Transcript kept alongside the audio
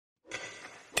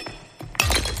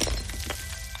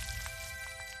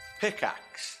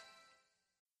Pickaxe.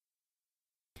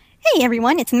 Hey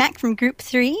everyone, it's Mac from Group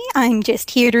 3. I'm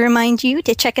just here to remind you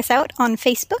to check us out on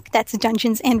Facebook. That's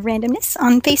Dungeons and Randomness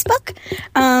on Facebook.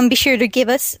 Be sure to give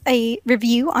us a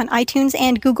review on iTunes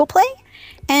and Google Play.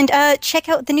 And check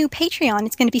out the new Patreon.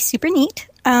 It's going to be super neat.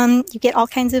 You get all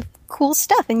kinds of cool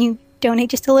stuff, and you donate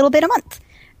just a little bit a month.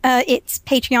 It's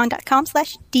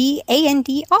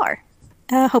patreon.com/DANDR.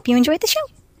 Hope you enjoyed the show.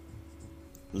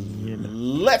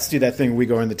 Let's do that thing. We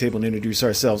go around the table and introduce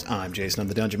ourselves. I'm Jason. I'm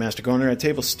the Dungeon Master. Going around the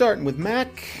table, starting with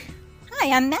Mac.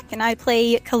 Hi, I'm Mac, and I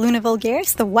play Kaluna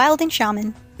Vulgaris, the Wilding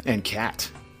Shaman. And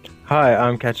Kat. Hi,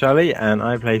 I'm Kat Charlie, and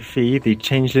I play Fee, the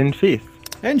Changeling Thief.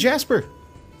 And Jasper.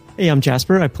 Hey, I'm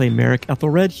Jasper. I play Merrick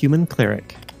Ethelred, Human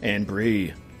Cleric. And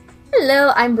Bree.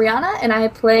 Hello, I'm Brianna, and I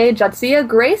play Jadzia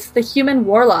Grace, the Human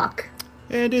Warlock.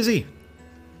 And Izzy.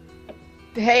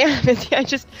 Hey, I'm Izzy. I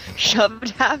just shoved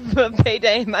half of a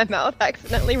payday in my mouth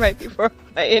accidentally right before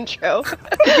my intro.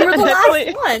 You were the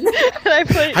last one. And I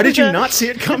played How did you not see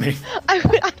it coming? I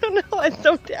don't know. I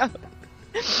zoned out.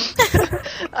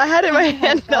 I had it in my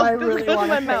hand. I really want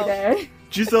my a mouth. payday.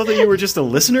 Did you thought that you were just a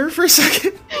listener for a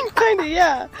second? Kinda,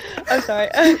 yeah. I'm sorry.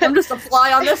 I'm just a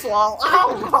fly on this wall.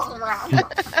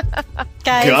 Guys,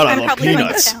 God, I I'm love probably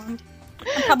peanuts. I'm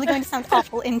probably going to sound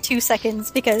awful in 2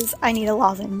 seconds because I need a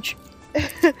lozenge.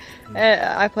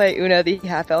 I play Una, the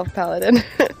half-elf paladin.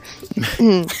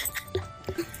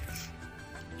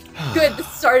 Good,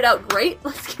 this started out great.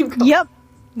 Let's keep going. Yep.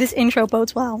 This intro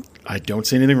bodes well. I don't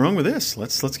see anything wrong with this.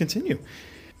 Let's continue.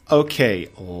 Okay,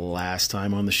 last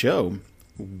time on the show,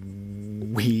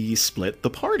 we split the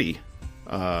party.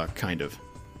 Kind of.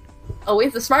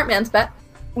 Always the smart man's bet.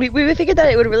 We figured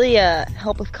that it would really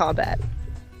help with combat.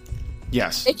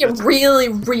 Yes. Make it really,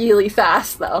 really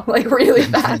fast, though. Like, really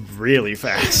fast. Really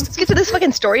fast. Let's get to this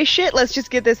fucking story shit. Let's just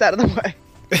get this out of the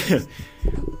way.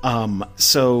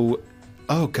 So,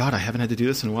 oh god, I haven't had to do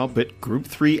this in a while, but Group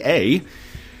 3A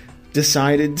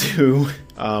decided to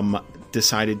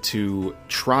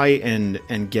try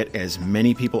and get as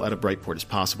many people out of Brightport as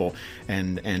possible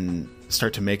and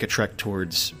start to make a trek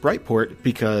towards Brightport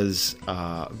because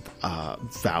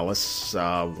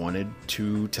Valis wanted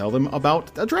to tell them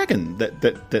about a dragon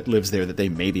that lives there that they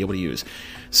may be able to use.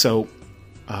 So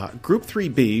Group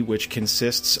 3B, which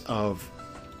consists of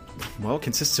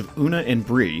Una and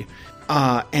Bree,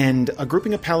 and a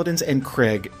grouping of paladins and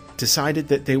Craig, decided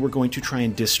that they were going to try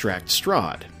and distract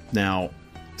Strahd. Now,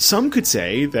 some could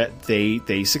say that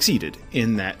they succeeded,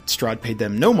 in that Strahd paid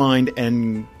them no mind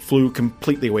and flew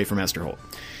completely away from Esterholt.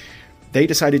 They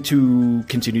decided to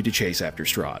continue to chase after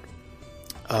Strahd.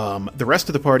 The rest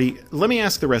of the party... Let me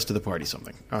ask the rest of the party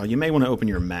something. You may want to open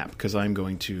your map, because I'm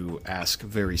going to ask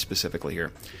very specifically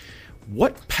here.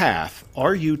 What path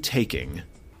are you taking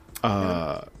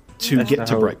to get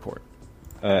to Brightport?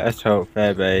 Esterholt,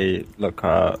 Fairbay,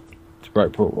 Lockhart, to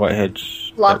Brightport, Whitehead.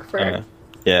 Lockford.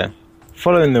 Yeah.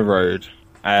 Following the road,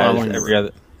 as Following the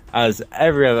road.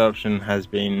 every other option has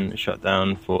been shut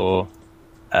down for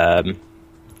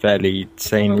fairly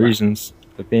sane reasons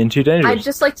of being too dangerous. I'd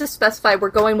just like to specify we're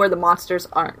going where the monsters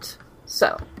aren't.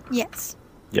 So, Yes.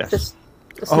 Yes. just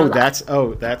know that.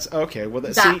 That's okay. Well,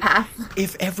 That see, path.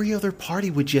 if every other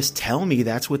party would just tell me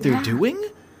that's what they're doing,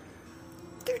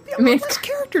 there'd be a I mean, lot less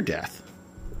character death.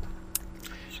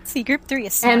 See, Group 3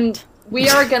 is smart. And we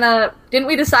are gonna... Didn't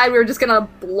we decide we were just gonna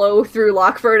blow through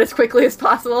Lockford as quickly as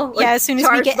possible? Like, yeah, as soon as we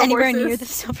charge get the anywhere horses, near the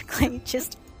Silverglade,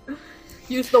 just...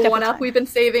 use the double one-up time. we've been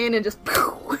saving and just...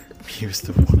 Here's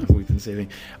the one we've been saving.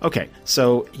 Okay,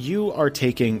 so you are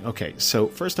taking... Okay, so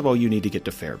first of all, you need to get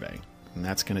to Fairbay, and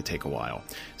that's going to take a while.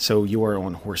 So you are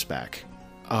on horseback.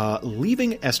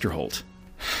 Leaving Esterholt.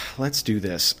 Let's do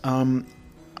this.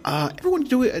 Everyone,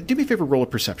 do me a favor, roll a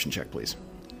perception check, please.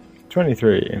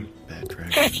 23. Bad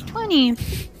track. 20.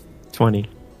 20.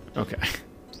 Okay.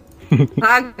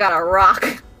 I got a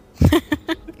rock.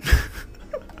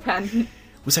 10.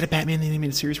 Was that a Batman the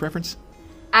Animated Series reference?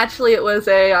 Actually, it was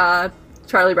a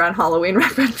Charlie Brown Halloween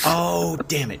reference. Oh,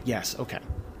 damn it. Yes, okay.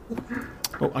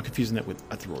 Oh, I'm confusing that with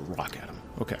I threw a rock at him.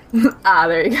 Okay.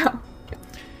 There you go.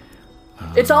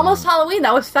 It's almost Halloween.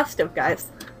 That was festive, guys.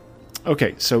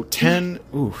 Okay, so 10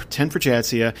 for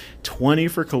Jadzia, 20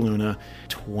 for Kaluna,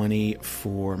 20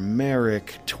 for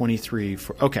Merrick, 23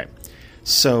 for... Okay,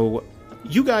 so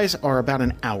you guys are about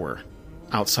an hour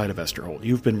outside of Esterholt.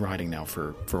 You've been riding now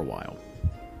for a while.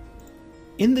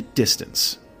 In the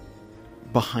distance,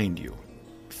 behind you,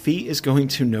 Fee is going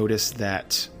to notice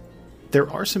that there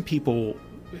are some people...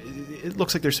 It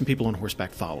looks like there's some people on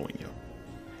horseback following you.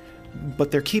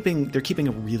 But they're keeping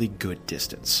a really good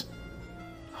distance.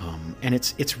 And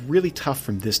it's really tough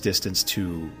from this distance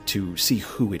to see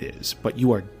who it is, but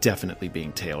you are definitely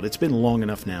being tailed. It's been long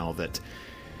enough now that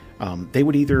they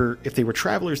would either, if they were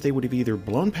travelers, they would have either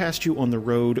blown past you on the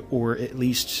road or at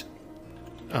least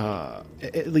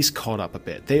caught up a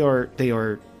bit. They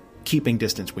are keeping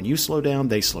distance. When you slow down,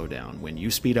 they slow down. When you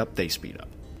speed up, they speed up.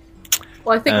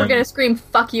 Well, I think we're going to scream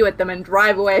 "fuck you" at them and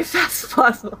drive away as fast as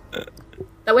possible.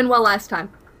 That went well last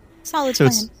time. Solid So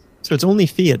plan. it's only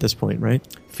Fee at this point, right?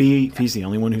 Fee's the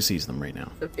only one who sees them right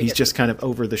now. So Fee He's gets just kind of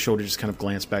over the shoulder, just kind of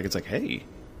glanced back. It's like, hey,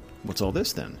 what's all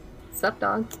this then? Sup,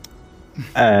 dog?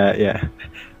 Yeah.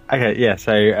 Okay, yeah,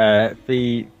 so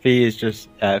Fee is just...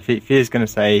 Fee is going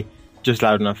to say, just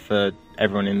loud enough for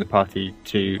everyone in the party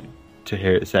to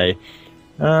hear it say,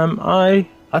 I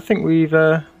think we've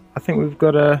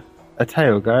got a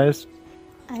tail, guys.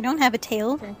 I don't have a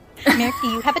tail. Merrick, do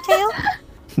you have a tail?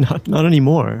 Not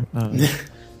anymore. Not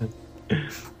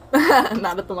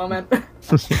at the moment.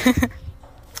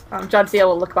 John Seal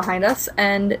will look behind us,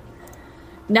 and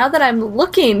now that I'm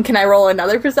looking, can I roll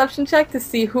another perception check to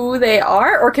see who they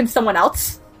are, or can someone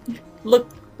else look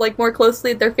like more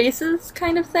closely at their faces,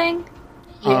 kind of thing?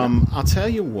 I'll tell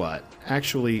you what.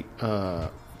 Actually,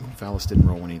 Valis didn't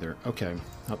roll one either. Okay,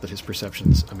 not that his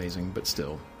perception's amazing, but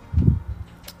still.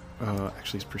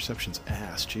 Actually, his perception's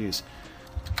ass. Jeez.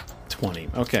 20.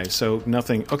 Okay, so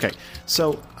nothing. Okay,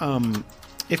 so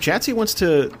if Jatsy wants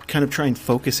to kind of try and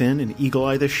focus in and eagle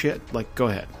eye this shit, like, go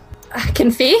ahead.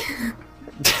 Can Fee?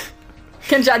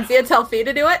 Can John Zia tell Fee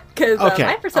to do it? Because Okay.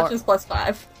 my perception's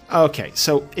 +5. Okay,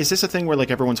 so is this a thing where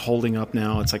like everyone's holding up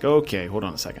now? It's like, okay, hold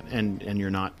on a second, and you're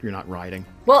not riding.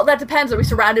 Well, that depends. Are we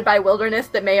surrounded by wilderness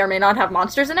that may or may not have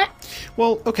monsters in it?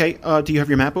 Well, okay. Do you have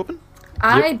your map open?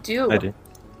 I do. I do.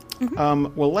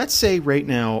 Well, let's say right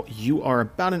now you are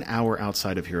about an hour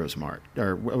outside of Heroes March,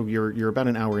 or you're about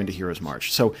an hour into Heroes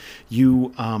March. So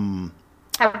you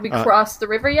Have we crossed the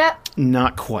river yet?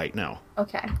 not quite, no.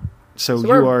 Okay. So So you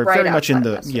we're are right very much in outside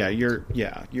the of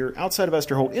Esterhold. you're outside of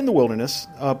Esterhold in the wilderness,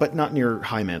 but not near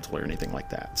High Mantle or anything like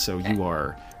that. So you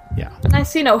are I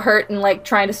see no hurt in like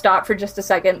trying to stop for just a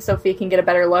second so Fee can get a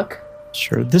better look.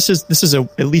 Sure. This is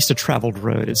at least a traveled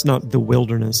road. It's not the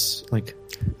wilderness. Like,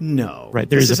 no right,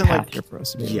 there this is a isn't path like- here for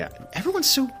us. Yeah, everyone's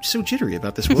so jittery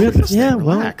about this wilderness. Yeah, thing.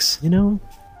 well, Relax.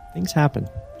 things happen.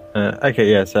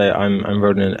 Okay, yeah, so I'm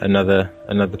rolling another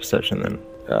perception then.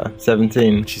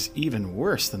 17. Which is even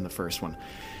worse than the first one.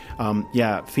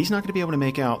 Fee's not going to be able to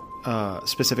make out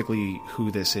specifically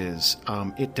who this is.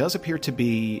 It does appear to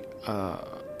be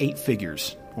 8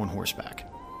 figures on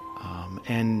horseback,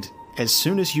 and as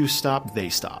soon as you stop, they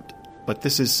stopped. But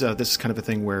this is kind of a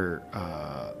thing where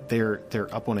they're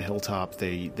up on a hilltop.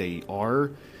 They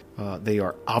are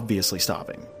obviously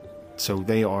stopping, so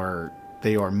they are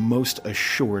most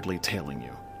assuredly tailing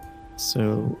you.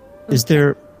 So, is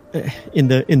there in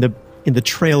the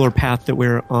trail or path that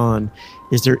we're on?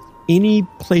 Is there any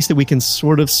place that we can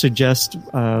sort of suggest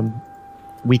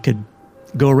we could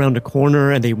go around a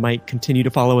corner and they might continue to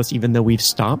follow us even though we've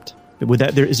stopped?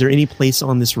 Is there any place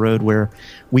on this road where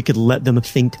we could let them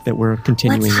think that we're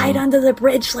continuing? Let's hide under the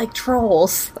bridge like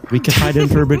trolls. We could hide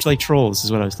under a bridge like trolls,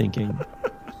 is what I was thinking.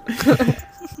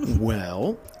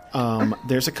 Well,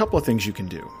 there's a couple of things you can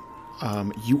do.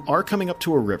 You are coming up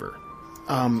to a river.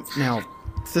 Now,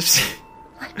 this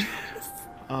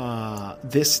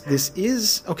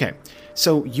is okay.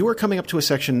 So you are coming up to a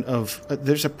section of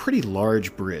there's a pretty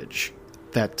large bridge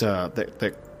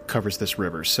that covers this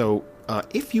river. So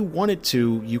if you wanted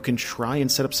to, you can try and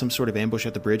set up some sort of ambush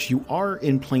at the bridge. You are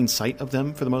in plain sight of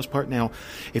them for the most part. Now,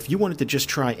 if you wanted to just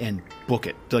try and book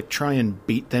it, like try and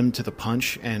beat them to the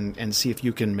punch and see if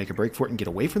you can make a break for it and get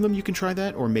away from them, you can try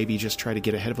that. Or maybe just try to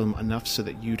get ahead of them enough so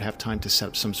that you'd have time to set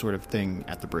up some sort of thing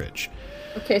at the bridge.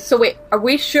 Okay, so wait, are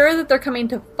we sure that they're coming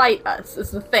to fight us?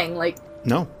 Is the thing like?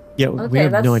 No. Yeah, we Okay,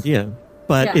 have no that's- idea.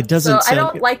 But Yeah. it doesn't So I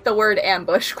sound... don't like the word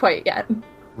ambush quite yet.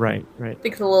 Right. I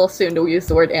think it's a little soon to use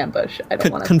the word ambush. I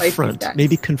don't want to fight these Confront. guys.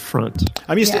 Maybe confront.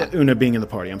 I'm used Yeah. to Una being in the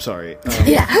party. I'm sorry.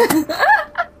 Yeah.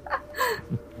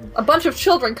 A bunch of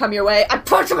children come your way. I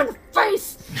punch them in the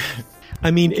face.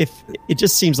 I mean, if it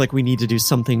just seems like we need to do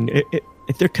something.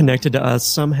 If they're connected to us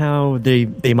somehow, they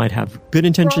might have good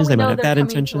intentions. They might have bad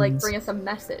intentions. To, like, bring us a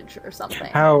message or something.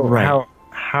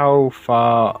 How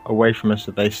far away from us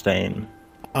are they staying?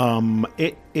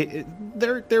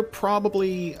 They're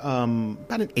probably about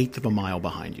 1/8 of a mile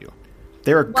behind you.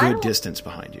 They're a good don't- distance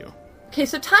behind you. Okay,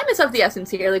 so time is of the essence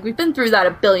here. Like, we've been through that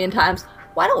 1,000,000,000 times.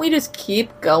 Why don't we just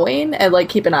keep going and, like,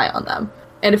 keep an eye on them?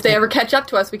 And if they ever catch up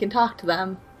to us, we can talk to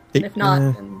them. And if not,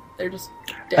 then they're just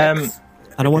dicks.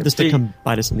 I don't want this to come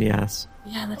bite us in the ass.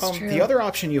 Yeah, that's true. The other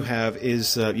option you have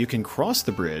is you can cross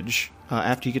the bridge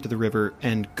after you get to the river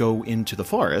and go into the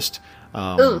forest.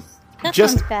 Ooh. That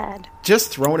Just- sounds bad. Just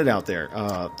throwing it out there.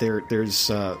 There's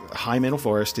High Mantle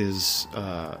Forest is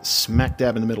smack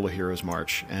dab in the middle of Heroes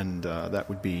March, and that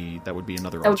would be another. That would be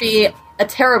alternative. a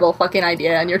terrible fucking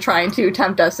idea, and you're trying to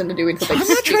tempt us into doing something I'm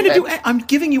not trying to do. I'm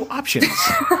giving you options.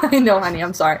 I know, honey.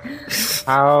 I'm sorry.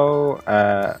 How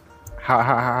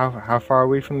far are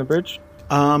we from the bridge?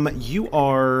 You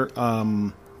are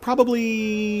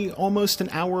probably almost an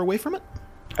hour away from it.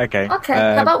 Okay. Okay,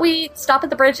 how about we stop at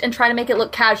the bridge and try to make it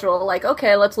look casual? Like,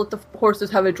 okay, let's let the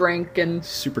horses have a drink and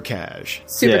Super cash.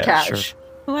 super Yeah, cash. sure.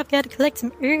 Oh, I've got to collect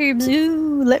some herbs.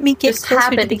 Ooh, let me get Just closer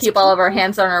happen to these keep all of our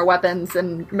hands on our weapons,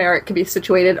 and Merrick can be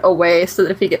situated away so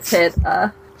that if he gets hit,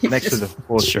 he Next to just- the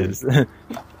horses.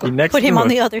 Next Put to him on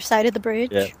the horse- other side of the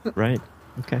bridge. Yeah. Right.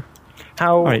 Okay.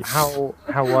 How right. how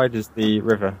wide is the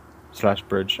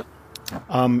river/bridge?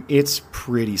 It's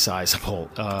pretty sizable.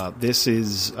 This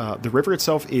is the river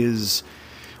itself is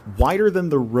wider than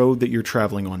the road that you're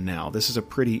traveling on now. This is a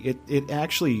pretty. It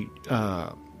actually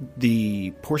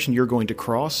the portion you're going to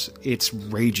cross. It's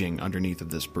raging underneath of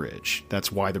this bridge.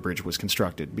 That's why the bridge was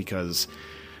constructed, because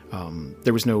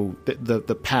there was no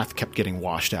the path kept getting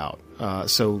washed out.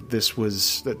 So this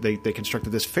was they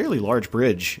constructed this fairly large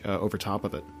bridge over top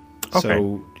of it. Okay.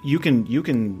 So you can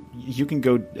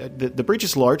go. The bridge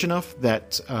is large enough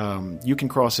that you can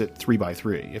cross it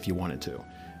 3x3 if you wanted to,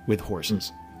 with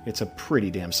horses. It's a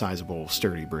pretty damn sizable,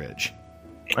 sturdy bridge.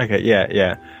 Okay.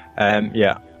 Yeah.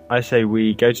 I say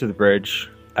we go to the bridge,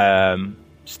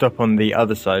 stop on the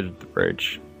other side of the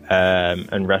bridge,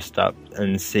 and rest up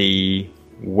and see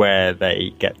where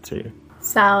they get to.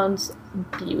 Sounds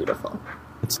beautiful.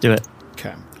 Let's do it.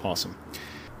 Okay, awesome.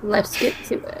 Let's get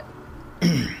to it.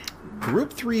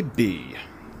 Group 3B.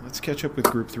 Let's catch up with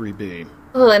Group 3B.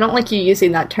 Oh, I don't like you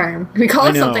using that term. Can we call I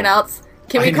it know. something else?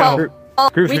 Can we I call? know. Oh,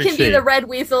 Group we can be 3C. the red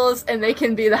weasels, and they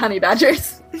can be the honey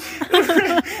badgers.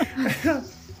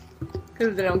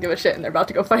 Because they don't give a shit, and they're about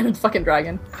to go fight a fucking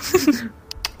dragon.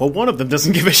 Well, one of them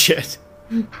doesn't give a shit.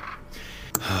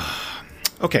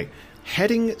 Okay,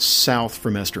 heading south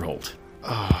from Esterholt.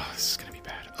 Oh, this is going to be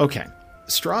bad. Okay,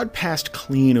 Strahd passed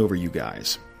clean over you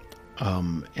guys,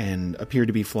 and appeared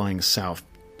to be flying south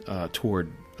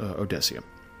toward Odessia.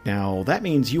 Now that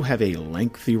means you have a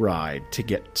lengthy ride to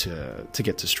get to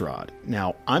Strahd.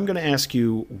 Now I'm going to ask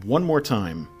you one more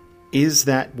time: is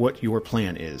that what your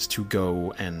plan is, to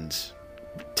go and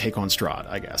take on Strahd?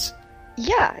 I guess.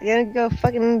 Yeah, you're gonna go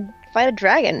fucking fight a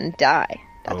dragon and die.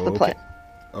 That's the plan.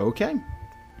 Okay.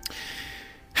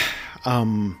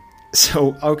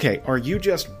 So, okay, are you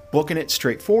just booking it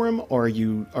straight for him, or are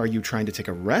you trying to take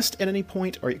a rest at any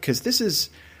point? Or because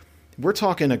we're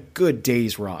talking a good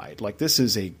day's ride. Like this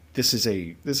is a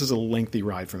lengthy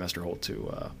ride from Esterholt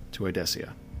to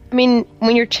Odessia. I mean,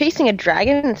 when you're chasing a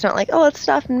dragon, it's not like, oh, let's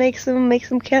stop and make some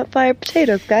campfire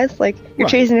potatoes, guys. Like you're Right.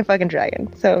 chasing a fucking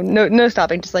dragon, so no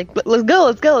stopping. Just like let's go,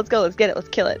 let's get it, let's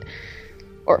kill it,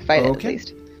 or fight it at Okay.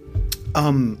 least.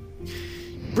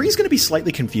 Bree's going to be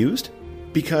slightly confused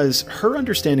because her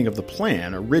understanding of the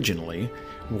plan originally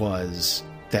was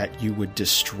that you would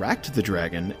distract the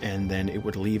dragon and then it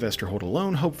would leave Esterholt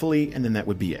alone, hopefully, and then that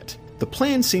would be it. The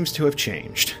plan seems to have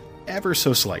changed ever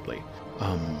so slightly.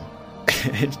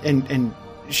 And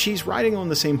she's riding on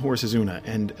the same horse as Una,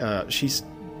 and she's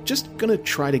just going to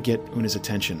try to get Una's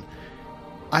attention.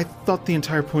 I thought the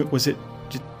entire point was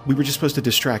we were just supposed to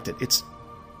distract it.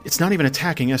 It's not even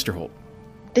attacking Esterholt.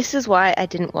 This is why I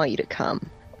didn't want you to come.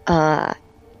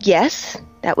 Yes,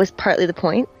 that was partly the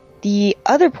point. The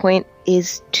other point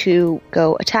is to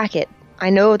go attack it. I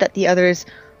know that the others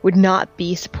would not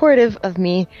be supportive of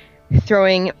me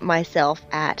throwing myself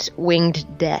at winged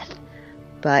death,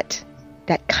 but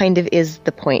that kind of is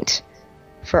the point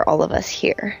for all of us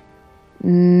here.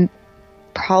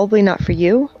 Probably not for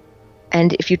you,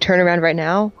 and if you turn around right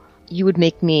now, you would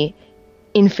make me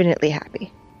infinitely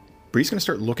happy. Bree's going to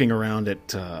start looking around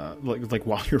at, like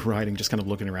while you're riding, just kind of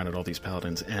looking around at all these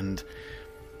paladins. And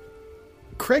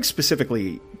Craig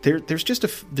specifically, there's just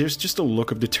a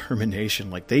look of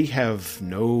determination. Like they have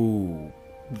no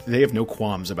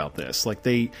qualms about this. Like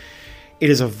it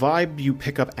is a vibe you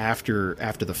pick up after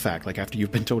the fact. Like after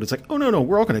you've been told, it's like, oh no,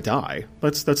 we're all going to die.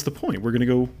 That's the point. We're gonna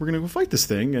go fight this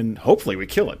thing, and hopefully we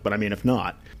kill it. But I mean, if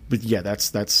not, but yeah,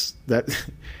 that's that.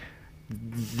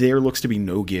 There looks to be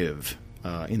no give.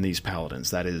 In these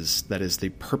paladins, that is the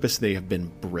purpose they have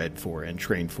been bred for and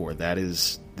trained for.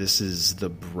 This is the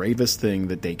bravest thing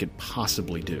that they could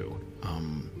possibly do.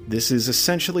 This is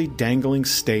essentially dangling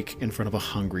steak in front of a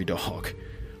hungry dog.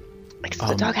 Next,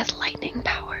 the dog has lightning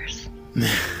powers.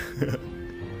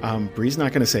 Bree's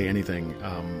not going to say anything,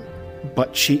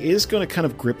 but she is going to kind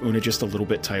of grip Una just a little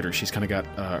bit tighter. She's kind of got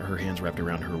her hands wrapped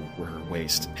around her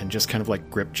waist and just kind of like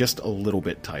grip just a little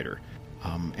bit tighter,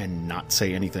 and not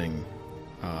say anything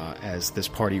as this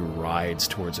party rides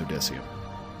towards Odysseum.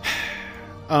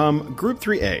 Group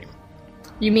 3A.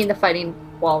 You mean the fighting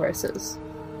walruses?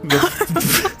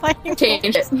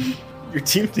 Change it. Your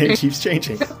team name keeps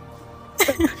changing.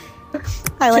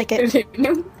 I like it.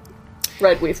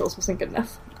 Red weasels wasn't good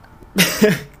enough.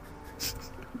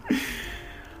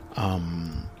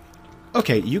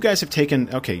 Okay, you guys have taken.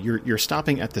 Okay, you're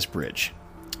stopping at this bridge.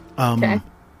 Okay.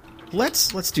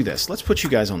 Let's do this. Let's put you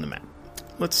guys on the map.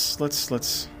 Let's change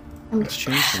the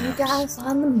You maps. guys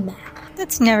on the map.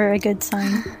 That's never a good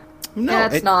sign. No, Yeah,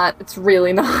 it's not. It's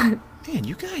really not. Man,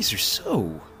 you guys are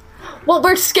so. Well,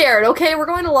 we're scared, okay? We're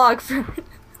going to Logford.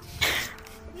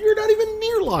 You're not even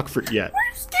near Lockford yet.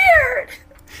 We're scared!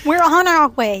 We're on our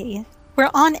way.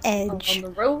 We're on edge.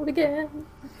 On the road again.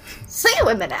 Say it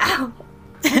with me now.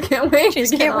 I can't wait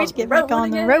Just to can't wait to get back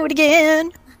on the road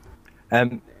again.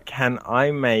 Can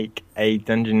I make a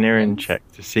dungeoneering check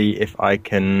to see if I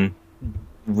can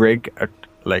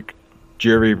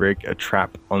jury rig a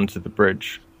trap onto the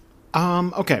bridge?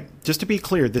 Okay, just to be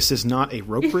clear, this is not a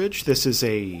rope bridge. This is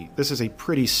a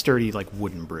pretty sturdy, like,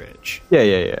 wooden bridge.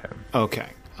 Yeah. Okay.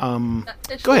 That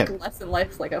fish Go ahead. looked less and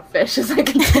less like a fish as I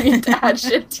continue to add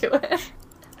shit to it.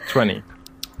 20.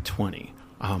 20.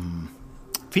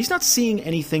 If he's not seeing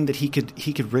anything that he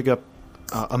could rig up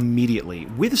immediately,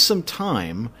 with some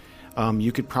time,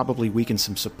 you could probably weaken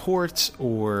some support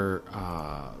or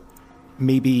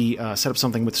maybe set up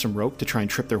something with some rope to try and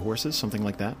trip their horses, something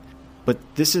like that. But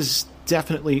this is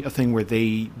definitely a thing where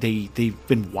they've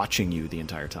been watching you the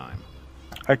entire time.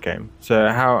 Okay, so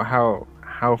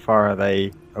how far are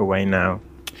they away now?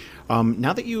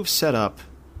 Now that you've set up,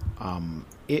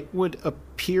 it would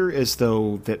appear as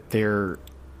though that they're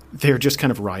just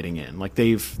kind of riding in, like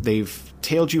they've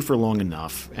tailed you for long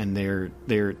enough, and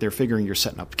they're figuring you're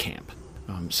setting up camp.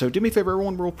 So do me a favor,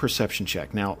 everyone, roll perception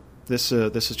check. Now this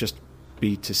is just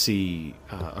be to see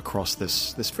across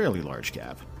this fairly large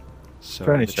gap. So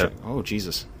 27. oh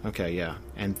Jesus, okay, yeah,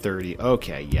 and 30.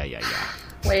 Okay, yeah.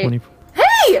 Wait. 20.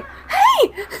 Hey!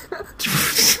 I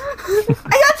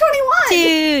got 21!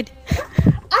 Dude,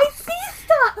 I see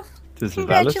stuff! Does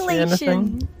Valis see anything?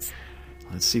 congratulations.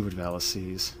 Let's see what Valis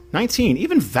sees. 19.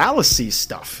 Even Valis sees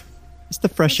stuff. It's the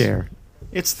fresh air.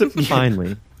 It's the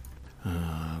Finally.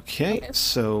 Okay,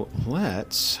 so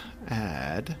let's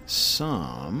add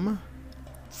some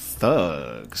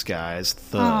thugs, guys.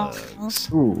 Thugs.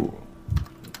 Ooh.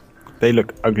 They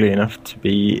look ugly enough to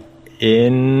be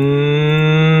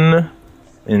in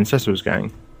Cecil's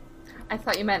gang. I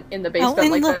thought you meant in the basement, and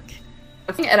like look.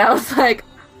 and I was like,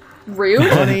 rude?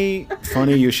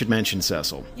 Funny you should mention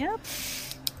Cecil. Yep.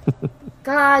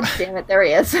 God damn it, there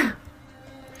he is.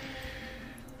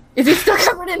 Is he still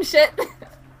covered in shit?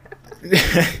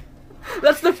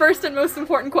 That's the first and most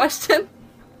important question.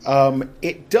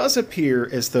 It does appear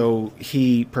as though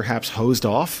he perhaps hosed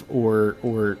off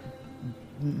or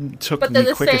took But they're the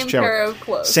the quickest same shower. pair of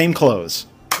clothes. Same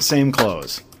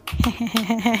clothes.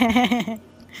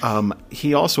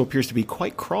 He also appears to be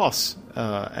quite cross,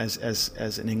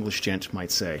 as an English gent might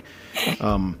say,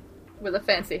 With a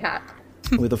fancy hat.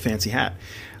 with a fancy hat.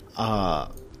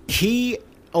 He,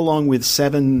 along with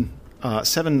seven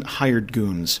hired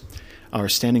goons, are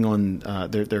standing on.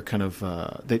 They're kind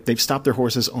of. They've stopped their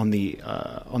horses on the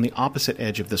opposite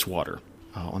edge of this water,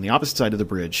 on the opposite side of the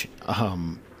bridge.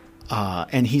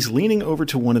 And he's leaning over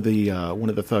to one of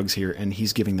the thugs here, and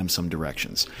he's giving them some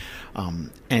directions.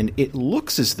 And it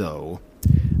looks as though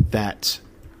that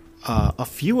a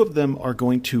few of them are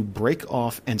going to break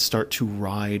off and start to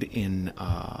ride in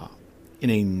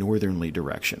a northerly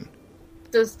direction.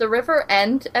 Does the river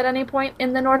end at any point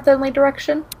in the northerly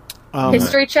direction?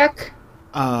 History check?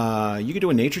 You could do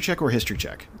a nature check or a history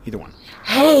check, either one.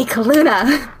 Hey,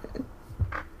 Kaluna!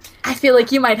 I feel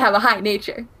like you might have a high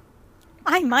nature.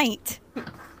 I might.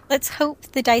 Let's hope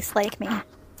the dice like me.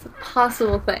 It's a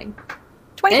possible thing.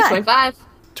 25. 25.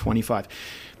 25.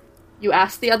 You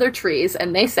ask the other trees,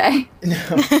 and they say.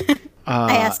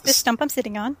 I asked the stump I'm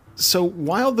sitting on. So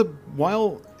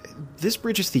while this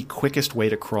bridge is the quickest way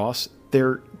to cross,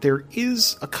 there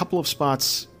is a couple of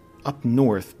spots up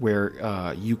north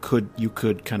where you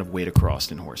could kind of wade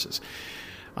across in horses.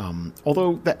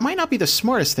 Although that might not be the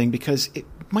smartest thing, because it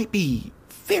might be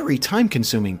very time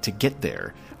consuming to get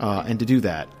there, and to do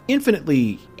that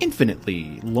infinitely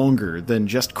longer than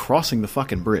just crossing the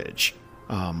fucking bridge.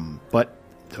 But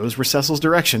those were Cecil's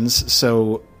directions,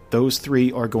 so those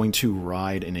three are going to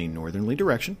ride in a northerly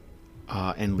direction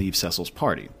and leave Cecil's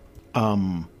party.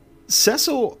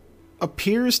 Cecil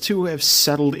appears to have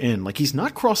settled in. Like, he's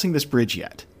not crossing this bridge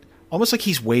yet. Almost like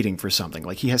he's waiting for something.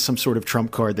 Like he has some sort of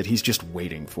trump card that he's just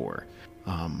waiting for.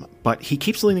 But he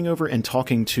keeps leaning over and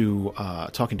talking to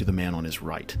the man on his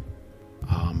right.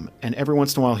 And every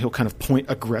once in a while, he'll kind of point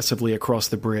aggressively across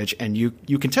the bridge, and you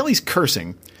can tell he's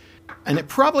cursing. And it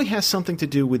probably has something to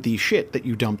do with the shit that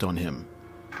you dumped on him.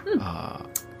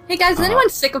 Hey guys, is anyone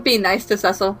sick of being nice to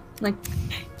Cecil? Like,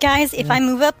 Guys, if I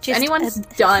move up just Anyone's a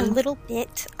done. little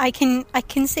bit, I can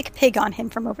sick pig on him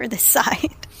from over this side.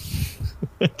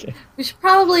 Okay. we should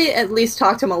probably at least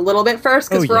talk to him a little bit first,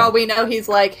 because Oh, for yeah. all we know, he's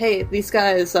like, hey, these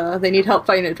guys, they need help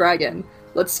fighting a dragon.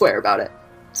 Let's swear about it.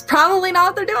 It's probably not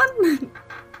what they're doing.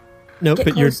 No, Get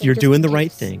but you're closer, just doing in the right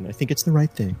case. thing. I think it's the right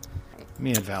thing.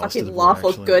 Me and Valis to Fucking the lawful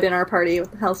actually. good in our party.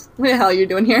 What the hell are you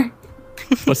doing here?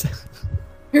 What's that?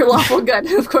 You're lawful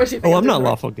good. Of course you think Oh, I'm doing not right.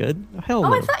 lawful good. Hell Oh,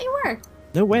 no. I thought you were.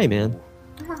 No way, man.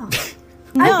 Oh.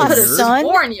 No, I could have son.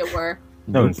 sworn you were.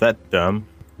 No one's that dumb.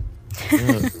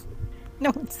 No.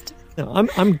 No, it's No,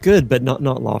 I'm good, but not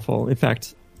lawful. In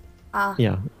fact, Ah.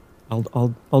 yeah,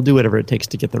 I'll do whatever it takes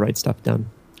to get the right stuff done.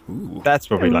 Ooh. That's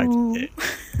what we like to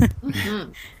Ooh. hear.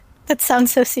 that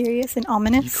sounds so serious and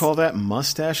ominous. You call that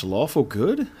mustache lawful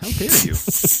good? How dare you?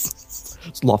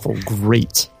 It's lawful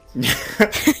great.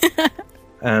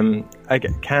 Okay,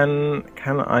 can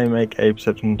I make a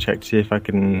perception check to see if I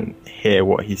can hear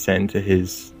what he's saying to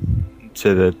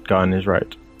the guy on his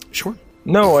right? Sure.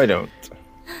 No, I don't.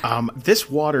 This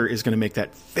water is going to make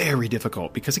that very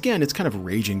difficult because, again, it's kind of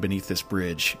raging beneath this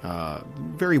bridge.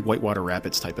 Very Whitewater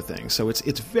Rapids type of thing. So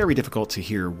it's very difficult to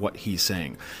hear what he's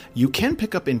saying. You can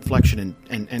pick up inflection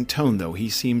and tone, though. He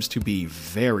seems to be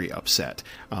very upset.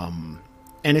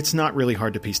 And it's not really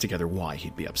hard to piece together why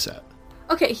he'd be upset.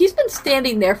 Okay, he's been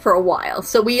standing there for a while,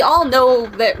 so we all know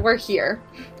that we're here.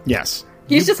 Yes.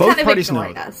 He's just both kind of parties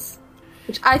ignoring know. us,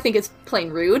 which I think is plain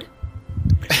rude.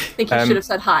 I think he should have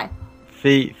said hi.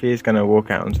 Fee is going to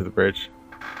walk out onto the bridge.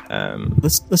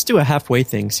 Let's do a halfway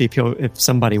thing. See if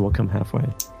somebody will come halfway.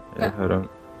 Hold on.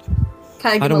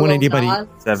 Kind of I don't want anybody-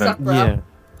 7. Yeah,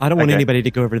 I don't want Okay. anybody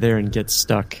to go over there and get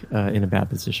stuck in a bad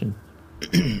position.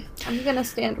 I'm gonna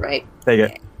stand right. There you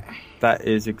go. That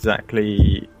is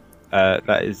exactly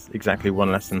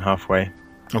one less than halfway.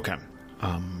 Okay.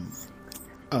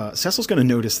 Cecil's going to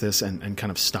notice this and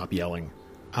kind of stop yelling.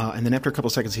 And then after a couple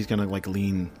of seconds, he's going to like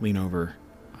lean over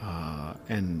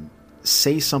and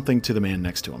say something to the man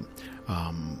next to him.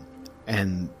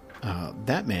 And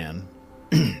that man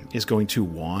is going to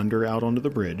wander out onto the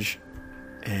bridge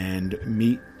and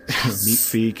meet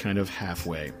Fee kind of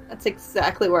halfway. That's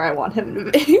exactly where I want him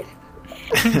to be.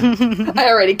 I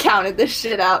already counted this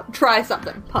shit out. Try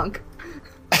something, punk.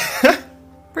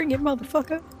 Bring it,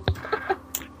 motherfucker.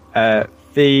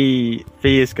 Fee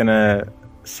is gonna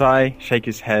sigh, shake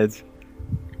his head,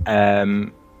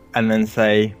 and then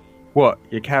say, "What?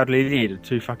 Your cowardly leader,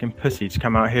 too fucking pussy to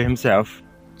come out here himself?"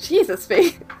 Jesus,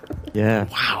 Fee. Yeah,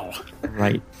 Wow.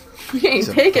 right. You ain't He's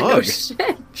a taking no bug. shit.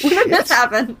 When did this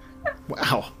happen?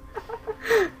 Wow.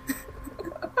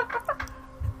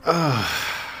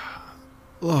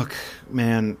 Look,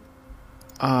 man.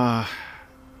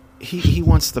 He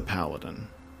wants the paladin.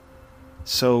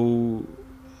 So,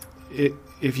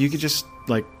 if you could just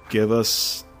like give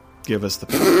us the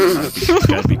paladin,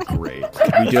 that'd be great.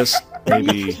 Could we just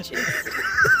maybe?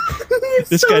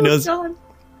 This guy knows. John.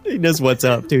 He knows what's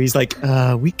up, too. He's like,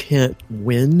 we can't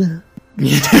win. could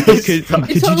It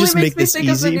you totally just makes make me this think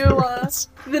of easy? for us?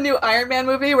 the new Iron Man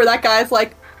movie where that guy's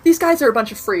like, these guys are a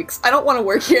bunch of freaks. I don't want to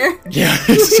work here. Yeah,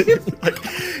 like,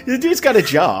 the dude's got a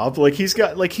job. Like he's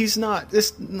not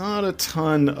a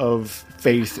ton of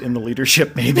faith in the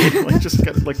leadership. Maybe like just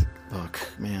got like, look,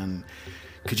 man,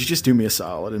 could you just do me a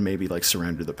solid and maybe like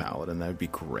surrender the paladin? That would be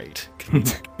great.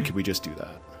 Could we just do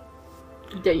that?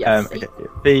 Yeah, yes.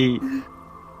 Okay.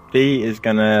 Fee is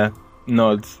gonna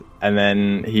nod, and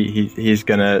then he's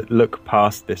gonna look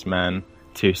past this man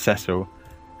to Cecil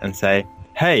and say,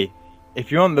 "Hey,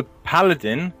 if you want the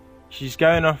paladin, she's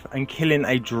going off and killing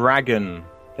a dragon.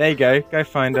 There you go. Go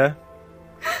find her."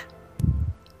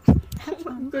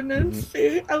 Goodness,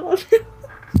 Fee, I love you.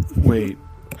 Wait,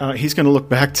 he's gonna look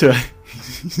back to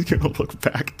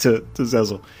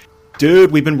Cecil.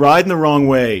 Dude, we've been riding the wrong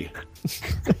way.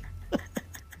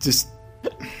 Just.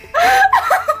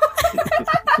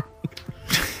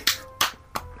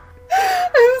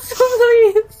 I'm so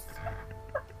pleased.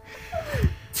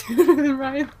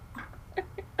 Right.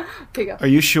 Okay, go. Are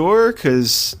you sure?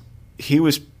 Because he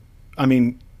was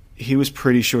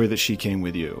pretty sure that she came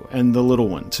with you, and the little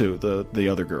one too, the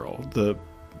other girl, the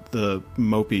the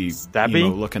mopey, Stabby?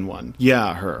 emo-looking one.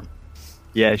 Yeah, her.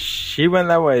 Yeah, she went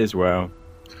that way as well.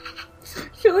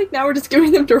 I feel like now we're just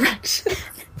giving them direction.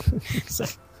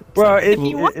 Well, If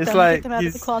you want it's them, like get them out of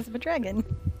the he's- claws of a dragon.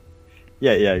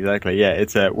 yeah, exactly. Yeah,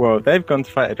 it's well, they've gone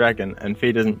to fight a dragon, and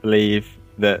Fee doesn't believe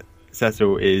that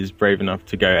Cecil is brave enough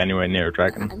to go anywhere near a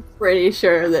dragon. I'm pretty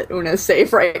sure that Una's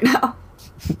safe right now.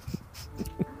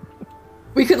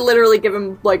 We could literally give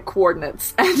him, like,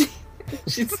 coordinates, and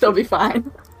she'd still be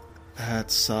fine. That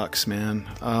sucks, man.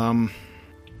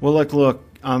 Well, look,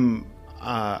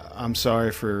 I'm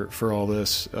sorry for all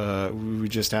this. We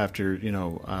just after,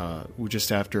 we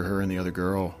just after her and the other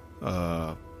girl.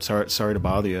 Sorry to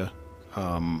bother you.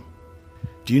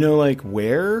 Do you know, like,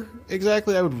 where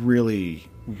exactly? That would really,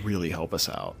 really help us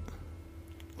out.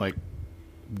 Like,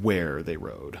 where they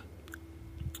rode.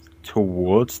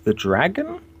 Towards the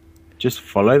dragon? Just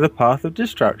follow the path of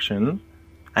destruction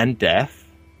and death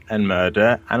and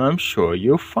murder, and I'm sure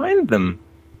you'll find them.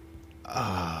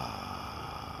 All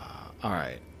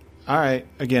right.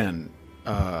 Again,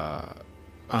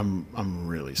 I'm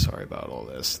really sorry about all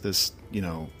this. This,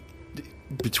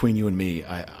 between you and me,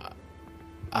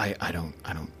 I don't.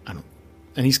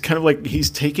 And he's kind of like, he's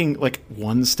taking like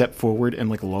one step forward and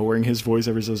like lowering his voice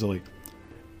ever so like,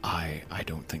 I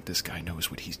don't think this guy knows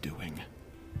what he's doing.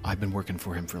 I've been working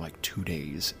for him for like 2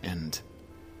 days, and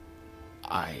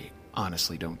I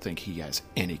honestly don't think he has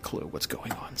any clue what's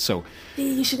going on. So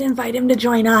You should invite him to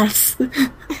join us.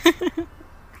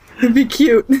 It'd be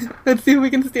cute. Let's see if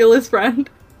we can steal his friend.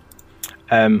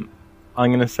 I'm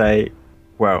going to say,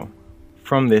 well,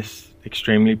 from this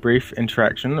extremely brief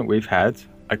interaction that we've had,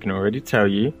 I can already tell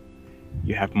you,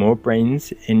 you have more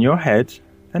brains in your head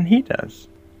than he does.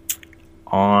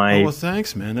 Oh, well,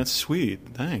 thanks, man. That's sweet.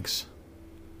 Thanks.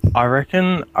 I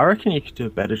reckon you could do a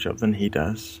better job than he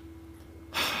does.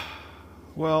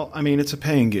 Well, I mean, it's a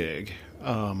paying gig.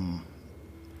 I'm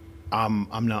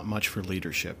not much for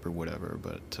leadership or whatever,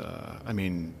 but I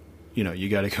mean, you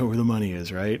got to go where the money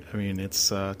is, right? I mean, it's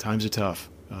times are tough.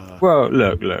 Well,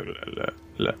 look.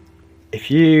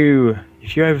 If you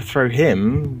overthrow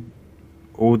him,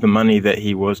 all the money that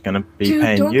he was going to be Dude,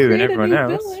 paying don't you create and a everyone new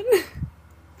else. villain.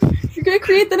 You're gonna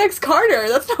create the next Carter.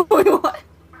 That's not what we want.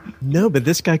 No, but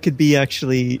this guy could be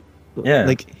actually, Yeah.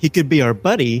 like, he could be our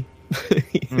buddy.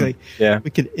 Like, Yeah.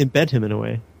 we could embed him in a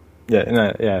way.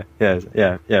 Yeah.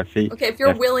 Feet. Okay, if you're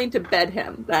Yeah. willing to bed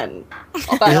him, then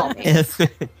by all means.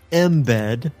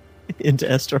 Embed into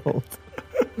Esterholt.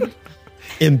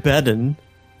 Embedding.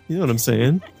 You know what I'm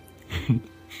saying?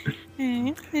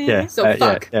 Yeah. So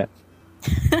fuck. Yeah.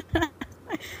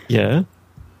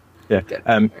 Yeah. Good.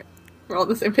 We're all on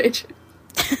the same page.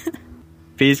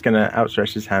 Fee's gonna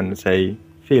outstretch his hand and say,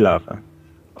 "Fee lava."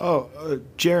 Oh,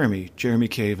 Jeremy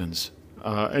Cavens.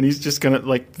 And he's just gonna,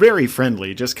 like, very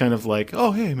friendly, just kind of like,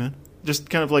 oh, hey, man. Just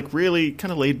kind of like really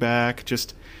kind of laid back,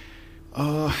 just,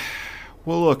 well,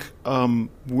 look,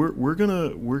 we're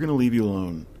gonna leave you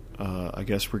alone. I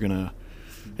guess we're gonna,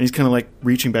 and he's kind of like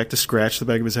reaching back to scratch the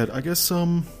back of his head. I guess,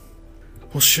 well,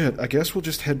 shit, I guess we'll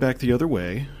just head back the other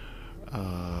way.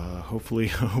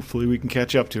 Hopefully we can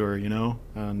catch up to her,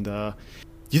 and,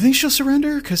 you think she'll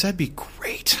surrender? Because that'd be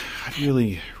great. I'd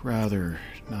really rather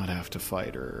not have to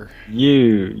fight her.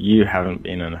 You haven't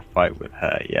been in a fight with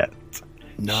her yet.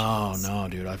 No,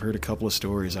 dude. I've heard a couple of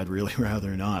stories. I'd really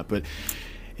rather not. But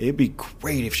it'd be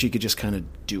great if she could just kind of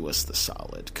do us the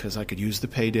solid. Because I could use the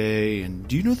payday. And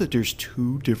do you know that there's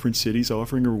 2 different cities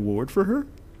offering a reward for her?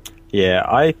 Yeah,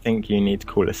 I think you need to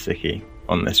call a sickie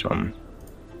on this one.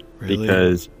 Really?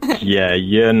 Because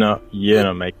you're not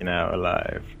making it out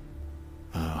alive.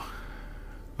 Oh.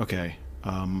 Okay.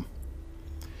 Well,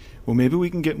 maybe we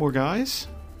can get more guys?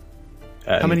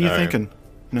 How many are you thinking?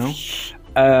 No?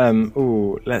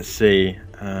 Let's see.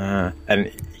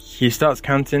 And he starts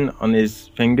counting on his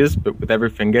fingers, but with every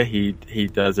finger he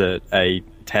does a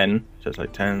 10. So it's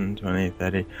like 10, 20,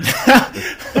 30.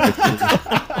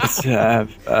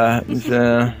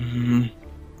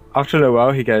 After a little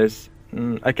while he goes,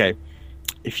 okay,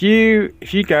 if you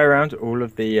go around all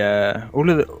of the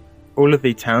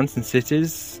towns and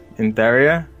cities in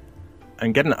Daria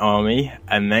and get an army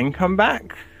and then come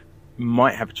back, you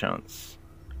might have a chance.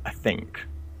 I think.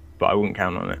 But I wouldn't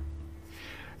count on it.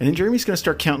 And then Jeremy's going to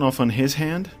start counting off on his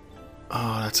hand.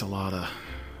 Oh, that's a lot of...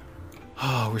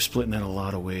 Oh, we're splitting that a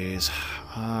lot of ways.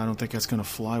 I don't think that's going to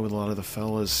fly with a lot of the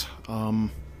fellas.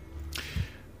 Well,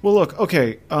 look,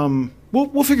 okay.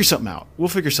 We'll figure something out.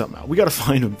 We'll We got to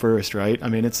find him first, right? I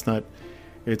mean, it's not...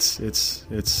 It's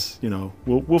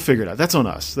we'll figure it out. That's on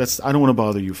us. I don't want to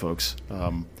bother you folks.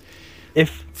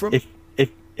 If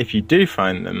you do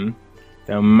find them,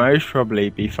 they'll most probably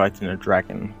be fighting a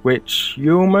dragon, which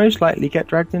you'll most likely get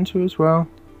dragged into as well.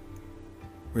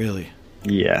 Really?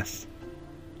 Yes.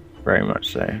 Very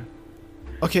much so.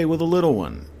 Okay, well, the little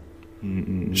one.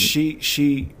 Mm-mm. She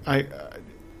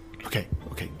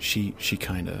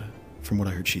kind of, from what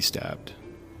I heard, she stabbed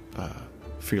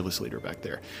Fearless Leader back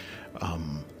there.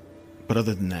 But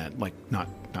other than that, like,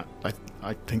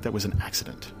 I think that was an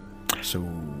accident. So,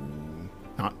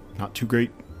 not too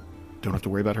great. Don't have to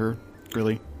worry about her,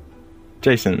 really.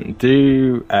 Jason,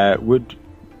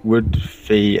 would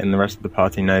Fee and the rest of the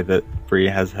party know that Bree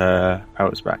has her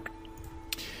powers back?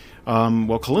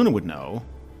 Well, Kaluna would know.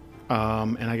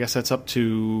 And I guess that's up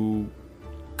to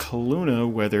Kaluna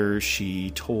whether she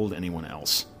told anyone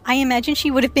else. I imagine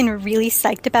she would have been really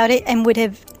psyched about it and would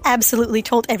have absolutely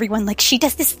told everyone, like, she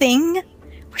does this thing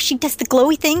where she does the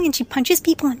glowy thing and she punches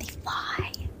people and they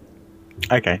fly.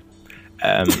 Okay.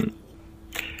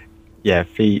 Yeah,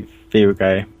 Fee would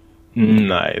go,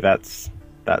 no, that's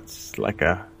like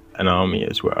an army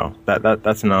as well.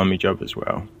 That's an army job as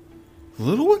well.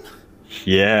 Little one?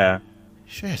 Yeah.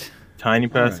 Shit. Tiny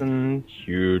person,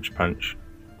 huge punch.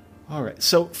 All right.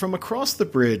 So from across the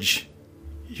bridge,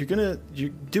 you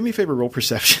do me a favor, roll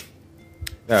perception.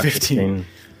 15.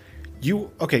 You're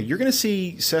gonna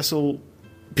see Cecil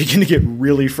begin to get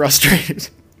really frustrated.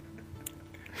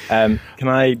 Can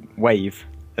I wave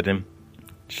at him?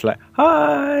 Just like,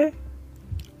 hi.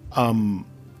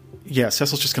 Yeah,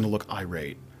 Cecil's just gonna look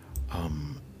irate.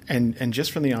 And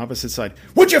just from the opposite side,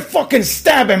 would you fucking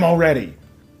stab him already?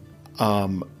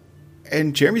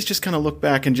 And Jeremy's just kind of look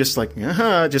back and just like,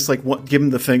 just like give him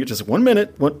the finger, just 1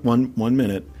 minute, one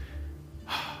minute.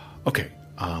 Okay,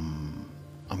 I'm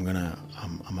gonna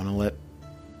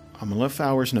let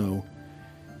Fowers know,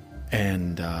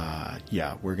 and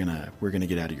yeah, we're gonna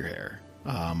get out of your hair.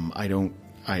 I don't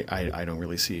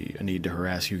really see a need to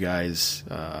harass you guys.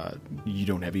 You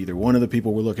don't have either one of the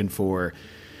people we're looking for.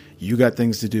 You got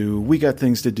things to do. We got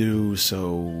things to do.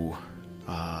 So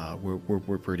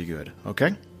we're pretty good.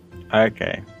 Okay.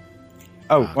 Okay.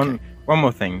 Oh, Okay. one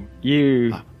more thing.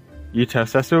 You tell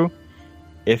Cecil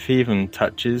if he even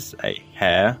touches a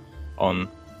hair on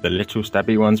the little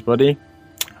stabby one's body,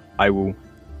 I will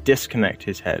disconnect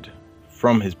his head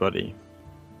from his body.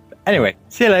 Anyway,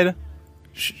 see you later.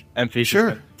 And Fee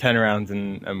Sure. just turn around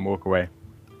and walk away.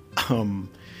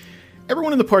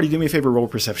 Everyone in the party, do me a favor, roll a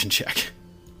perception check.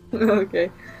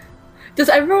 Okay. Does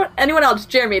anyone else,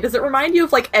 Jeremy, does it remind you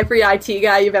of, like, every IT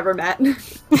guy you've ever met? You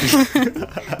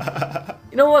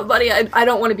know what, buddy? I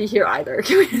don't want to be here either.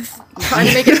 Can we just try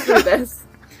to make it through this?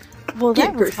 Well, that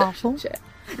Get was perception awful. check.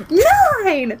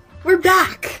 9! We're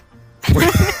back!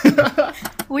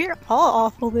 We're all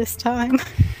awful this time.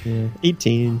 Yeah,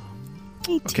 18.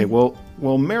 18. Okay, well,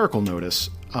 Miracle notice.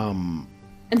 And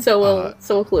so will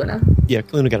Kaluna. Yeah,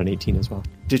 Kaluna got an 18 as well.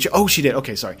 Did you? Oh, she did.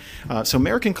 Okay, sorry. So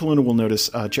Merrick and Kaluna will notice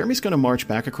Jeremy's going to march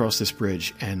back across this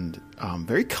bridge and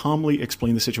very calmly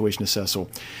explain the situation to Cecil.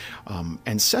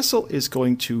 And Cecil is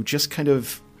going to just kind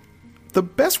of, the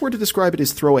best word to describe it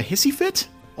is throw a hissy fit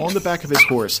on the back of his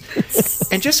horse.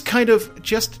 And just kind of,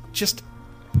 just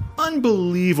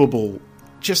unbelievable,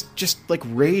 just like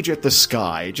rage at the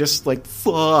sky. Just like,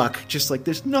 fuck. Just like,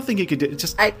 there's nothing he could do.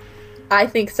 Just... I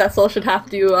think Cecil should have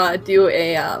to do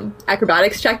a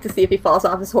acrobatics check to see if he falls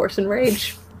off his horse in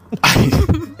rage. I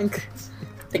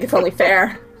think it's only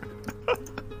fair.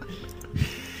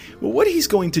 Well, what he's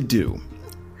going to do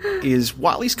is,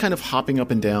 while he's kind of hopping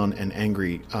up and down and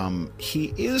angry,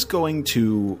 he is going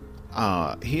to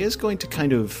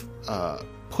kind of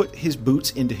put his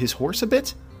boots into his horse a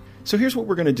bit. So here's what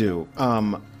we're going to do.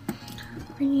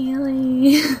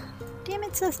 Really? Damn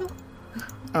it, Cecil.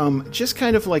 Just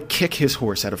kind of like kick his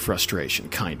horse out of frustration,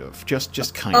 kind of.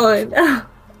 Just kind Oh, of. no.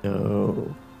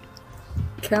 No.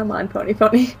 Come on, Pony.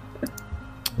 20.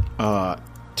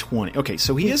 Okay,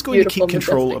 so he is going to Beautiful, keep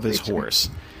control of majestic his creature. horse.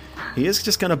 He is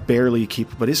just going to barely keep,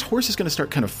 but his horse is going to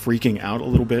start kind of freaking out a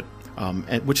little bit,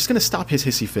 which is going to stop his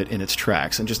hissy fit in its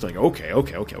tracks, and just like, okay.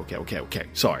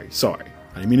 Sorry.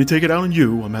 I didn't mean to take it out on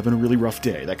you. I'm having a really rough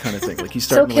day. That kind of thing. Like he's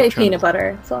It's starting okay, to like, try peanut to,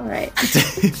 butter. It's all right.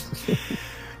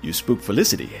 You spook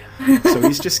Felicity. So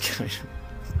he's just kind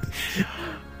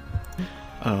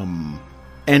of,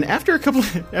 and after a couple,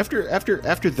 after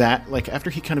that, like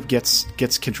after he kind of gets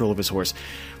control of his horse,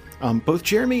 both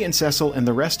Jeremy and Cecil and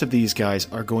the rest of these guys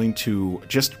are going to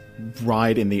just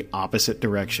ride in the opposite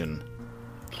direction.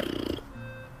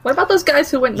 What about those guys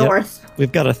who went Yep. north?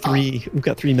 We've got We've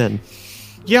got 3 men.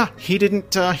 Yeah, he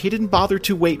didn't bother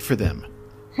to wait for them.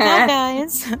 Hi,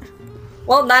 guys.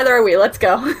 Well, neither are we. Let's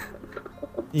go.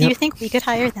 Do you think we could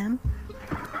hire them?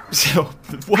 So,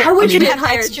 what, I wish we didn't have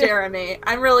hire extra- Jeremy.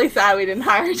 I'm really sad we didn't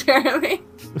hire Jeremy.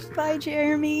 Bye,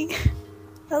 Jeremy.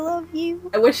 I love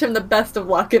you. I wish him the best of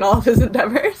luck in all of his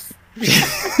endeavors.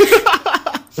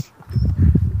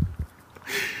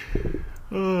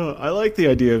 I like the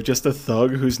idea of just a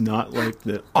thug who's not like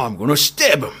the, oh, I'm going to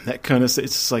stab him. That kind of,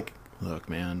 it's just like, look,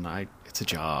 man, it's a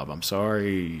job. I'm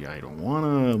sorry. I don't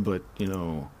want to, but, you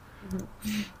know.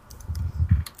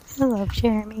 I love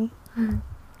Jeremy.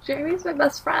 Jeremy's my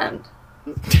best friend.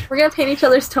 We're gonna paint each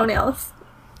other's toenails.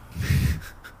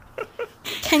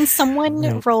 Can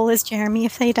someone roll as Jeremy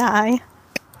if they die?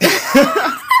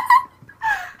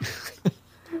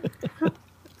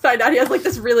 Sorry, Dad, he has like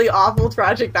this really awful,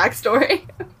 tragic backstory.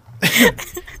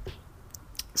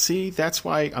 See, that's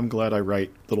why I'm glad I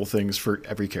write little things for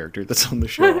every character that's on the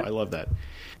show. I love that.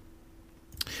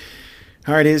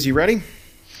 All right, Iz, you ready?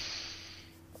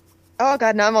 Oh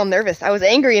god, now I'm all nervous. I was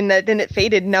angry and then it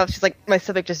faded, and now it's just like my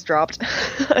stomach just dropped.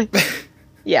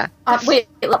 Yeah. Wait,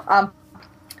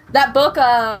 that book,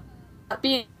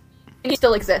 being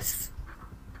still exists.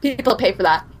 People pay for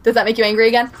that. Does that make you angry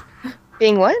again?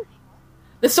 Being what?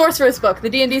 The Sorcerer's book, the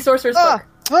D&D Sorcerer's book.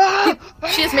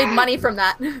 She has made money from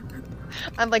that.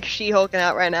 I'm like She-Hulking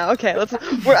out right now. Okay,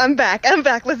 I'm back.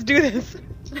 Let's do this.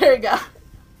 There you go.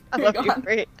 I love you.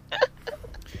 Great.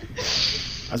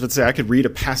 I was about to say, I could read a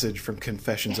passage from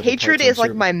Confessions of a Hatred Part-Time is like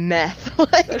Servant. my meth.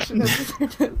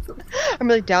 I'm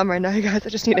really down right now, you guys. I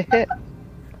just need a hit.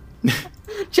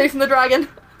 Chasing the dragon.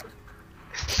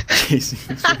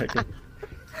 Chasing the dragon.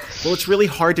 Well, it's really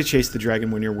hard to chase the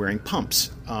dragon when you're wearing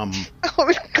pumps. Oh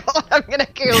my god, I'm gonna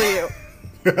kill you.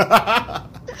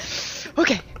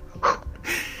 Okay.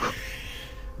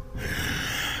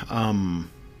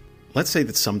 Let's say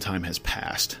that some time has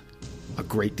passed. A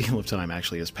great deal of time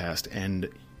actually has passed, and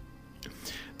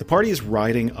the party is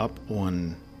riding up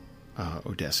on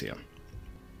Odessia.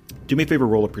 Do me a favor,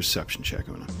 roll a perception check,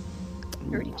 Una.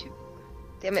 32.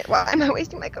 Damn it, why am I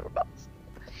wasting my good rolls?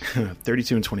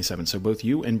 32 and 27. So both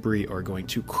you and Bree are going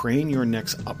to crane your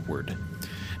necks upward.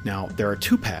 Now, there are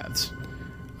two paths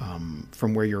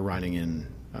from where you're riding in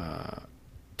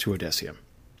to Odessia.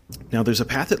 Now, there's a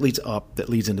path that leads up that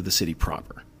leads into the city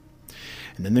proper.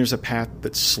 And then there's a path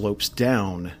that slopes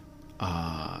down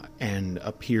and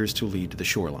appears to lead to the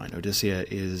shoreline. Odessia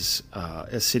is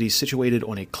a city situated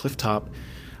on a cliff top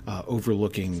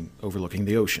overlooking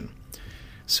the ocean.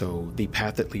 So the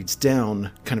path that leads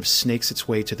down kind of snakes its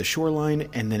way to the shoreline,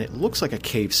 and then it looks like a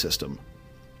cave system.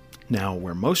 Now,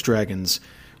 where most dragons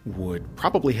would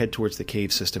probably head towards the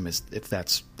cave system, is if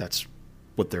that's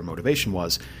what their motivation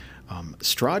was,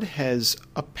 Strahd has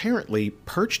apparently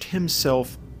perched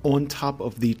himself on top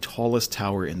of the tallest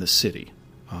tower in the city.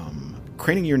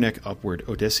 Craning your neck upward,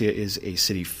 Odessia is a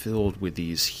city filled with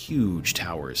these huge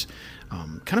towers,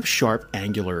 kind of sharp,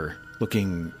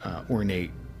 angular-looking,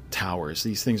 ornate towers.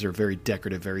 These things are very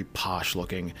decorative, very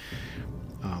posh-looking.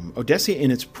 Odessia, in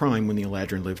its prime, when the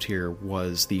Eladrin lived here,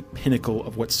 was the pinnacle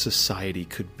of what society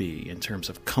could be in terms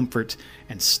of comfort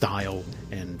and style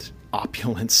and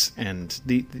opulence. And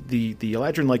the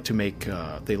Eladrin liked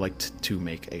to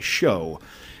make a show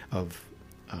of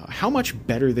how much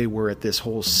better they were at this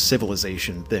whole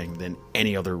civilization thing than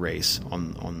any other race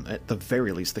on at the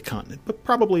very least the continent, but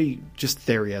probably just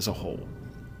Theria as a whole.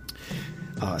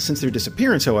 Since their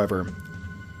disappearance, however,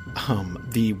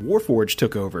 the Warforged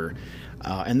took over,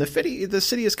 and the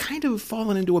city has kind of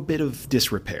fallen into a bit of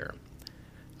disrepair.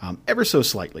 Ever so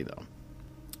slightly, though.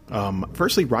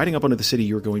 Firstly, riding up onto the city,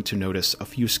 you're going to notice a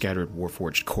few scattered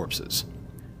Warforged corpses.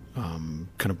 Kind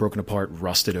of broken apart,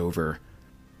 rusted over.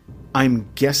 I'm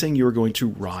guessing you're going to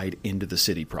ride into the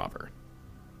city proper.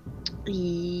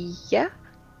 Yeah.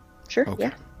 Sure,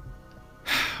 Okay.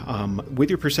 yeah. With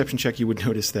your perception check, you would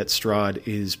notice that Strahd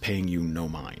is paying you no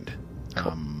mind.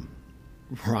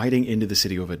 Riding into the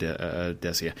city of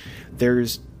Odessia,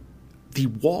 the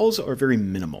walls are very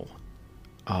minimal.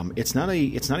 It's not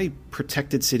a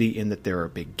protected city in that there are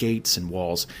big gates and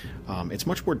walls. It's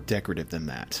much more decorative than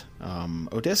that.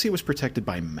 Odessia was protected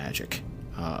by magic,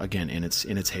 again in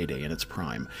its heyday, in its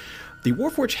prime. The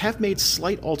Warforged have made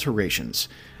slight alterations.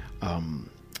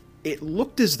 It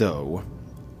looked as though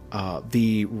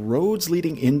the roads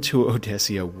leading into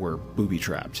Odessia were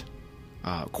booby-trapped.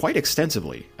 Quite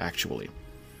extensively, actually.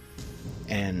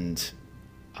 And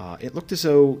it looked as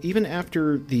though even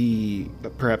after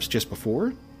perhaps just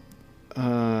before,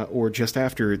 or just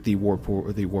after the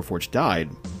Warforged died,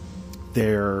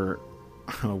 there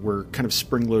were kind of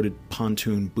spring-loaded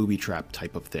pontoon booby-trap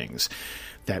type of things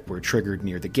that were triggered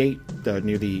near the gate,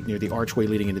 near the archway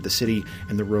leading into the city,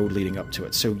 and the road leading up to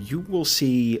it. So you will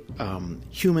see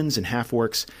humans and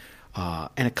half-orcs,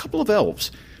 and a couple of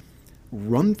elves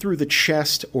run through the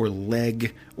chest or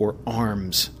leg or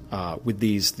arms with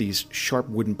these sharp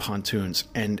wooden pontoons,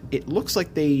 and it looks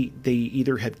like they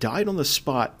either have died on the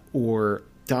spot or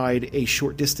died a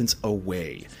short distance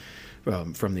away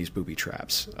from these booby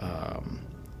traps.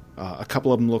 A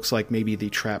couple of them looks like maybe the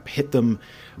trap hit them,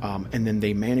 and then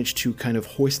they managed to kind of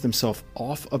hoist themselves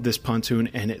off of this pontoon,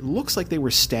 and it looks like they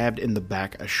were stabbed in the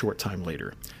back a short time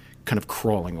later, kind of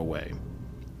crawling away.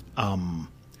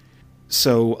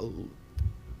 So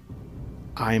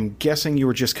I'm guessing you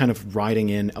were just kind of riding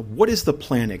in. What is the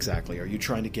plan exactly? Are you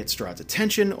trying to get Strahd's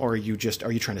attention, or are you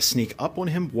trying to sneak up on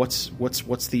him? What's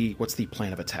the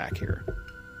plan of attack here?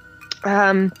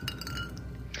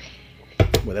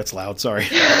 Well, that's loud. Sorry.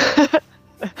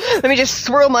 Let me just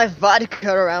swirl my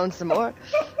vodka around some more.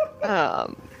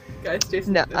 Guys,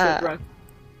 Jason No, is so drunk.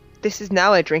 This is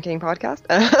now a drinking podcast.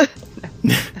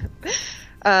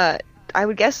 I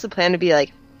would guess the plan would be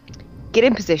like, get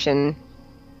in position,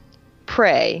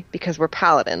 pray, because we're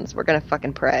paladins, we're gonna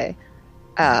fucking pray,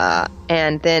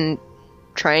 and then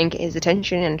try and get his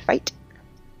attention and fight.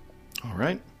 All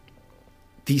right.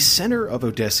 The center of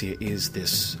Odessia is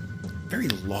this very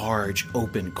large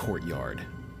open courtyard.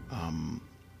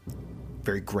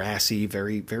 Very grassy,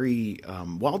 very,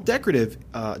 while decorative,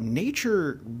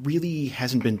 nature really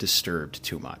hasn't been disturbed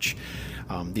too much.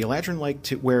 The Eladrin like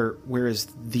to, whereas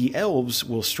the elves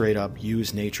will straight up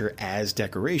use nature as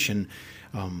decoration,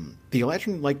 the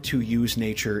Eladrin like to use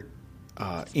nature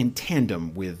in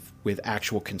tandem with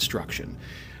actual construction.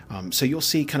 So you'll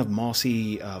see kind of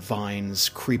mossy vines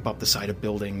creep up the side of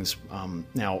buildings.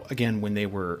 Now, again, when they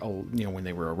were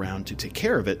around to take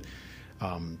care of it,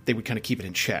 they would kind of keep it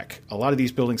in check. A lot of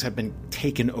these buildings have been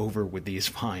taken over with these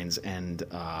vines, and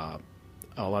a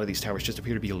lot of these towers just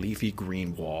appear to be leafy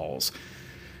green walls.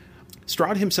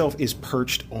 Strahd himself is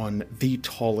perched on the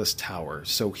tallest tower,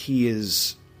 so he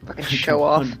is... Fucking show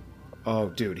off. Oh,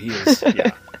 dude, he is...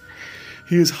 Yeah.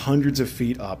 He is hundreds of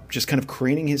feet up, just kind of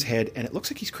craning his head, and it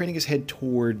looks like he's craning his head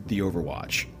toward the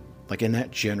Overwatch, like in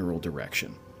that general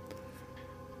direction.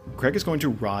 Craig is going to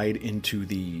ride into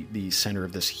the center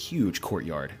of this huge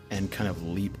courtyard and kind of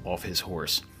leap off his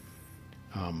horse,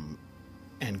 and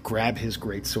grab his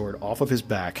greatsword off of his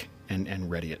back and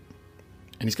ready it.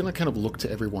 And he's going to kind of look to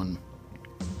everyone,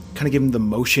 kind of give him the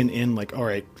motion in, like, all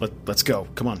right, let's go.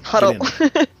 Come on. Huddle.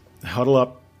 Get in. Huddle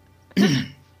up.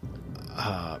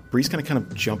 Bree's going to kind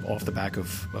of jump off the back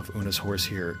of Una's horse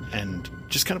here and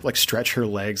just kind of like stretch her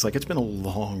legs. Like, it's been a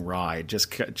long ride.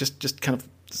 Just kind of,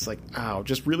 it's like, ow,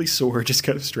 just really sore. Just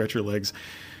kind of stretch her legs.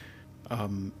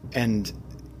 And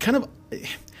kind of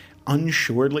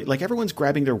unsuredly, like everyone's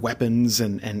grabbing their weapons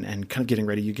and kind of getting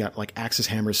ready. You got like axes,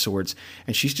 hammers, swords,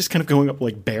 and she's just kind of going up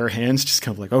like bare hands, just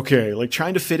kind of like, okay, like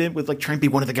trying to fit in with, like trying to be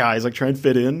one of the guys, like try and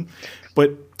fit in,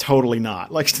 but totally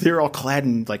not. Like they're all clad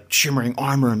in like shimmering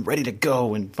armor and ready to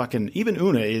go, and fucking even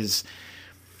Una is,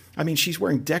 I mean, she's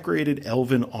wearing decorated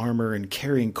elven armor and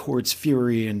carrying Kord's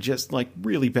fury and just like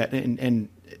really bad, and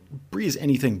Bree is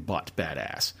anything but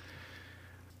badass.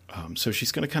 So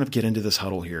she's going to kind of get into this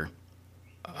huddle here.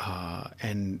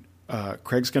 And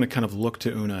Craig's going to kind of look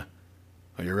to Una.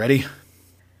 Are you ready?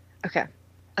 Okay.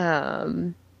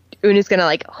 Una's going to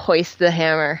like hoist the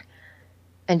hammer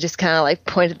and just kind of like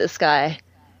point at the sky.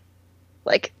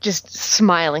 Like just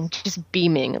smiling, just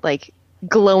beaming, like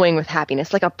glowing with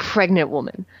happiness, like a pregnant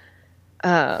woman.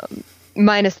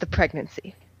 Minus the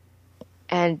pregnancy.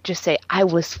 And just say, I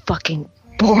was fucking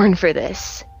born for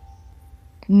this.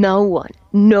 No one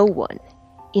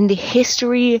in the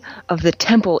history of the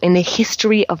temple, in the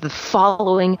history of the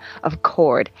following of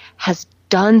Kord, has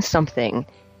done something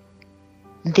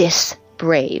this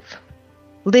brave.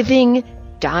 Living,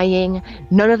 dying,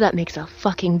 none of that makes a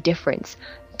fucking difference.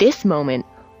 This moment,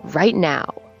 right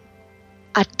now,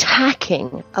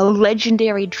 attacking a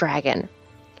legendary dragon,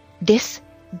 this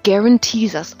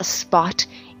guarantees us a spot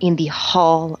in the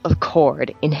Hall of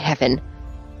Kord in heaven.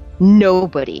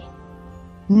 Nobody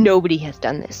has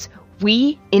done this.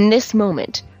 We, in this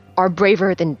moment, are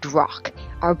braver than Drock,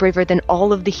 are braver than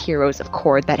all of the heroes of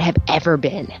Kord that have ever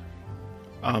been.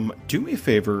 Do me a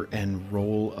favor and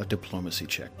roll a diplomacy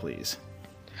check, please.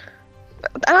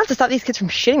 I don't have to stop these kids from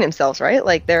shitting themselves, right?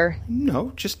 Like, they're...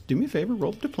 No, just do me a favor,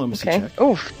 roll a diplomacy okay. check.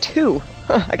 Oh, 2.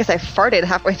 I guess I farted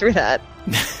halfway through that.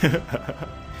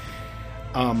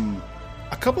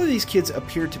 A couple of these kids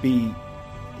appear to be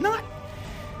not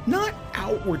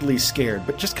outwardly scared,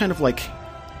 but just kind of like,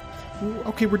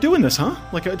 okay, we're doing this, huh?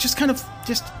 Like, just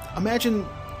imagine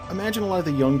a lot of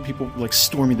the young people like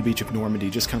storming the beach of Normandy,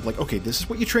 just kind of like, okay, this is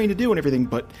what you trained to do and everything,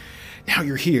 but now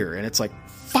you're here, and it's like,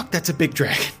 fuck, that's a big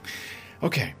dragon.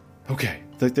 Okay,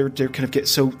 they're kind of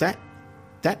so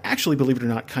that actually, believe it or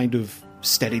not, kind of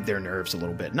steadied their nerves a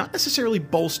little bit. Not necessarily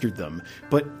bolstered them,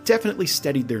 but definitely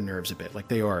steadied their nerves a bit. Like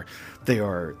they're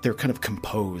kind of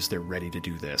composed. They're ready to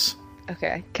do this.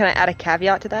 Okay. Can I add a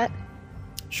caveat to that?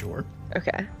 Sure.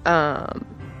 Okay.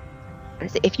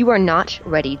 If you are not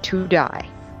ready to die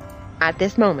at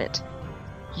this moment,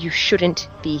 you shouldn't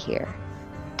be here.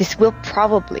 This will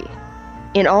probably,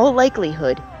 in all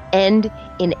likelihood, end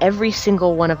in every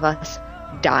single one of us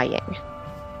dying.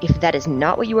 If that is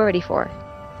not what you are ready for,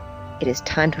 it is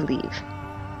time to leave.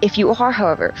 If you are,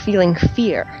 however, feeling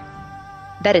fear,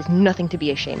 that is nothing to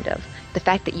be ashamed of. The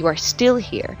fact that you are still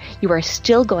here, you are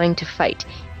still going to fight,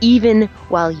 even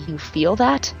while you feel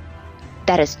that,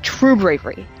 that is true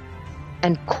bravery.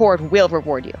 And Cord will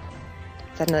reward you.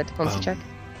 Is that another diplomacy check?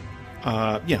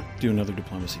 Yeah, do another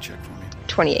diplomacy check for me.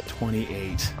 28.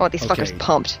 28. Oh, these fuckers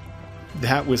pumped.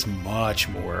 That was much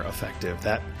more effective.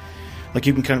 That, like,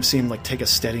 you can kind of see him, like, take a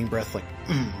steadying breath, like,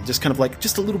 just kind of like,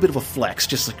 just a little bit of a flex,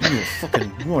 just like, you're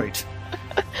fucking right.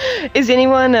 Is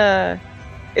anyone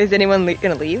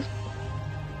gonna leave?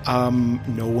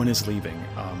 No one is leaving.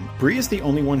 Bree is the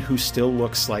only one who still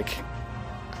looks like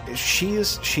she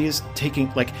is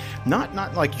taking, like, not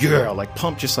like, yeah, like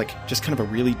pump, just kind of a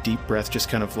really deep breath, just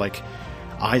kind of like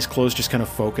eyes closed, just kind of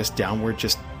focused downward.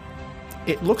 Just,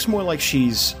 it looks more like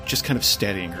she's just kind of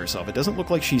steadying herself. It doesn't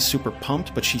look like she's super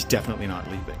pumped, but she's definitely not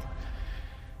leaving.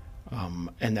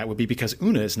 And that would be because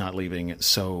Una is not leaving,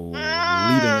 so leaving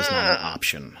is not an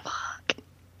option. Fuck.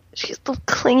 She's the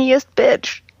clingiest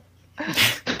bitch.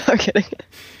 I'm kidding.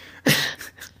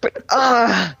 But,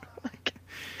 I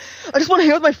just want to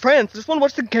hang out with my friends. I just want to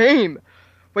watch the game.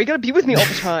 Why you gotta be with me all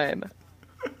the time?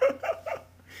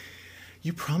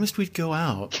 You promised we'd go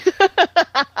out.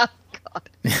 God.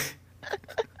 The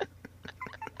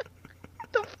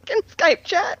fucking Skype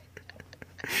chat.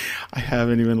 I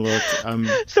haven't even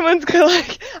looked. Someone's gonna,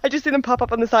 like, I just see them pop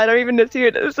up on the side. I don't even see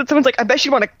it. So someone's like, I bet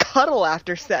you want to cuddle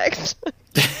after sex.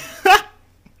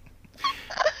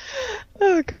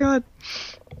 Oh, God.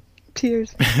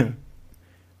 Tears.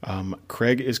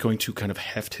 Craig is going to kind of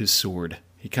heft his sword.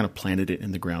 He kind of planted it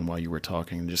in the ground while you were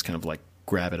talking and just kind of, like,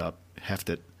 grab it up, heft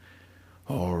it.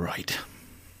 All right.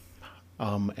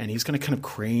 And he's going to kind of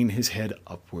crane his head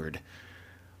upward.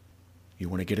 You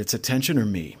want to get its attention or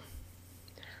me?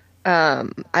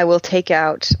 I will take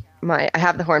out I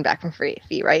have the horn back from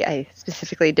Fee, right? I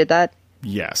specifically did that?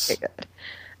 Yes. Okay, good.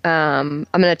 I'm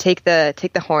going to take the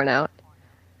horn out.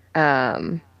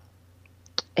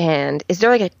 And is there,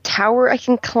 like, a tower I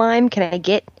can climb? Can I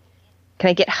get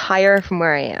higher from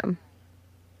where I am?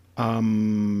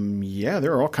 Yeah,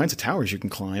 there are all kinds of towers you can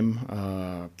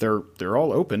climb. They're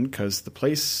all open because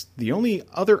the only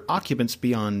other occupants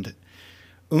beyond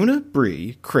Una,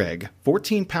 Bree, Craig,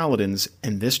 14 paladins,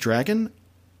 and this dragon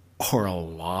are a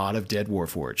lot of dead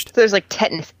Warforged. So there's, like,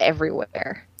 tetanus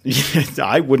everywhere.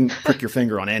 I wouldn't prick your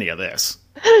finger on any of this.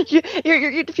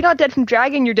 If you're not dead from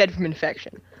dragon, you're dead from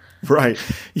infection. Right.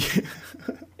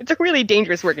 It's a really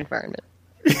dangerous work environment.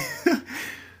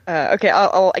 Okay,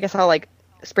 I guess I'll like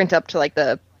sprint up to, like,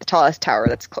 the tallest tower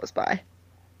that's close by.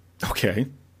 Okay.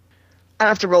 I don't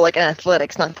have to roll, like, an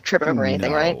athletics, not to trip over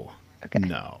anything, right? Okay.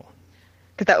 No.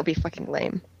 Because that would be fucking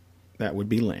lame. That would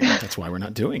be lame. That's why we're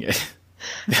not doing it.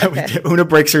 Una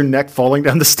breaks her neck falling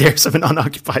down the stairs of an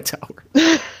unoccupied tower.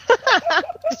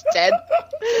 Just dead.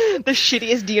 The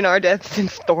shittiest DNR death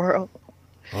since Thoro.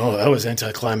 Oh, that was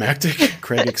anticlimactic,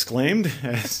 Craig exclaimed.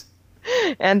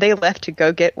 And they left to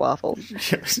go get waffles.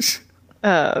 Yes.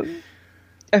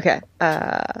 Okay.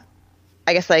 I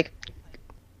guess, like,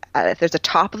 if there's a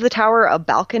top of the tower, a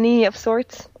balcony of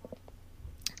sorts.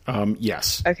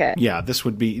 Yes. Okay. Yeah, this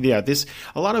would be a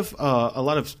lot of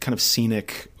kind of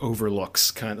scenic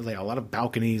overlooks, kind of, like, a lot of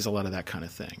balconies, a lot of that kind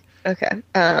of thing. Okay.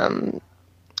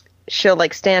 She'll,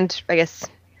 like, stand, I guess,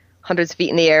 hundreds of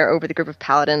feet in the air over the group of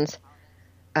paladins.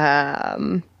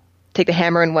 Take the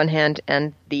hammer in one hand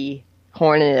and the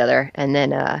horn in the other, and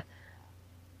then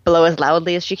blow as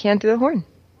loudly as she can through the horn.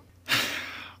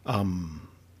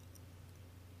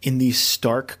 In the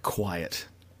stark quiet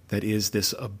that is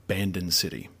this abandoned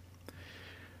city,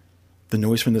 the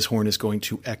noise from this horn is going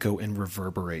to echo and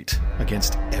reverberate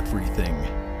against everything.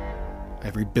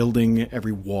 Every building,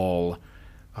 every wall,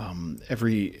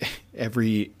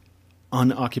 every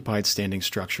unoccupied standing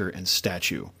structure and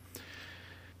statue.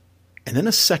 And then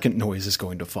a second noise is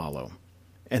going to follow.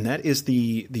 And that is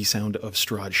the sound of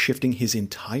Strahd shifting his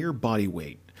entire body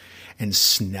weight and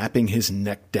snapping his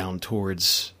neck down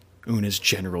towards Una's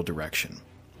general direction.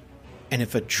 And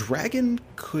if a dragon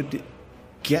could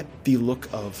get the look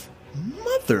of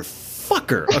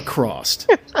motherfucker across,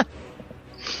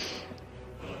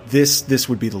 this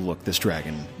would be the look this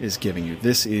dragon is giving you.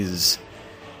 This is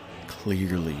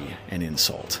clearly an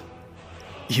insult.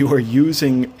 You are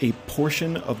using a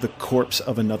portion of the corpse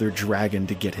of another dragon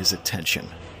to get his attention.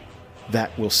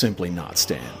 That will simply not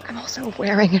stand. I'm also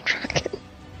wearing a dragon.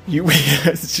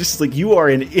 It's just like you are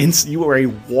a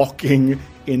walking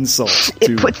insult.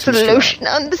 It puts the lotion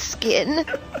on the skin.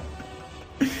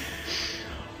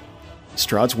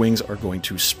 Strahd's wings are going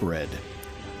to spread.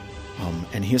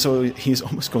 And he's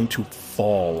almost going to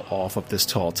fall off of this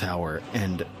tall tower,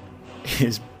 and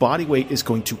his body weight is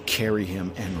going to carry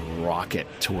him and rocket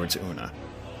towards Una.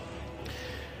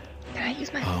 Can I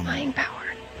use my flying power?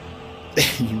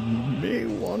 You may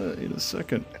want to in a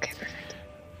second. Okay, perfect.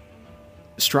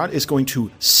 Strahd is going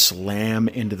to slam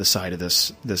into the side of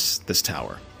this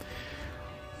tower.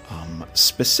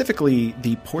 Specifically,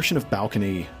 the portion of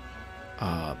balcony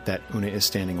that Una is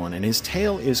standing on, and his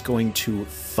tail is going to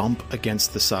thump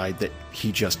against the side that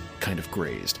he just kind of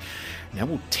grazed. And that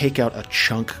will take out a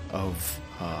chunk of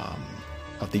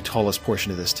the tallest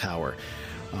portion of this tower.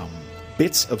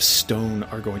 Bits of stone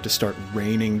are going to start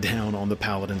raining down on the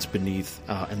paladins beneath,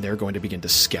 and they're going to begin to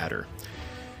scatter.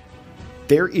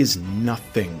 There is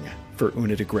nothing for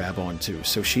Una to grab onto,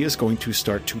 so she is going to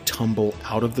start to tumble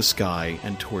out of the sky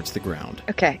and towards the ground.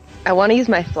 Okay, I want to use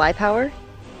my fly power.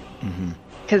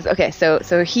 Because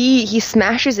so he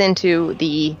smashes into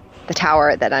the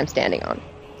tower that I'm standing on.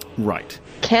 Right.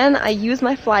 Can I use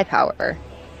my fly power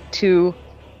to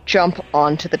jump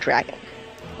onto the dragon?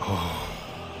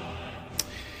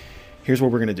 Here's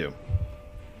what we're going to do.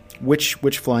 Which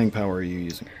flying power are you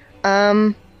using?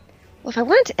 Well, if I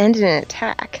wanted to end in an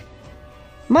attack,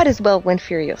 might as well Wind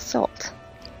Fury Assault.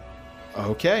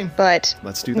 Okay. But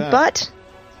let's do that. But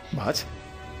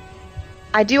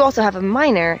I do also have a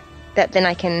minor that then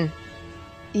I can...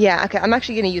 Yeah, okay, I'm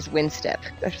actually going to use Wind Step.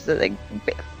 That's like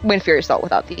Wind Fury Assault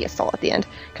without the assault at the end.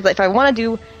 Because if I want to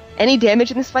do any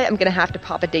damage in this fight, I'm going to have to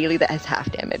pop a daily that has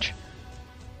half damage.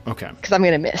 Okay. Because I'm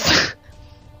going to miss.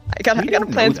 I gotta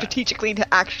plan strategically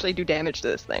to actually do damage to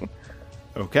this thing.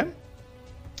 Okay.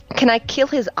 Can I kill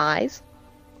his eyes?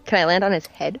 Can I land on his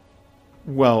head?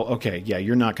 Well, okay, yeah,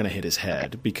 you're not going to hit his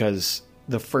head because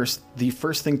the first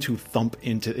thing to thump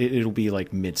into it'll be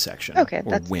like midsection or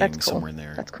wing that's cool. somewhere in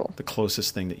there. That's cool. The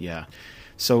closest thing that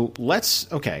So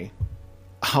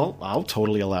I'll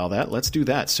totally allow that. Let's do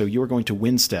that. So you are going to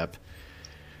wind step.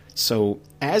 So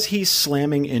as he's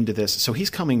slamming into this, so he's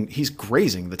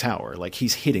grazing the tower, like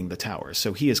he's hitting the tower.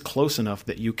 So he is close enough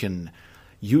that you can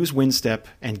use wind step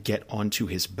and get onto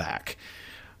his back.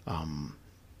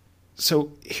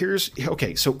 So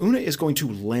Una is going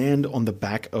to land on the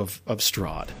back of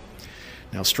Strahd.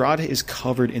 Now Strahd is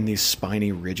covered in these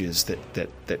spiny ridges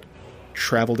that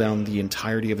travel down the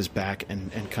entirety of his back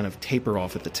and kind of taper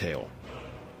off at the tail.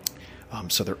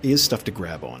 So there is stuff to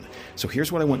grab on. So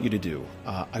here's what I want you to do.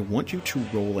 I want you to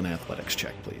roll an athletics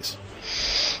check, please.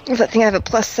 Is that thing I have a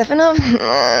 +7 of?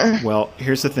 Well,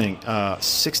 here's the thing.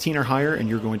 16 or higher, and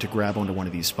you're going to grab onto one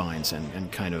of these spines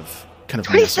and kind of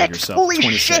 26! nestle yourself. Holy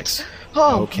 26. Shit!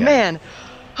 Oh, okay. Man.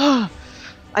 I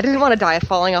didn't want to die of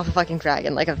falling off a fucking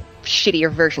dragon, like a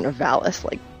shittier version of Valis.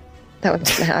 Like, that was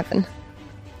going to happen.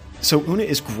 So Una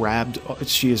is grabbed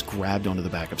onto the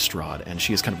back of Strahd, and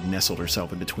she has kind of nestled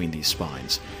herself in between these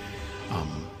spines.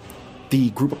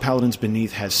 The group of paladins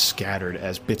beneath has scattered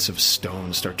as bits of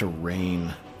stone start to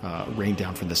rain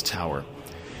down from this tower.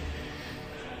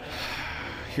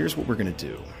 Here's what we're going to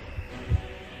do.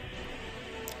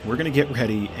 We're going to get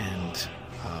ready, and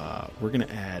we're going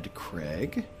to add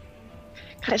Craig.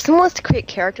 God, if someone wants to create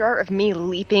character art of me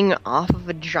leaping off of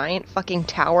a giant fucking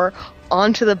tower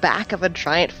onto the back of a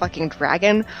giant fucking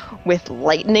dragon with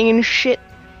lightning and shit,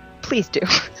 please do.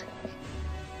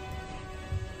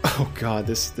 Oh god,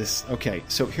 this okay,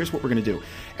 so here's what we're gonna do.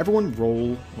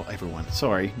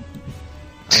 Sorry.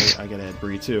 I gotta add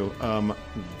Bree too.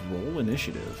 Roll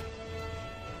initiative.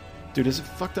 Dude, is it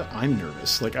fucked up? I'm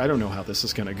nervous. Like, I don't know how this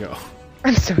is gonna go.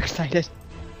 I'm so excited.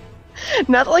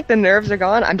 Not like the nerves are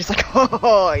gone, I'm just like,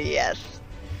 oh, yes.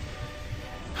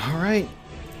 Alright.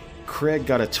 Craig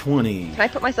got a 20. Can I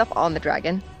put myself on the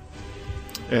dragon?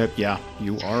 Yeah,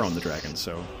 you are on the dragon,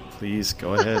 so please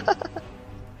go ahead.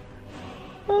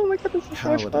 Oh my god, this is so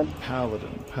much fun.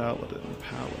 Paladin.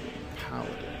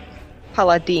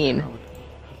 Paladin.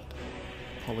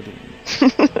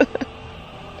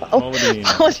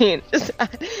 Just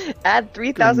add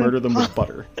 3,000. Murder them with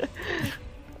butter.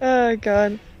 Oh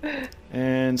god.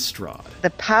 And Strahd. The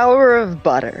power of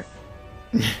butter.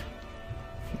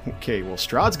 Okay, well,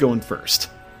 Strahd's going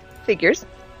first. Figures.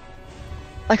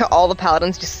 Like how all the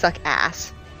paladins just suck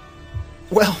ass.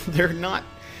 Well, they're not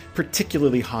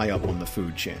particularly high up on the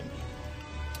food chain.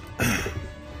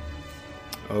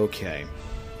 Okay.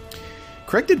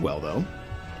 Craig did well, though.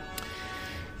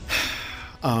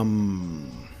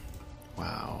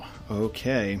 Wow.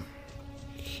 Okay.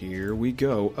 Here we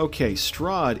go. Okay,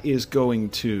 Strahd is going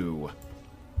to...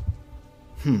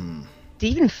 Do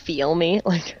you even feel me?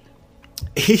 Like,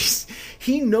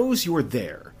 he knows you're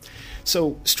there.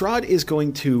 So Strahd is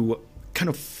going to kind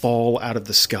of fall out of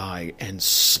the sky and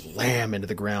slam into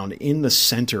the ground in the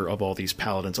center of all these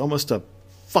paladins. Almost a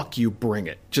fuck you, bring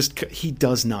it. Just, he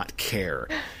does not care.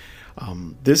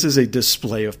 This is a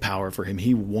display of power for him.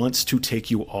 He wants to take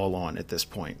you all on at this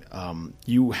point.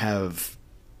 He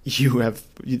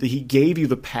gave you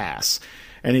the pass,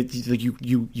 and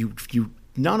you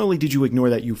not only did you ignore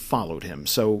that, you followed him.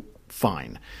 So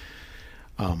fine.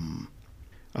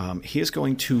 He is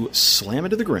going to slam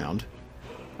into the ground.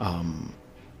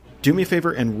 Do me a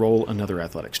favor and roll another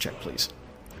athletics check, please.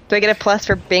 do I get a plus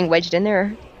for being wedged in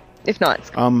there? If not, it's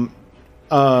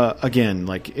again,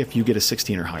 like if you get a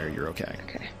 16 or higher, you're okay.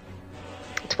 okay.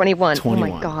 21. Oh my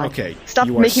god. Okay. Stop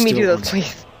You are making me do still those,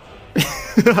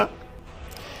 on-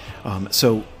 please.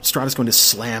 So Strahd is going to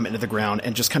slam into the ground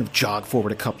and just kind of jog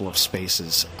forward a couple of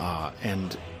spaces,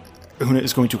 and Una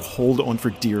is going to hold on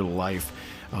for dear life,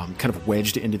 kind of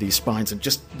wedged into these spines and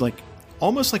just like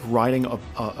almost like riding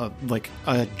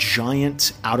a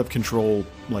giant out of control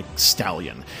like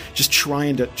stallion, just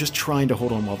trying to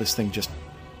hold on while this thing just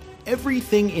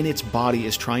everything in its body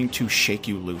is trying to shake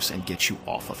you loose and get you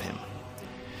off of him.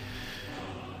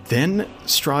 Then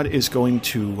Strahd is going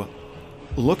to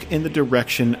look in the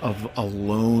direction of a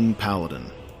lone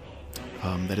paladin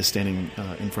that is standing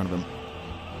in front of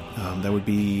him. That would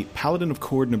be Paladin of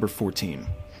Cord number 14.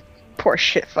 Poor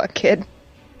shit fuck kid.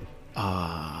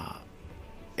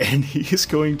 And he is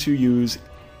going to use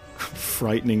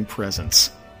Frightening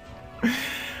Presence.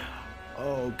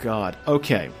 Oh, God.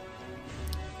 Okay.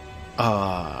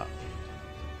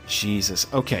 Jesus.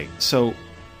 Okay, so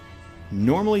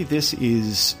normally this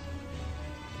is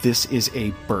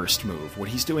a burst move. What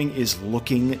he's doing is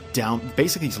looking down...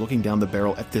 Basically, he's looking down the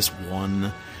barrel at this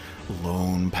one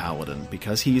lone paladin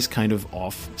because he's kind of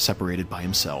off, separated by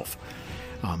himself.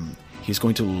 He's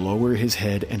going to lower his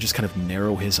head and just kind of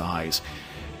narrow his eyes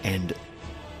and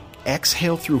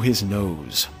exhale through his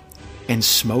nose, and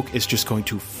smoke is just going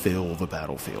to fill the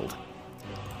battlefield.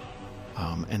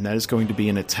 And that is going to be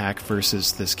an attack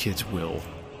versus this kid's will.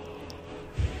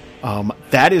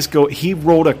 That is he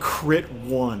rolled a crit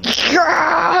 1.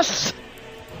 Yes!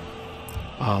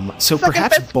 So Fucking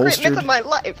perhaps best crit miss bolstered, of my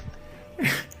life.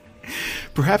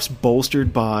 perhaps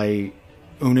bolstered by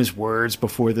Una's words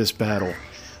before this battle.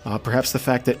 Perhaps the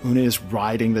fact that Una is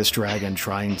riding this dragon,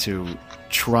 trying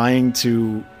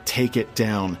to take it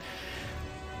down.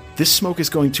 This smoke is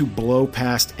going to blow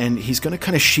past, and he's going to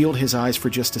kind of shield his eyes for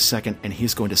just a second, and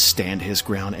he's going to stand his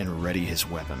ground and ready his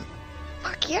weapon.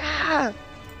 Fuck yeah!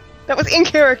 That was in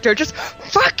character. Just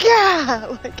fuck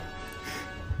yeah! Like,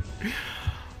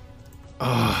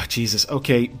 Oh, Jesus.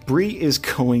 Okay, Bree is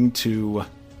going to...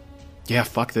 Yeah,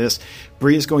 fuck this.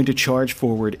 Bree is going to charge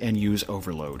forward and use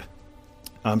Overload.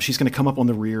 She's going to come up on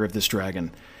the rear of this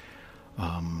dragon.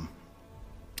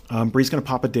 Bree's going to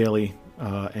pop a daily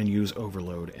and use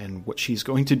Overload. And what she's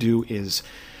going to do is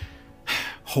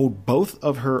hold both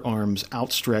of her arms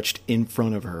outstretched in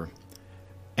front of her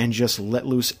and just let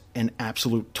loose an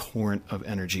absolute torrent of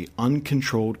energy.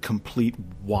 Uncontrolled, complete,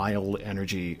 wild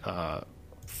energy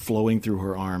flowing through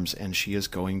her arms. And she is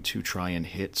going to try and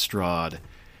hit Strahd.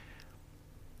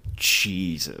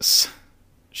 Jesus.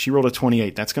 She rolled a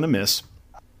 28. That's going to miss.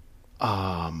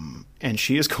 And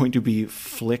she is going to be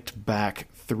flicked back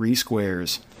 3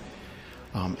 squares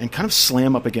and kind of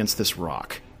slam up against this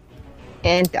rock.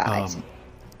 and dies.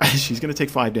 She's going to take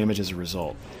 5 damage as a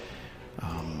result.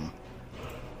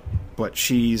 But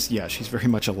she's very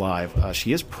much alive.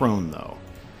 She is prone, though.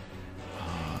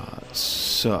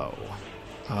 So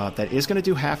that is going to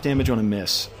do half damage on a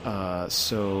miss.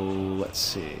 So let's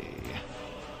see.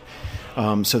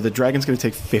 So the dragon's going to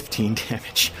take 15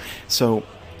 damage. So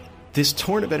this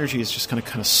torrent of energy is just going to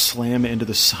kind of slam into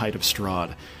the side of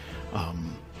Strahd.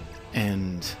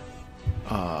 And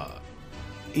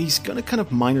he's going to kind of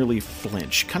minorly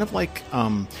flinch. Kind of like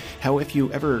how if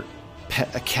you ever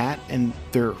pet a cat and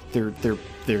their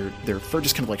fur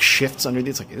just kind of like shifts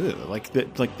underneath. It's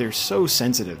like, like they're so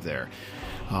sensitive there.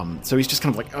 So he's just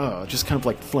kind of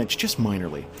like flinch, just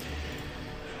minorly.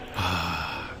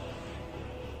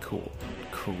 Cool.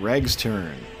 Craig's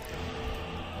turn.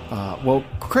 Well,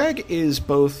 Craig is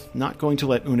both not going to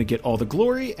let Una get all the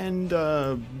glory,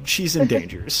 and she's in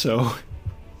danger, so...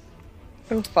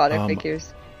 Oh, father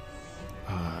figures.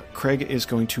 Craig is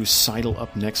going to sidle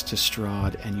up next to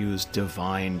Strahd and use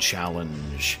Divine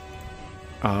Challenge.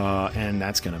 And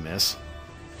that's going to miss.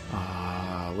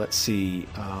 Let's see.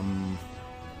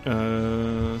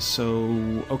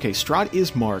 Strahd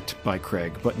is marked by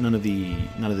Craig, but none of the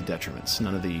detriments,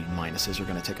 none of the minuses are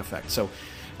going to take effect. So,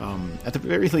 at the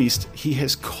very least, he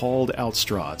has called out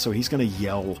Strahd. So he's going to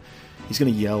yell. He's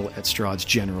going to yell at Strahd's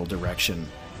general direction,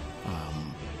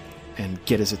 and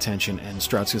get his attention. And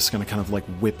Strahd's just going to kind of like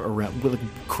whip around, like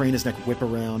crane his neck, whip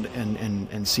around,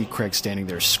 and see Craig standing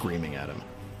there screaming at him.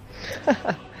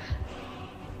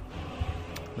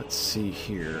 Let's see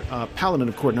here. Paladin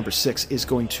of Chord number 6 is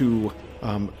going to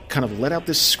kind of let out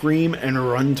this scream and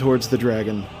run towards the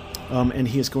dragon. And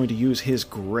he is going to use his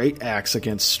great axe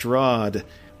against Strahd,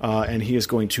 and he is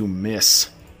going to miss.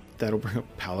 That'll bring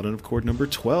up Paladin of Chord number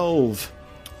 12.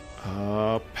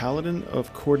 Paladin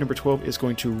of Chord number 12 is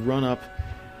going to run up.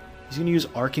 He's going to use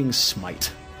Arcing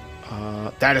Smite.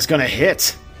 That is going to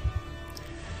hit.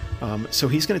 So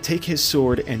he's going to take his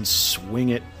sword and swing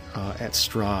it at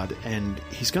Strahd, and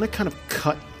he's going to kind of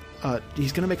cut.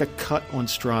 He's going to make a cut on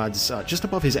Strahd's just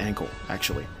above his ankle,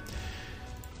 actually.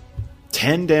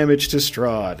 10 damage to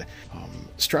Strahd.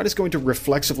 Strahd is going to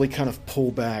reflexively kind of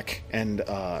pull back and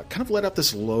kind of let out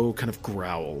this low kind of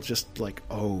growl, just like,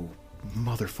 "Oh,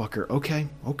 motherfucker, okay,"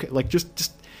 like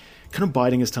just kind of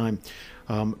biding his time.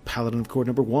 Paladin of Chord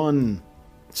number 1.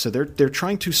 So they're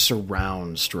trying to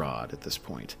surround Strahd at this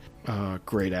point.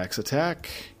 Great axe attack.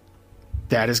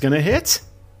 That is going to hit.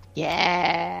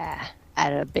 Yeah.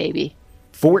 Atta baby.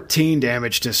 14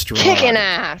 damage to Strahd. Kicking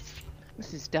ass.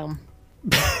 This is dumb.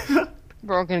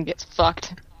 We're all going to get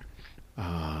fucked.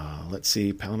 Let's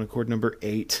see. Paladin of Chord number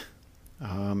 8.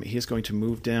 He is going to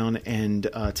move down and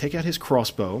take out his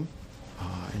crossbow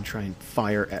and try and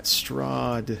fire at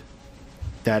Strahd.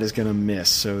 That is going to miss.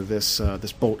 So this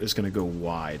bolt is going to go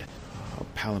wide.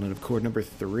 Paladin of Chord number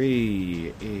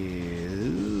 3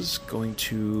 is going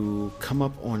to come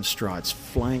up on Strahd's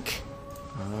flank.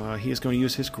 He is going to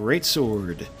use his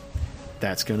greatsword.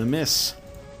 That's going to miss.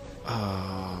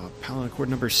 Paladin of Chord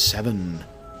number 7.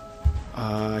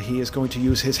 He is going to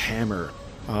use his hammer.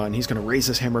 And he's going to raise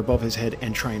his hammer above his head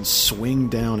and try and swing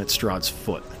down at Strahd's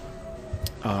foot.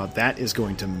 That is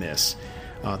going to miss.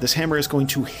 This hammer is going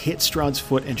to hit Strahd's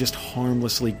foot and just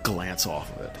harmlessly glance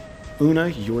off of it. Una,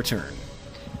 your turn.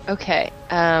 Okay,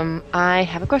 I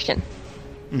have a question.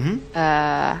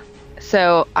 Mm-hmm.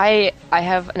 So I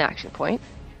have an action point.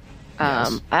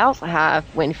 Yes. I also have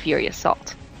Wind Fury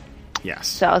Assault. Yes.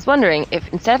 So I was wondering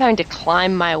if instead of having to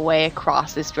climb my way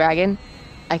across this dragon,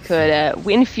 I could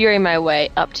Wind Fury my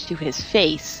way up to his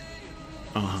face,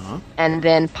 and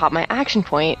then pop my action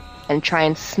point and try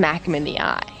and smack him in the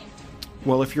eye.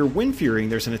 Well, if you're Wind Furying,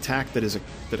 there's an attack that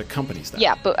accompanies that.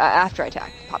 Yeah, but after I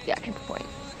attack, pop the action point.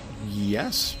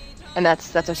 Yes. And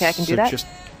that's okay. I can do that.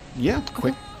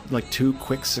 Quick, like 2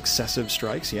 quick successive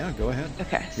strikes. Yeah, go ahead.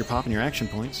 Okay. You're popping your action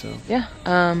point, so. Yeah.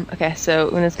 Okay.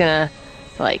 So Una's gonna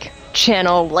like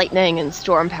channel lightning and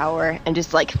storm power and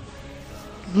just like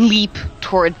leap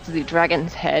towards the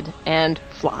dragon's head and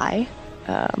fly.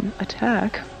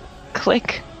 Attack.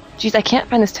 Click. Jeez, I can't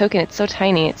find this token. It's so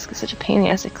tiny. It's such a pain in the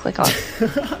ass to click on.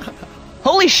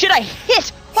 Holy shit! I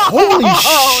hit.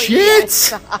 Holy shit!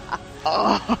 Yes.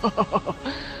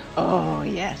 Oh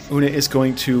yes. Una is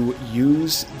going to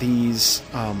use these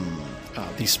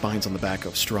spines on the back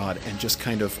of Strahd and just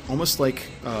kind of almost like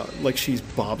she's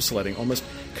bobsledding, almost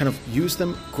kind of use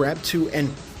them, grab 2, and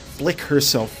flick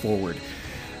herself forward.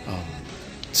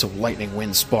 So lightning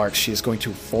wind sparks. She is going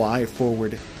to fly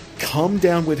forward, come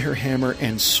down with her hammer,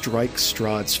 and strike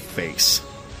Strahd's face.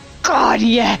 God,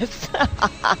 yes.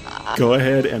 Go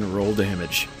ahead and roll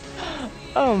damage.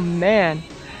 Oh man.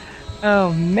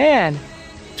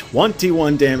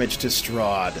 21 damage to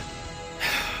Strahd.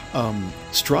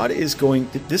 Strahd is going...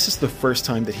 This is the first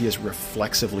time that he has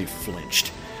reflexively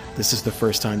flinched. This is the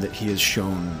first time that he has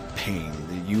shown pain.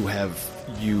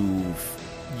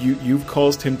 You've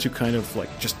caused him to kind of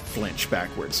like just flinch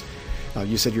backwards.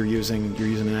 You said you're using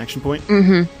an action point?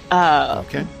 Mm-hmm.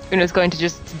 Okay. Una's going to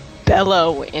just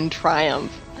bellow in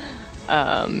triumph.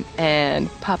 And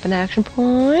pop an action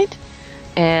point.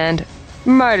 And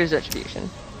Martyr's Retribution.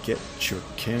 Get your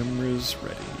cameras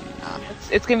ready.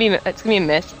 It's gonna be a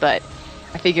miss, but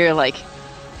I figure like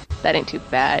that ain't too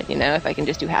bad, you know, if I can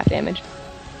just do half damage.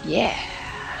 Yeah,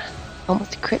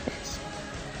 almost a crit miss.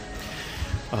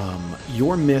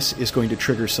 Your miss is going to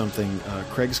trigger something.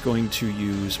 Craig's going to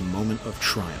use Moment of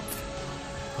Triumph.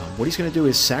 What he's going to do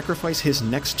is sacrifice his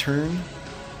next turn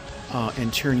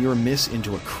and turn your miss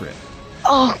into a crit.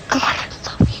 Oh God, I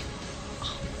love you.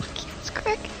 Oh, fuck yes,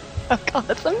 Craig. Oh god,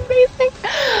 that's amazing.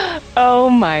 Oh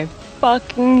my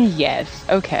fucking yes.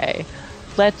 Okay.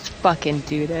 Let's fucking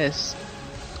do this.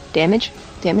 Damage?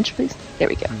 Damage, please. There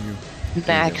we go.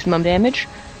 Maximum damage.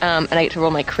 And I get to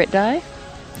roll my crit die.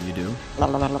 You do.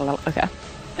 Okay.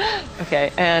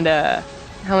 Okay, and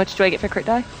how much do I get for crit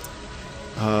die?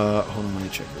 Hold on, let me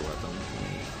check your weapon.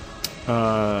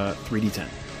 3d10.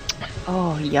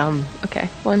 Oh, yum. Okay,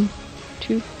 1,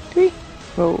 2, 3.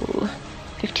 Roll.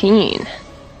 15.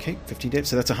 Okay, 15 damage.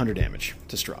 So that's 100 damage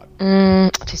to Strahd.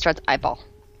 To Strahd's eyeball.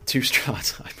 To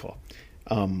Strahd's eyeball.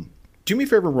 Do me a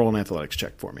favor and roll an athletics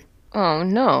check for me. Oh,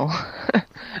 no.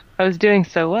 I was doing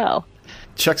so well.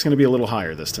 Check's going to be a little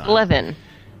higher this time. 11.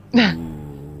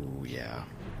 Ooh, yeah.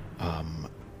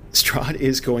 Strahd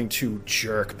is going to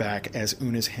jerk back as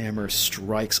Una's hammer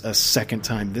strikes a second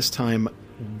time, this time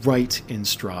right in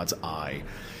Strahd's eye.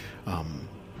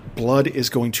 Blood is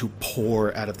going to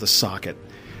pour out of the socket,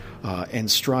 and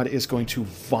Strahd is going to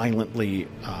violently,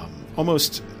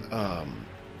 almost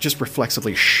just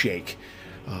reflexively shake.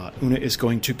 Una is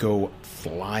going to go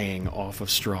flying off of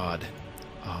Strahd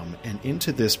and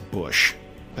into this bush,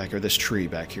 this tree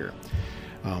back here.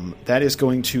 That is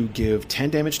going to give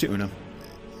 10 damage to Una.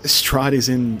 Strahd is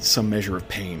in some measure of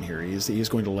pain here. He is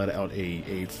going to let out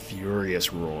a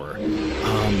furious roar.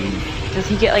 Does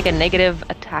he get like a negative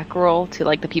attack roll to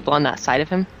like the people on that side of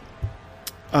him?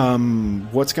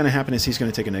 What's going to happen is he's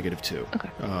going to take a -2. Okay.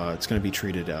 It's going to be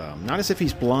treated not as if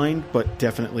he's blind, but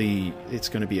definitely it's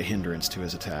going to be a hindrance to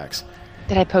his attacks.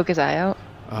 Did I poke his eye out?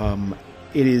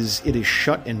 It is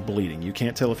shut and bleeding. You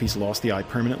can't tell if he's lost the eye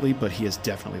permanently, but he has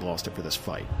definitely lost it for this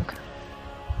fight. Okay.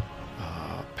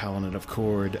 Paladin of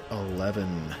Cord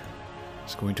 11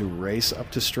 is going to race up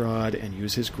to Strahd and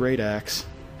use his great axe.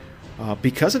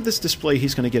 Because of this display,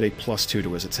 he's going to get a +2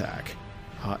 to his attack.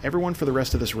 Everyone for the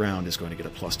rest of this round is going to get a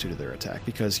 +2 to their attack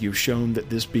because you've shown that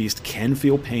this beast can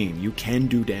feel pain. You can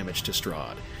do damage to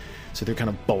Strahd. So they're kind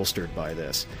of bolstered by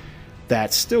this.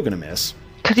 That's still going to miss.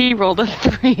 Because he rolled a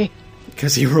 3.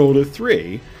 Because he rolled a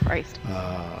 3. Christ.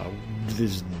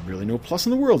 There's really no plus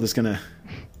in the world that's going to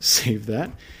save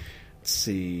that. Let's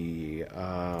see.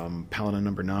 Paladin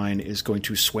number 9 is going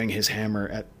to swing his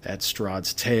hammer at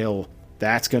Strahd's tail.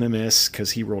 That's going to miss because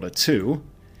he rolled a 2.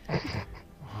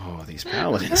 Oh, these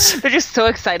paladins. They're just so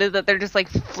excited that they're just like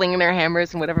flinging their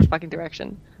hammers in whatever fucking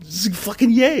direction. Fucking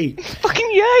yay!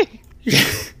 Fucking yay!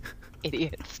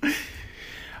 Idiots.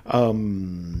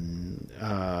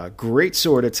 Great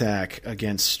sword attack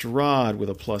against Strahd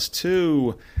with a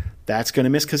 +2. That's going to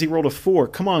miss because he rolled a 4.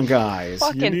 Come on, guys.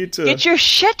 Fucking you need to get your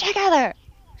shit together.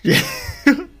 Yeah.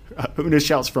 Una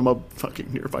shouts from a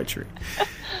fucking nearby tree.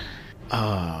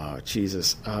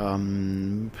 Jesus.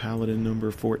 Paladin number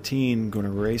 14 going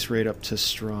to race right up to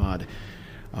Strahd.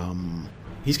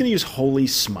 He's going to use Holy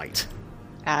Smite.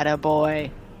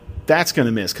 Attaboy. That's going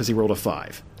to miss because he rolled a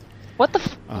 5. What the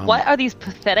what are these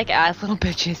pathetic ass little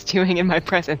bitches doing in my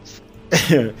presence?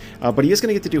 But he is going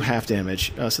to get to do half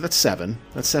damage, so that's 7.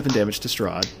 That's 7 damage to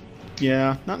Strahd.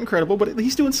 Yeah, not incredible, but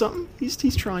he's doing something. He's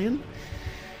trying.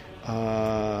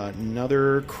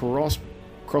 Another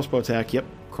crossbow attack. Yep,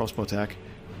 crossbow attack.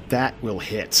 That will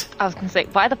hit. I was going to say,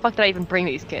 why the fuck did I even bring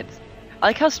these kids? I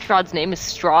like how Strahd's name is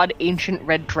Strahd Ancient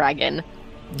Red Dragon.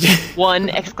 1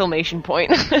 exclamation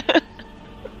point.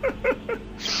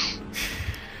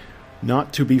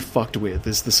 Not to be fucked with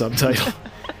is the subtitle.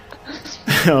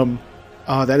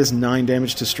 That is 9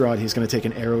 damage to Strahd. He's going to take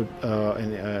an arrow,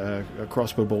 a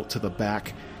crossbow bolt to the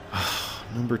back.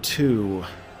 Number 2.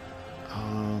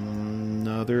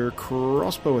 Another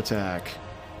crossbow attack.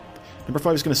 Number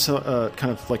 5 is going to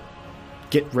kind of like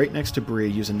get right next to Bree,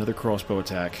 use another crossbow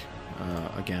attack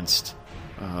against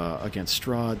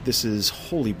Strahd. This is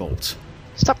Holy Bolt.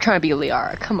 Stop trying to be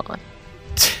Liara. Come on.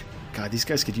 God, these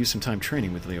guys could use some time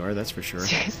training with Liara, that's for sure.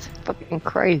 Jesus fucking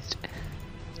Christ.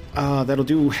 That'll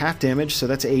do half damage, so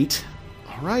that's 8.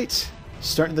 All right.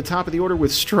 Starting at the top of the order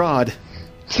with Strahd.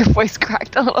 Your voice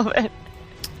cracked a little bit.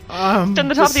 Starting at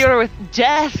the top of the order with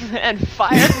death and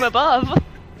fire from above.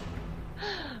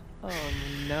 Oh,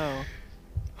 no.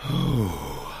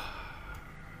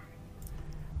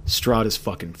 Strahd is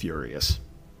fucking furious.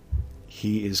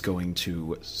 He is going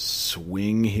to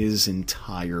swing his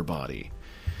entire body.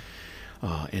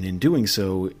 And in doing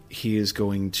so, he is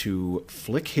going to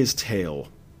flick his tail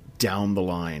down the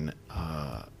line.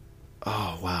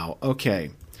 Oh, wow. Okay.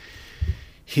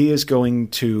 He is going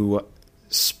to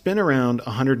spin around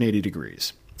 180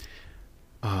 degrees.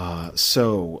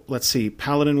 So, let's see.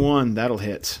 Paladin 1, that'll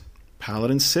hit.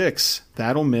 Paladin 6,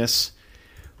 that'll miss.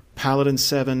 Paladin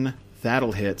 7,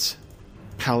 that'll hit.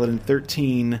 Paladin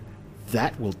 13,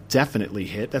 That will definitely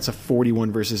hit. That's a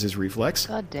 41 versus his reflex.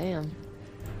 God damn.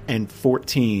 And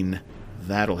 14,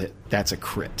 that'll hit. That's a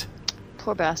crit.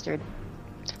 Poor bastard.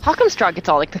 How come Strahd gets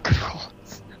all like the good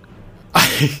rolls?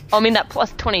 I mean, that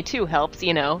plus 22 helps,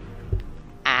 you know.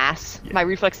 Ass. Yeah. My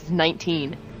reflex is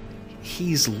 19.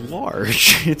 He's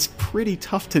large. It's pretty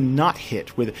tough to not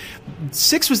hit. With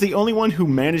 6 was the only one who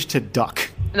managed to duck.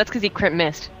 And that's because he crit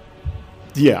missed.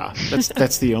 Yeah,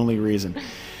 that's the only reason.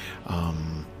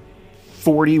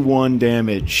 41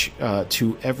 damage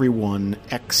to everyone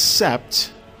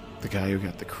except the guy who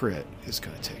got the crit is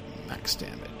going to take max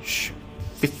damage.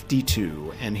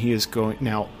 52, and he is going...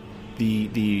 Now,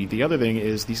 the other thing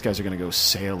is these guys are going to go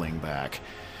sailing back.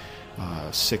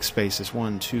 6 spaces.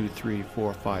 1, 2, 3,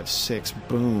 4, 5, 6.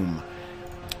 Boom.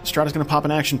 Strahd going to pop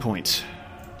an action point.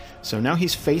 So now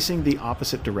he's facing the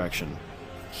opposite direction.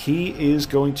 He is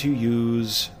going to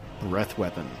use Breath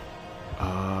Weapon.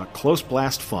 Close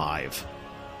Blast 5.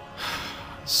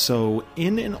 So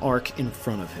in an arc in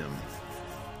front of him,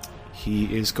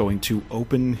 he is going to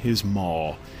open his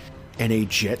maw, and a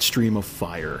jet stream of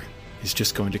fire is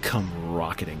just going to come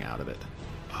rocketing out of it.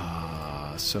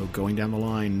 So going down the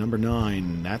line, number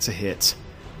 9, that's a hit.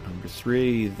 Number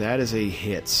 3, that is a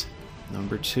hit.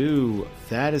 Number 2,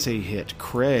 that is a hit.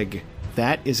 Craig,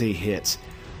 that is a hit.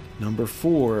 Number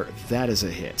 4, that is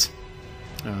a hit.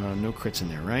 No crits in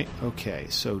there, right? Okay,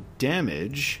 so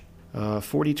damage,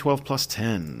 40, 12 plus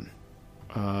 10.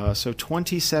 So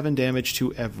 27 damage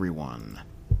to everyone.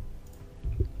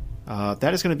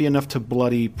 That is going to be enough to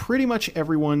bloody pretty much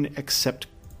everyone except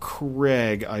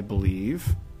Craig, I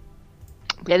believe.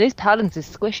 Yeah, these paladins is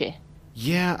squishy.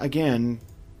 Yeah, again,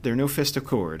 they're no Fist of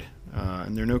Cord,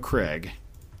 and they're no Craig.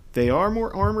 They are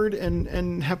more armored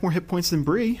and have more hit points than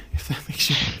Bree, if that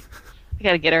makes you... I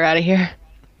gotta get her out of here.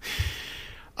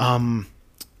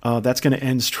 That's going to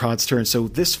end Strahd's turn. So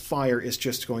this fire is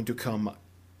just going to come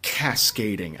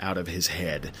cascading out of his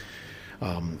head.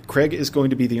 Craig is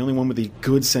going to be the only one with the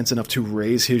good sense enough to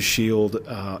raise his shield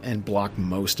and block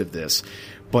most of this.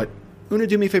 But, Una,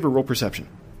 do me a favor, roll perception.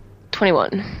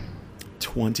 21.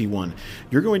 21.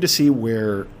 You're going to see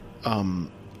where,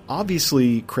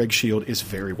 obviously, Craig's shield is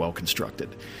very well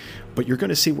constructed. But you're going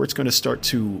to see where it's going to start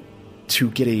to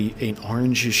get an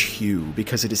orangish hue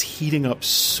because it is heating up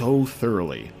so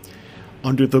thoroughly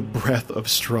under the breath of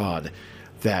Strahd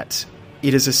that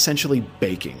it is essentially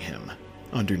baking him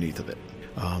underneath of it.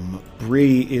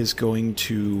 Bree is going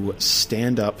to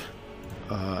stand up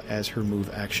as her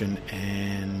move action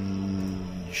and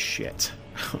shit.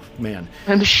 Oh, man.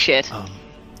 And shit.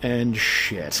 And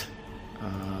shit.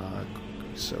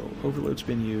 So Overload's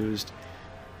been used.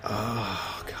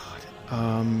 Oh,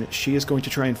 God. She is going to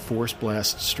try and Force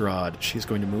Blast Strahd. She's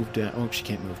going to move down. Oh, she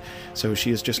can't move. So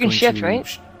she is just going shift, to...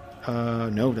 right?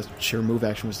 No, her move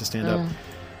action was to stand up.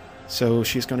 So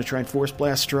she's going to try and Force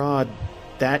Blast Strahd.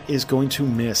 That is going to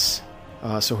miss.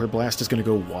 So her blast is going to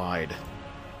go wide.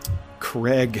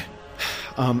 Craig...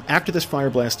 after this fire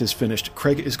blast is finished,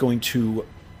 Craig is going to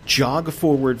jog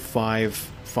forward 5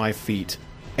 feet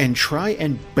and try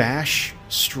and bash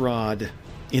Strahd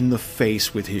in the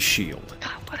face with his shield.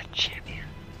 God, what a champion.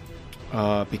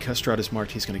 Because Strahd is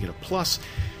marked, he's going to get a plus.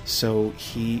 So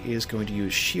he is going to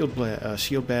use shield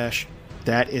bash.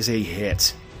 That is a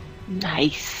hit.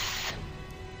 Nice.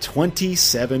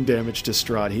 27 damage to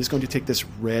Strahd. He's going to take this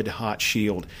red-hot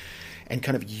shield and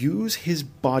kind of use his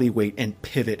body weight and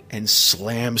pivot and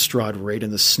slam Strahd right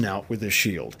in the snout with his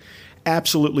shield.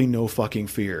 Absolutely no fucking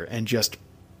fear. And just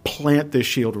plant this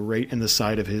shield right in the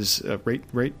side of his...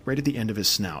 right at the end of his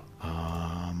snout.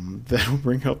 That'll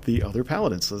bring up the other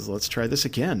paladins. Let's try this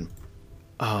again.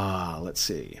 Let's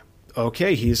see.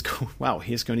 Okay, he's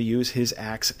going to use his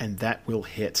axe, and that will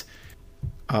hit.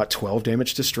 12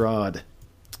 damage to Strahd.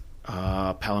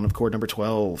 Paladin of Cord number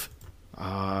 12.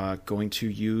 Going to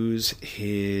use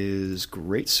his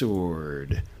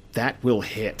greatsword. That will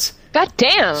hit. God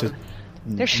damn! So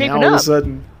they're shaping up. All of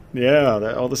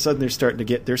a sudden they're starting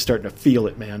to feel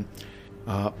it, man.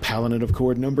 Paladin of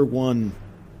Cord number 1.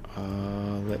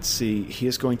 Let's see. He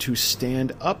is going to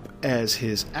stand up as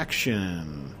his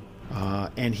action.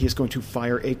 And he is going to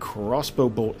fire a crossbow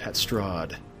bolt at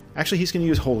Strahd. Actually, he's going to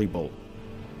use Holy Bolt.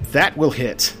 That will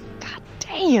hit. God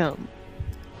damn.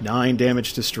 9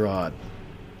 damage to Strahd.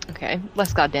 Okay.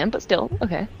 Less goddamn, but still.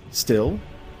 Okay. Still.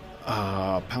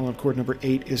 Paladin of Cord number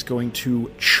 8 is going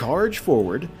to charge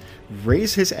forward,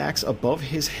 raise his axe above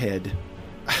his head,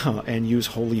 and use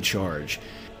Holy Charge.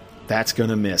 That's going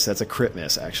to miss. That's a crit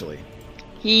miss, actually.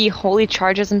 He holy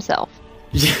charges himself.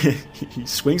 He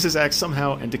swings his axe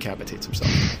somehow and decapitates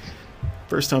himself.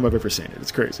 First time I've ever seen it.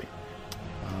 It's crazy.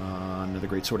 another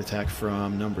great sword attack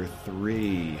from number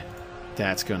 3.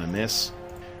 That's going to miss.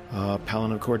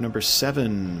 Paladin of Accord number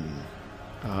 7.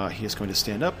 He is going to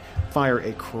stand up, fire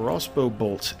a crossbow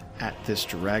bolt at this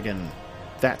dragon.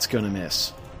 That's going to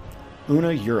miss.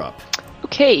 Una, you're up.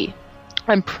 Okay.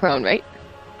 I'm prone, right?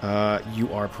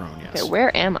 You are prone, yes. Okay,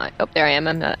 where am I? Oh, there I am.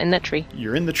 I'm in that tree.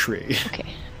 You're in the tree.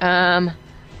 Okay.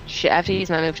 Shit, I have to use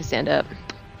my move to stand up.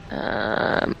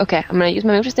 Okay, I'm gonna use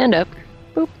my move to stand up.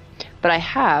 Boop. But I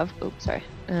have... Oh, sorry.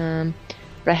 But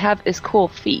I have this cool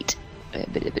feat.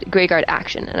 Greyguard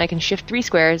action. And I can shift 3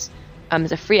 squares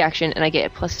as a free action, and I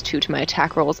get a +2 to my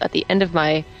attack rolls at the end of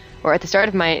my... Or at the start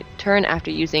of my turn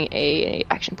after using a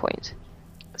action point.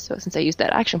 So since I used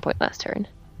that action point last turn,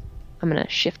 I'm gonna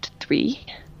shift 3,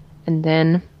 and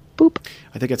then boop.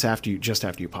 I think it's just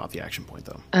after you pop the action point,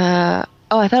 though. I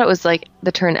thought it was like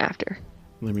the turn after.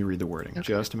 Let me read the wording,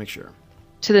 just to make sure.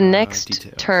 To the next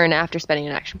details. turn after spending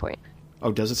an action point.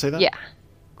 Oh, does it say that? Yeah.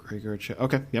 Greyguard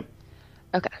okay, yep.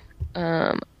 Okay.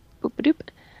 Boop-a-doop.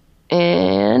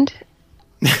 And...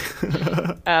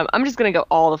 I'm just gonna go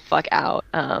all the fuck out,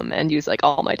 and use, like,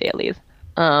 all my dailies.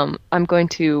 I'm going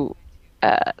to,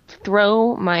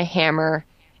 throw my hammer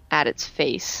at its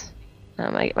face.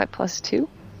 I get my +2.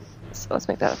 So let's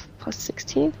make that a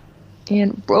 +16.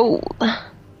 And roll.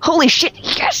 Holy shit,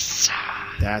 yes!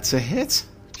 That's a hit.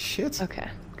 Shit. Okay,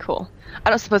 cool. I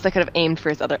don't suppose I could have aimed for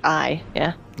his other eye,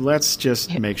 yeah? Let's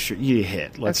just make sure you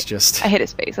hit. I hit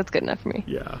his face, that's good enough for me.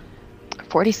 Yeah.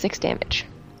 46 damage.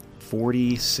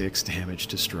 46 damage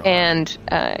to Strahd. And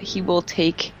he will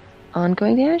take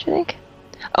ongoing damage, I think?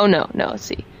 Oh, no, let's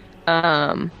see.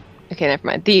 Okay, never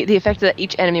mind. The effect that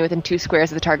each enemy within 2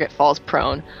 squares of the target falls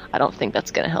prone. I don't think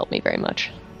that's going to help me very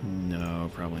much.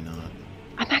 No, probably not.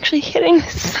 I'm actually hitting.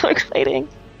 This is so exciting.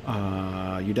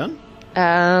 You done?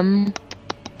 I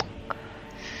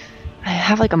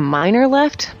have like a minor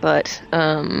left, but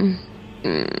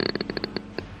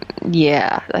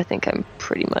yeah, I think I'm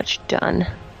pretty much done.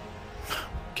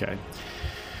 Okay.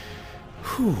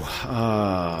 Whew.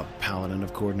 Paladin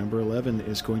of Cord number 11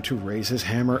 is going to raise his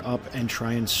hammer up and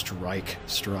try and strike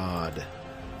Strahd.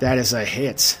 That is a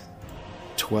hit.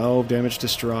 12 damage to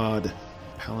Strahd.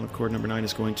 Paladin of Cord number 9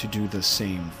 is going to do the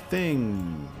same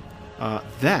thing.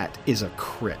 That is a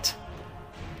crit.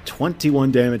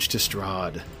 21 damage to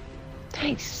Strahd.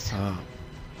 Nice.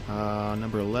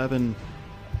 Number 11.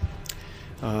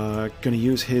 Gonna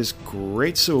use his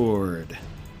greatsword.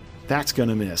 That's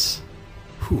gonna miss.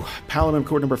 Whew. Paladin of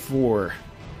Cord number 4.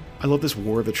 I love this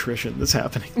war of attrition that's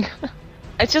happening.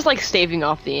 It's just like staving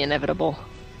off the inevitable.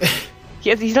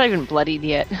 He's not even bloodied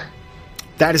yet.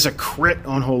 That is a crit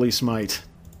on Holy Smite.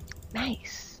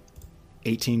 Nice.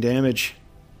 18 damage.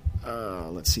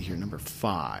 Let's see here. Number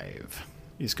 5.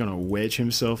 He's going to wedge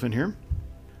himself in here.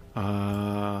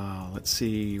 Let's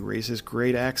see. Raise his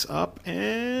great axe up,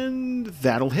 and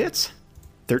that'll hit.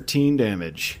 13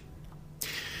 damage.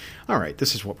 All right,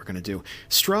 this is what we're going to do.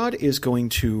 Strahd is going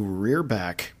to rear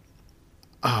back,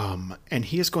 and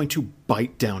he is going to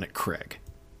bite down at Craig.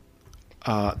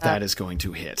 That is going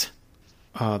to hit.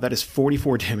 That is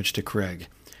 44 damage to Craig.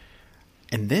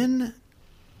 And then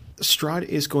Strahd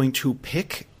is going to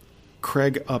pick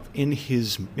Craig up in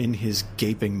his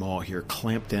gaping maw here,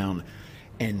 clamp down,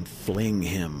 and fling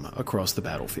him across the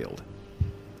battlefield.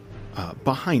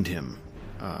 Behind him,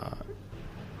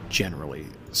 generally.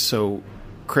 So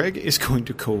Craig is going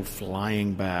to go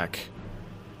flying back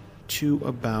to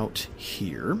about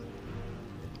here.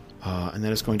 And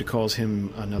that is going to cause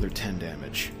him another 10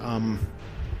 damage.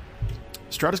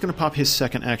 Strahd is going to pop his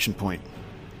second action point.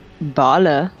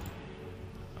 Bala.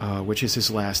 Which is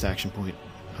his last action point.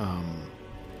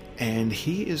 And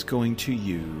he is going to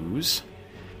use...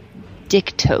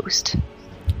 Dick toast.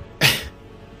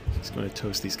 He's going to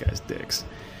toast these guys' dicks.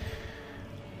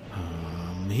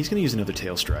 He's going to use another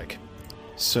tail strike.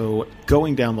 So,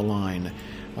 going down the line,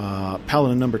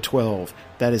 Paladin number 12,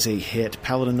 that is a hit.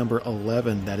 Paladin number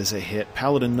 11, that is a hit.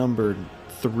 Paladin number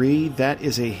 3, that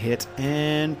is a hit.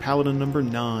 And Paladin number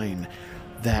 9,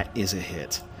 that is a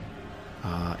hit.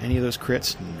 Any of those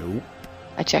crits? Nope.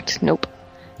 I checked. Nope.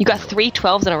 You got 3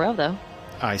 12s in a row, though.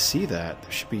 I see that.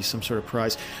 There should be some sort of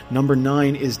prize. Number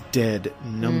 9 is dead.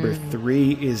 Number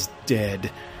 3 is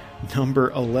dead. Number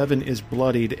 11 is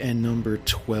bloodied, and number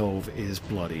 12 is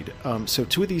bloodied. So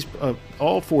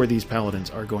all 4 of these paladins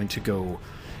are going to go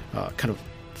kind of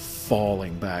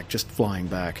falling back, just flying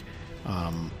back.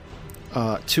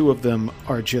 2 of them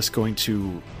are just going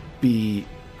to be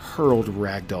hurled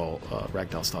ragdoll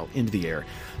style into the air,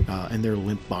 and their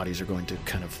limp bodies are going to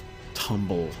kind of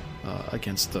tumble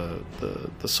against the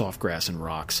soft grass and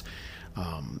rocks,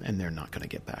 and they're not going to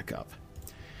get back up.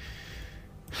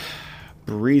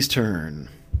 Bree's turn.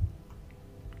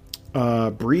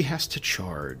 Bree has to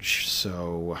charge,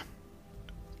 so...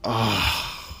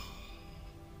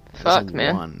 Fuck,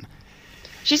 man. 1.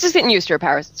 She's just getting used to her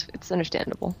powers. It's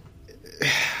understandable.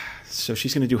 So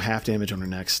she's going to do half damage on her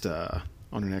next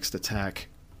attack.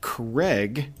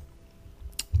 Craig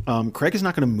is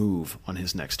not going to move on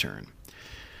his next turn.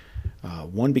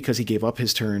 1, because he gave up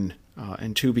his turn,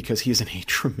 and 2, because he is in a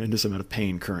tremendous amount of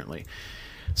pain currently.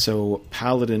 So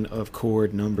Paladin of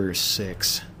Cord number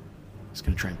 6 is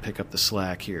going to try and pick up the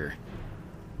slack here.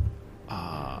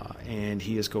 And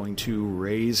he is going to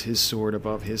raise his sword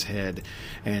above his head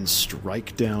and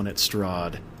strike down at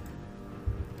Strahd.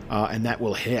 And that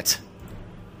will hit.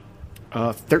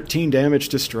 13 damage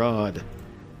to Strahd.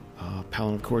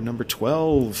 Paladin of Cord number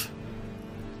 12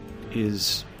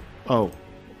 is...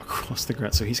 across the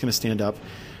ground. So he's going to stand up,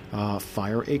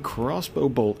 fire a crossbow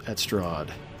bolt at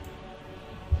Strahd.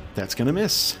 That's going to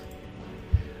miss.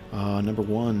 Number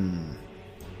 1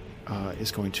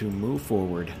 is going to move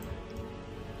forward.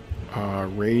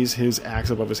 Raise his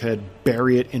axe above his head,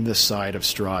 bury it in the side of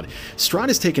Strahd. Strahd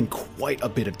has taken quite a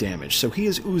bit of damage, so he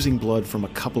is oozing blood from a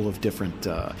couple of different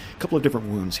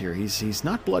wounds here. He's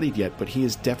not bloodied yet, but he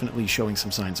is definitely showing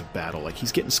some signs of battle. Like,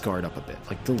 he's getting scarred up a bit,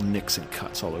 like little nicks and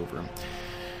cuts all over him.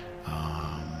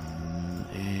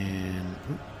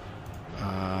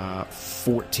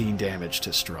 14 damage to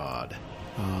Strahd.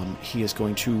 He is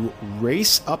going to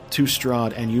race up to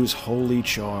Strahd and use Holy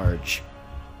Charge.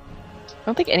 I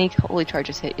don't think any holy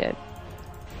charges hit yet.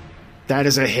 That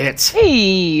is a hit.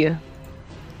 Hey!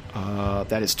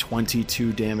 That is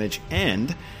 22 damage. And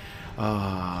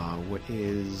what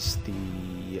is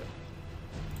the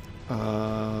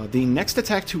next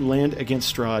attack to land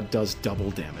against Strahd does double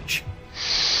damage.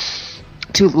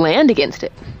 To land against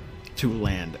it. To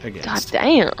land against. God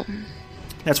damn.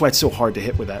 That's why it's so hard to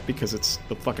hit with that, because it's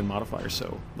the fucking modifier.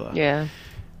 So yeah.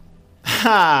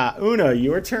 Ha! Una,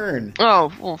 your turn.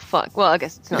 Oh, well, fuck. Well, I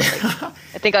guess it's not like... I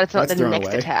think it's not That's the thrown next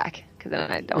away. attack, because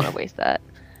then I don't want to waste that.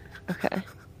 Okay.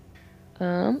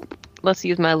 Let's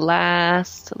use my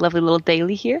last lovely little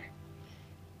daily here.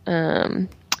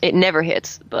 It never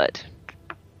hits, but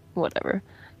whatever.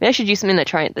 Maybe I should use something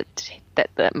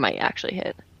that might actually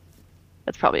hit.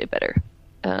 That's probably a better...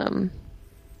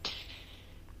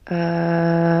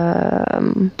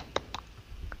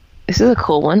 This is a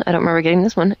cool one. I don't remember getting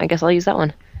this one. I guess I'll use that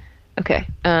one. Okay.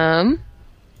 Boop-a-doop,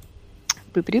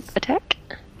 attack.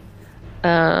 Yeah,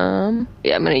 I'm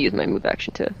gonna use my move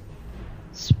action to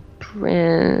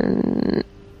sprint.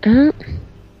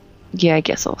 Yeah, I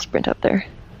guess I'll sprint up there.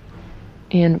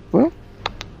 And whoop.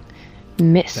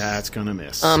 Miss. That's gonna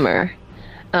miss. But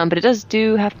it does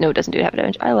do half... No, it doesn't do half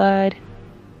damage. I lied.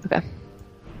 Okay.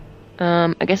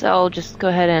 I guess I'll just go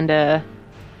ahead and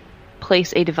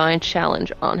place a divine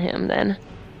challenge on him then,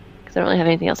 because I don't really have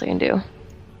anything else I can do.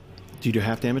 Do you do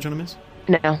half damage on a miss?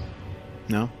 No,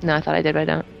 No? I thought I did, but I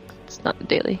don't. It's not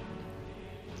daily.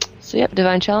 So yep,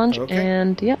 divine challenge, Okay.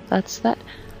 and yep, that's that.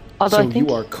 Although So I think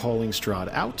you are calling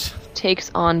Strahd out.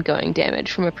 takes ongoing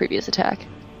damage from a previous attack.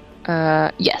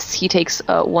 Yes, he takes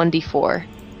 1d4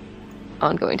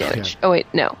 ongoing damage. Okay. Oh wait,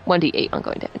 no, 1d8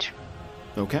 ongoing damage.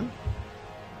 Okay.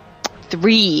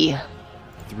 3.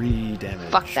 3 damage.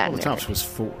 Fuck that Well, the nerd. tops was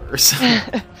 4. So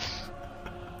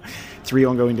 3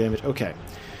 ongoing damage. Okay.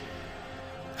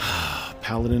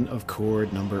 Paladin of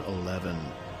Cord number 11.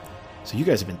 So you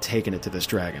guys have been taking it to this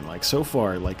dragon. Like, so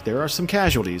far, like, there are some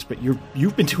casualties, but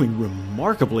you've been doing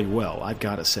remarkably well, I've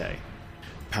got to say.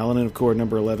 Paladin of Cord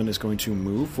number 11 is going to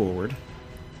move forward,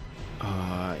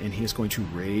 and he is going to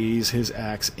raise his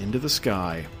axe into the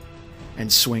sky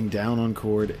and swing down on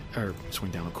Strahd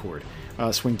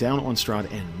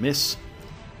and miss.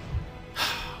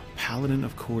 Paladin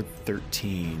of Cord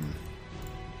 13.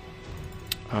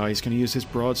 He's going to use his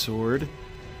broadsword.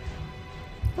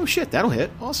 Oh shit, that'll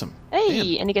hit. Awesome.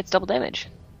 Hey, and he gets double damage.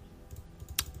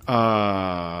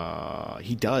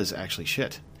 He does, actually.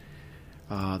 Shit.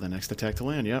 The next attack to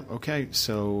land. Yep. Okay,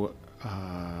 so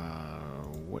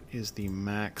what is the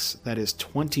max? That is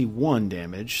 21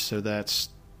 damage, so that's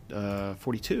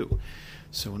 42.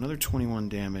 So another 21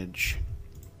 damage.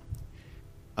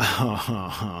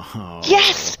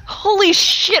 Yes! Holy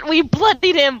shit, we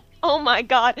bloodied him! Oh my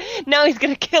god, now he's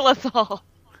gonna kill us all.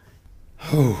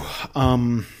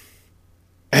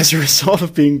 As a result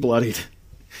of being bloodied.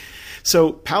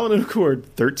 So, Paladin of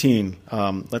Cord 13,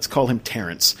 let's call him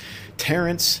Terrence.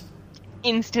 Terrence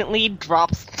Instantly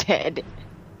drops dead.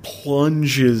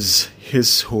 plunges his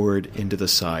sword into the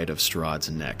side of Strahd's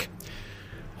neck,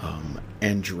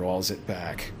 and draws it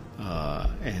back.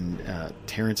 And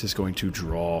Terrence is going to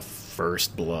draw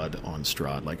first blood on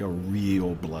Strahd, like a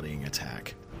real bloodying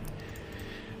attack.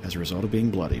 As a result of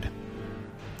being bloodied,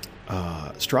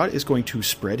 Strahd is going to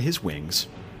spread his wings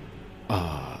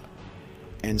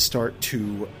and start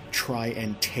to try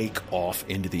and take off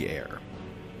into the air.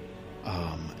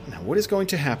 Now, what is going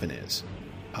to happen is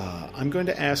I'm going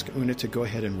to ask Una to go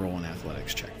ahead and roll an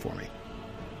athletics check for me.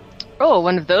 Oh,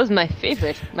 one of those, my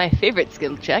favorite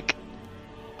skill check.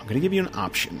 I'm going to give you an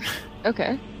option.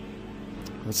 Okay.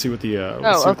 Let's see what the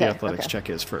athletics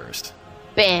check is first.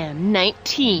 Bam,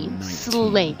 19.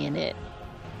 Slaying it.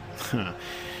 I'm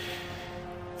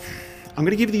going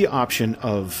to give you the option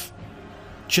of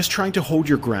just trying to hold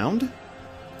your ground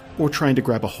or trying to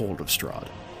grab a hold of Strahd.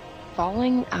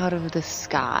 Falling out of the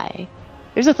sky.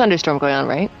 There's a thunderstorm going on,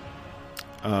 right?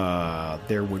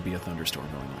 There would be a thunderstorm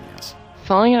going on, yes.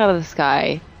 Falling out of the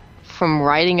sky from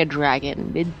riding a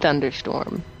dragon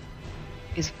mid-thunderstorm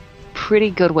is a pretty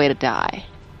good way to die.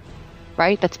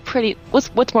 Right? That's pretty...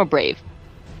 What's more brave?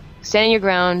 Standing your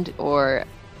ground or...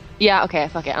 Yeah, okay,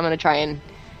 fuck it. I'm gonna try and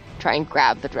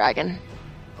grab the dragon.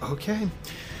 Okay.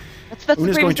 That's the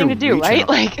bravest thing to do, right? Out.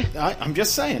 Like, I'm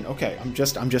just saying. Okay, I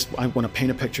want to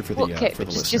paint a picture for the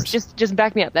listeners. Just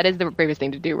back me up. That is the bravest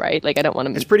thing to do, right? Like, I don't want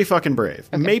to. It's pretty fucking brave.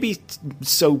 Okay. Maybe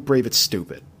so brave it's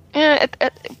stupid. At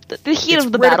the heat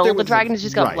of the battle, the dragon has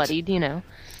just got bloodied. You know.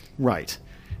 Right.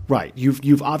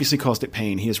 You've obviously caused it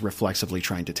pain. He is reflexively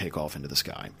trying to take off into the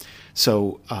sky.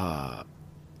 So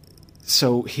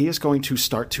he is going to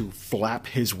start to flap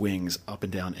his wings up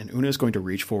and down, and Una is going to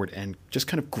reach forward and just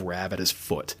kind of grab at his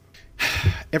foot.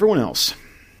 Everyone else,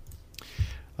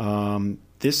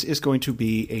 this is going to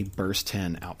be a burst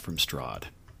 10 out from Strahd.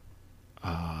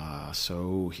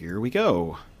 So here we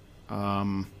go.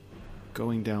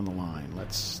 Going down the line.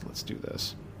 Let's do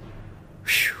this.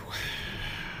 Whew.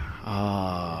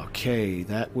 Okay,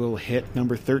 that will hit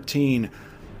number 13.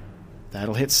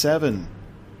 That'll hit 7.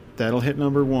 That'll hit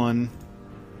number 1.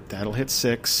 That'll hit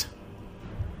 6.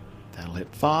 That'll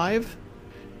hit 5.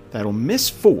 That'll miss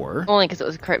 4. Only because it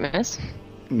was a crit miss.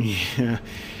 Yeah.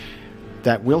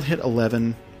 That will hit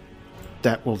 11.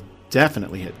 That will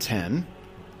definitely hit 10.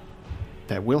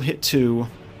 That will hit 2.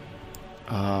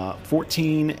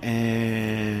 14,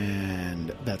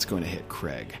 and that's going to hit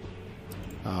Craig.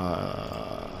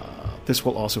 This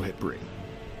will also hit Bree.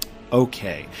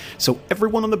 Okay, so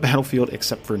everyone on the battlefield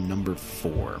except for number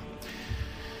 4.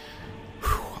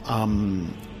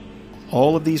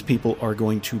 All of these people are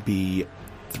going to be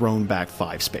thrown back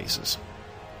 5 spaces.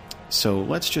 So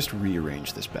let's just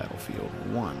rearrange this battlefield.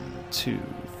 1, 2,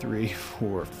 3,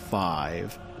 4,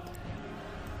 5.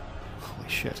 Holy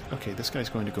shit. Okay, this guy's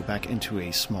going to go back into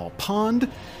a small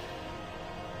pond.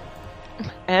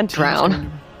 And drown.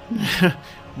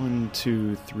 1,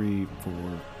 2, 3, 4,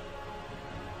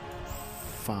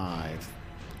 5.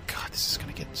 God, this is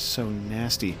going to get so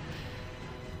nasty.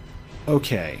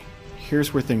 Okay,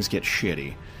 here's where things get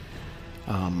shitty.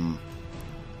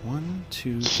 1,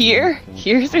 2, 3, 4,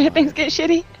 Here's where things get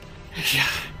shitty? Yeah.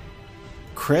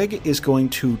 Craig is going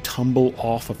to tumble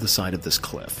off of the side of this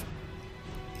cliff.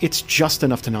 It's just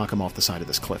enough to knock him off the side of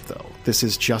this cliff, though. This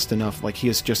is just enough, like he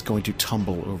is just going to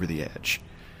tumble over the edge.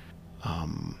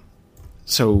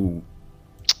 So,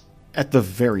 at the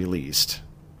very least,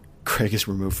 Craig is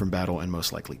removed from battle and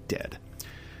most likely dead.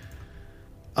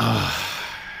 Strahd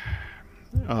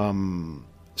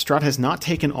has not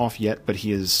taken off yet, but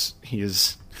he is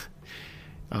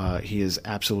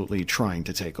absolutely trying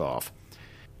to take off.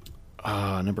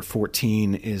 Number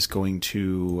 14 is going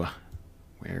to...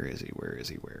 Where is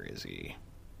he?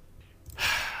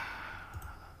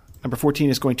 Number 14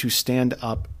 is going to stand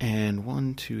up and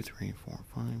 1, 2, 3, 4,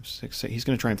 5, 6, 7. He's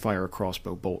going to try and fire a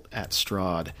crossbow bolt at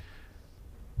Strahd.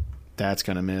 That's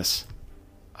going to miss.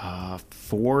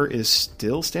 4 is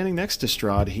still standing next to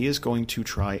Strahd. He is going to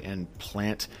try and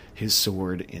plant his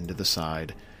sword into the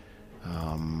side.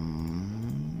 That's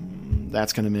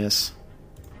going to miss.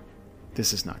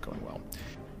 This is not going well.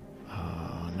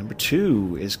 Number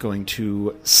 2 is going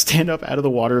to stand up out of the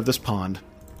water of this pond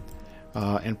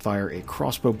and fire a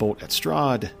crossbow bolt at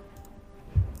Strahd.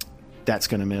 That's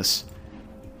going to miss.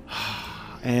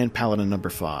 And Paladin number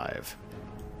 5.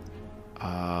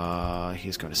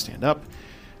 He's going to stand up,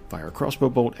 fire a crossbow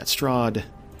bolt at Strahd.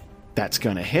 That's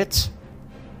going to hit.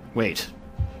 Wait.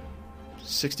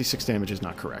 66 damage is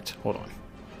not correct. Hold on.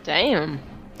 Damn.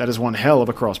 That is one hell of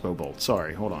a crossbow bolt.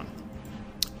 Sorry, hold on.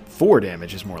 4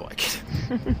 damage is more like it.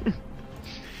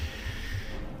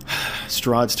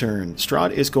 Strahd's turn.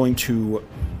 Strahd is going to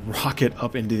rocket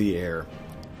up into the air,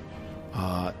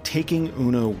 taking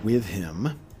Una with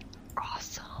him.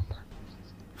 Awesome.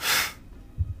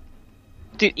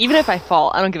 Dude, even if I fall,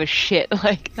 I don't give a shit.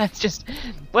 Like, that's just...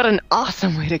 What an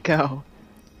awesome way to go.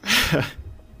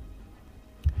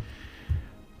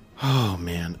 Oh,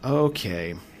 man.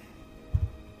 Okay.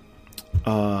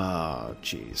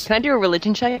 Jeez. Can I do a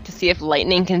religion check to see if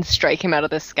lightning can strike him out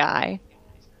of the sky?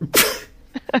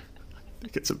 I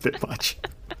think it's a bit much.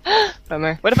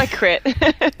 Bummer. What if I crit?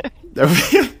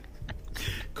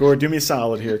 Cord, do me a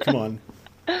solid here. Come on.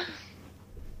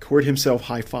 Cord himself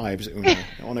high fives Una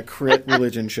on a crit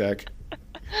religion check.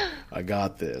 I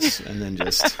got this. And then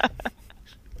just...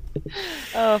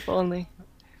 Oh, if only.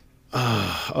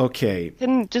 Okay.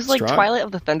 Can just, like, Strahd? Twilight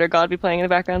of the Thunder God be playing in the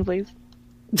background, please?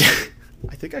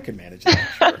 I think I can manage that.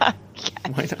 Sure. Yes.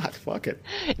 Why not? Fuck it.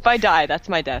 If I die, that's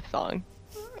my death song.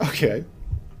 Okay.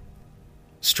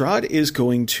 Strahd is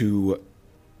going to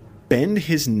bend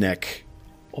his neck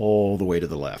all the way to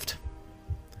the left.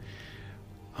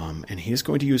 And he is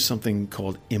going to use something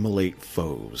called Immolate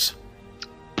Foes.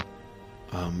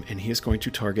 And he is going to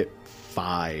target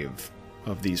 5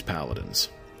 of these paladins.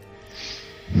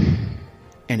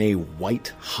 And a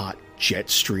white-hot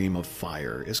jet stream of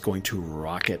fire is going to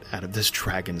rocket out of this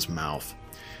dragon's mouth.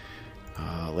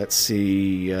 Let's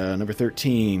see. Number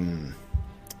 13.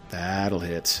 That'll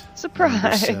hit.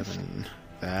 Surprise. Number 7.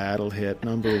 That'll hit.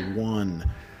 Number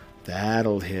 1.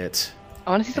 That'll hit. I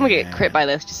want to see someone get crit by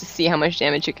this just to see how much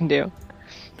damage it can do.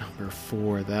 Number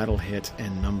 4. That'll hit.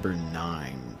 And number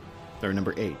 9. Or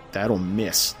number 8. That'll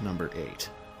miss number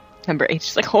 8. Number 8's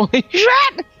just like, holy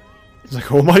shit! It's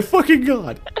like, oh my fucking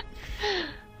god.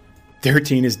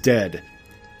 13 is dead.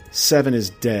 7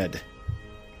 is dead.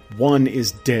 1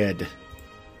 is dead.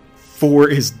 4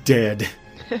 is dead.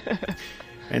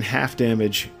 And half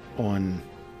damage on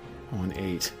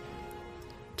 8.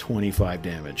 25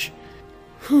 damage.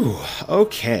 Whew.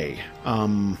 Okay.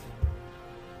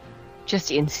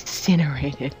 Just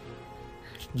incinerated.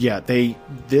 Yeah,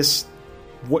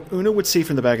 what Una would see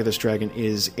from the back of this dragon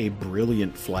is a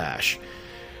brilliant flash.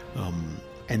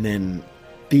 And then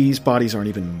these bodies aren't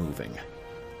even moving.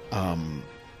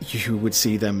 You would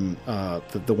see them,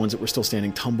 the ones that were still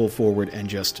standing, tumble forward and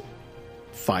just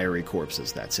fiery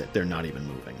corpses. That's it. They're not even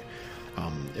moving.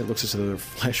 It looks as though their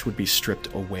flesh would be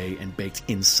stripped away and baked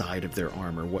inside of their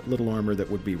armor. What little armor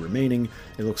that would be remaining,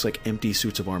 it looks like empty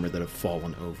suits of armor that have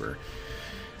fallen over.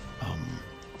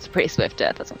 It's a pretty swift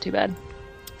death. That's not too bad.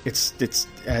 It's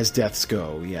as deaths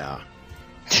go, yeah.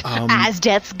 As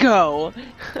deaths go.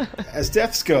 As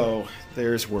deaths go,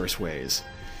 there's worse ways.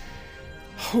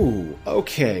 Oh,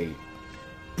 okay.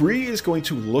 Bree is going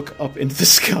to look up into the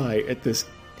sky at this.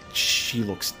 She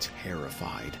looks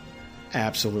terrified.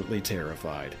 Absolutely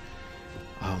terrified.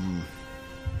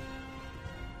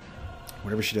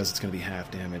 Whatever she does, it's going to be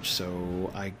half damage,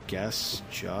 so I guess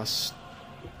just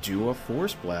do a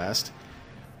Force Blast.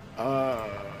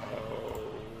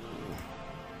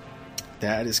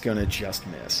 That is going to just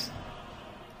miss.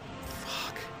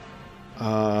 Fuck.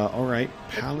 Alright.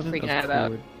 Paladin Freaking of out about.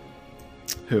 Cord.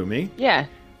 Who, me? Yeah.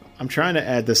 I'm trying to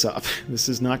add this up. This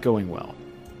is not going well.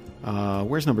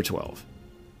 Where's number 12?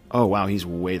 Oh, wow, he's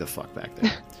way the fuck back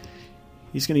there.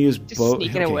 He's going to use Just both.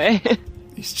 sneaking away.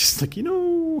 He's just like,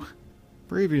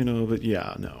 brave, but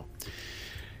yeah, no.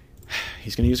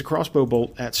 He's going to use a crossbow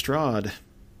bolt at Strahd.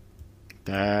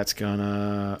 That's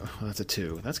a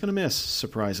 2. That's gonna miss,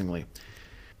 surprisingly.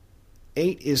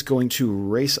 8 is going to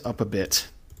race up a bit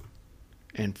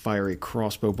and fire a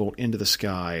crossbow bolt into the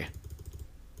sky.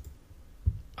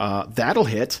 That'll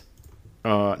hit.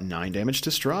 9 damage to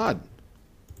Strahd.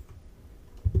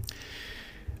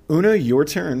 Una, your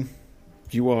turn.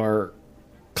 You are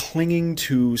clinging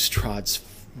to Strahd's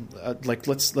like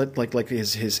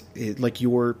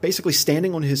you're basically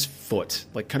standing on his foot,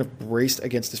 like kind of braced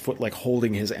against his foot, like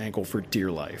holding his ankle for dear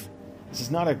life. This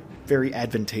is not a very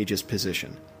advantageous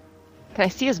position. Can I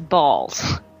see his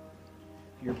balls?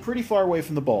 You're pretty far away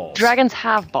from the balls. Dragons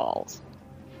have balls.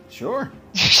 Sure.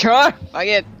 Sure. Fuck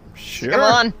it. Sure. Come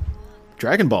on.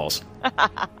 Dragon balls. With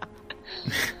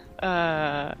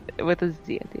a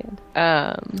Z at the end.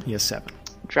 He has 7.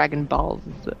 Dragon balls.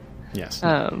 Yes.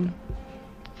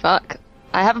 Fuck.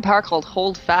 I have a power called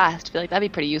Hold Fast. I feel like that'd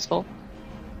be pretty useful.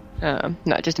 No,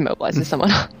 it just immobilizes someone.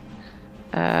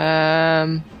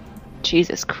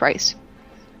 Jesus Christ.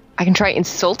 I can try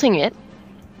insulting it.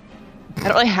 I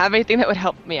don't really have anything that would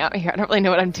help me out here. I don't really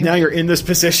know what I'm doing. Now you're in this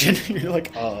position. You're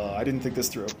like, I didn't think this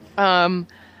through. I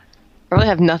really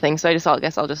have nothing, so I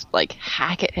guess I'll just, like,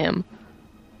 hack at him.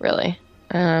 Really.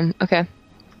 Okay.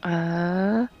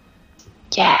 Yeah,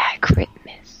 crit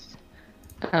miss.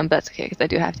 But that's okay, because I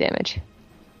do have damage.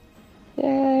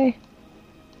 Yay.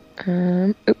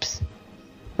 Oops.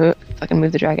 Oh, fucking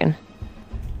move the dragon.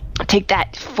 Take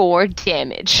that 4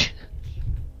 damage.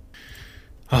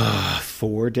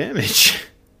 4 damage.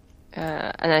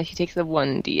 And then he takes the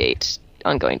 1d8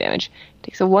 ongoing damage.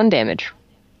 Takes a 1 damage.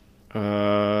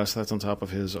 So that's on top of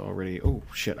his already. Oh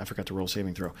shit! I forgot to roll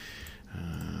saving throw.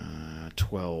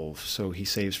 12. So he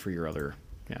saves for your other.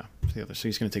 Yeah, the other. So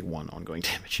he's going to take 1 ongoing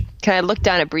damage. Can I look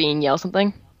down at Bree and yell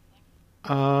something?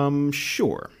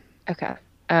 Sure. Okay.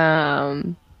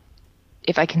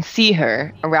 If I can see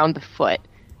her around the foot,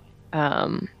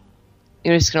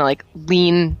 you're just gonna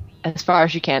lean as far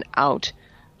as you can out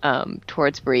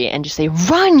towards Bree and just say,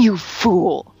 "Run, you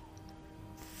fool!"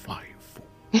 5.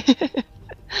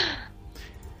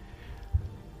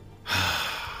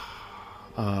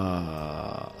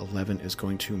 11 is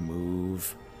going to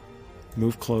move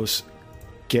close,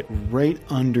 get right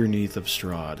underneath of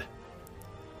Strahd,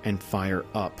 and fire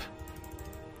up,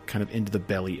 kind of into the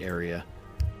belly area.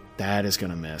 That is going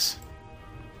to miss.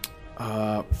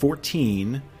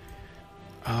 14.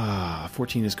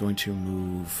 14 is going to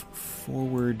move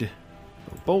forward.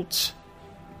 Bolts.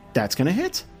 That's going to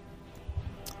hit.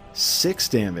 6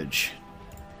 damage.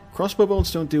 Crossbow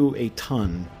bolts don't do a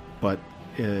ton, but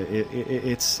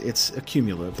it's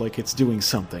accumulative. It's doing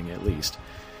something at least.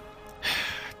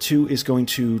 2 is going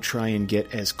to try and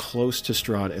get as close to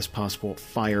Strahd as possible.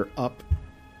 Fire up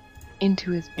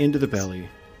into the belly,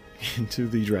 into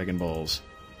the Dragon Balls.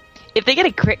 If they get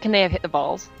a crit, can they have hit the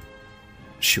balls?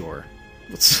 Sure.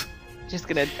 I'm just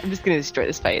gonna destroy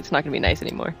this fight. It's not gonna be nice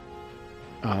anymore.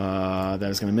 That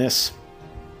is gonna miss.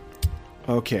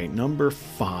 Okay, number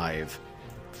 5.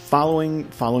 Following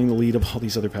the lead of all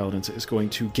these other paladins, is going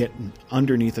to get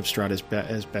underneath of Strahd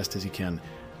as best as he can,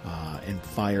 and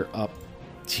fire up.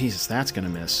 Jesus, that's gonna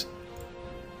miss.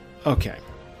 Okay.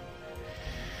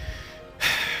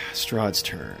 Strahd's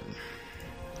turn.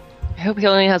 I hope he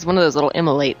only has one of those little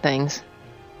immolate things.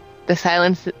 The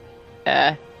silence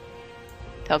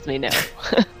tells me no.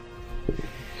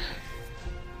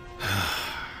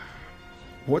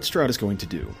 What Strahd is going to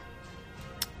do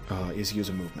is use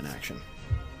a movement action.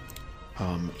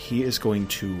 He is going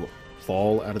to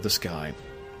fall out of the sky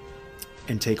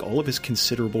and take all of his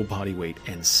considerable body weight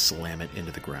and slam it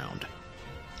into the ground.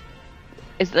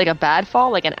 Is it a bad fall,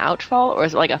 like an ouch fall, or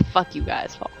is it a fuck you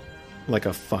guys fall? Like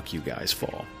a fuck you guys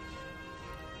fall.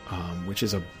 Which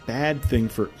is a bad thing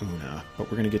for Una, but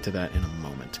we're going to get to that in a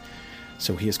moment.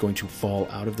 So he is going to fall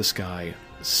out of the sky,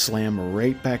 slam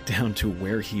right back down to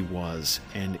where he was,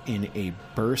 and in a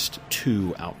burst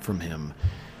 2 out from him,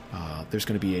 there's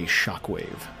going to be a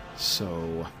shockwave.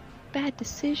 So... Bad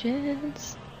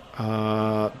decisions.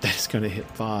 That's going to hit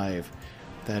 5.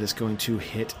 That is going to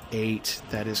hit 8.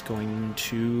 That is going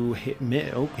to hit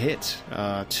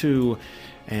 2.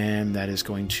 And that is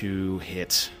going to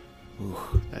hit...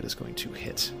 Ooh, that is going to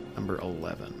hit number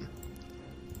 11.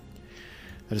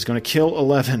 That is going to kill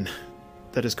 11.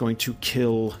 That is going to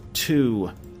kill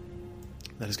 2.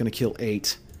 That is going to kill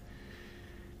 8.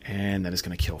 And that is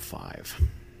going to kill 5.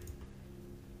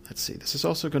 Let's see. This is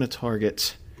also going to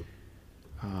target...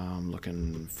 I'm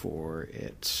looking for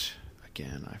it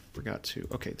again. I forgot to...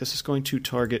 Okay, this is going to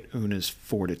target Una's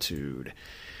fortitude.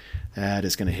 That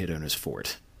is going to hit Una's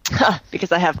fort.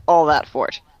 Because I have all that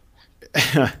fort.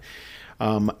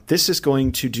 This is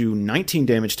going to do 19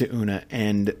 damage to Una,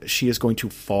 and she is going to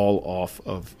fall off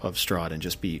of Strahd and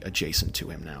just be adjacent to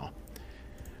him now.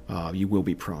 You will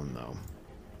be prone, though.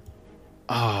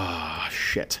 Ah,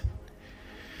 shit.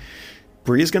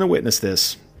 Bree is going to witness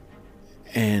this,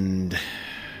 and...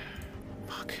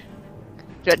 Fuck.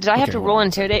 Did I have to roll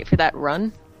Intimidate for that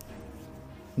run?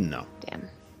 No. Damn.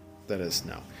 That is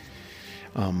no.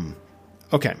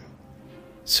 Okay.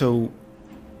 So...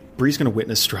 Bree's going to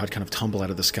witness Strahd kind of tumble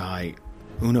out of the sky,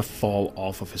 Una fall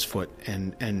off of his foot,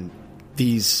 and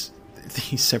these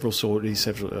several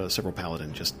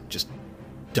paladins just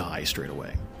die straight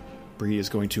away. Bree is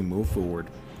going to move forward,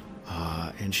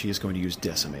 and she is going to use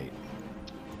Decimate.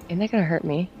 Isn't that going to hurt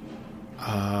me?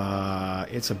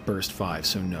 It's a burst 5,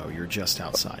 so no, you're just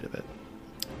outside of it.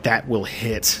 That will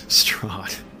hit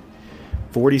Strahd.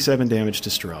 47 damage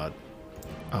to Strahd.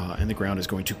 And the ground is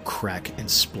going to crack and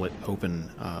split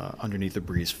open underneath the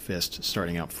Bree's fist,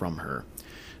 starting out from her.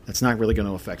 That's not really going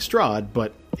to affect Strahd,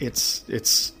 but it's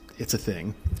a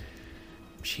thing.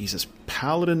 Jesus.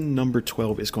 Paladin number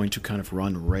 12 is going to kind of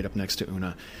run right up next to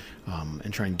Una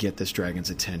and try and get this dragon's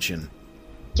attention.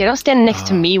 Yeah, don't stand next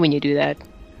to me when you do that.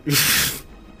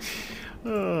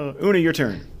 Una, your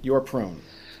turn. You're prone.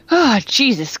 Oh,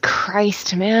 Jesus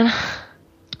Christ, man.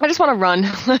 I just want to run.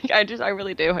 I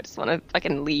really do. I just want to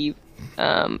fucking leave.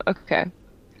 Okay.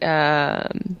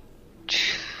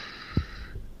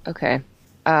 Okay.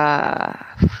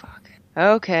 Fuck.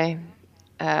 Okay.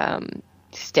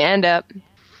 Stand up.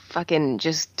 Fucking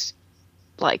just,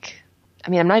 like... I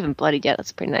mean, I'm not even bloodied yet.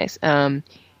 That's pretty nice.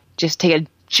 Just take a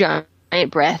giant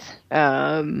breath.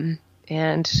 And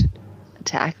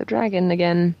attack the dragon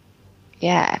again.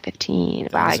 Yeah, 15.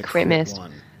 Wow, I crit missed.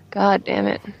 God damn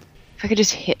it. If I could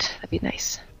just hit, that'd be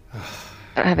nice. I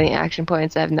don't have any action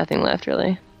points. I have nothing left,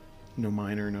 really. No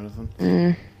minor, none of them?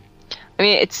 I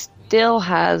mean, it still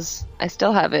has... I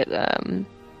still have it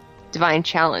Divine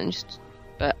Challenged,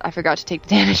 but I forgot to take the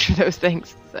damage for those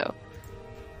things, so...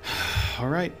 All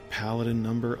right, Paladin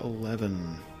number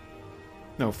 11.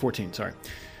 No, 14, sorry.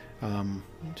 1,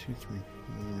 2, 3,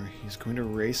 4. He's going to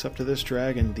race up to this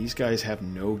dragon. These guys have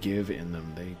no give in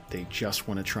them. They just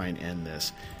want to try and end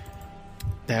this.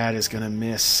 That is going to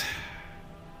miss.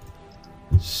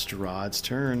 Strahd's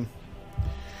turn.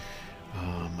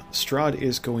 Strahd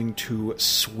is going to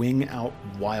swing out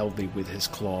wildly with his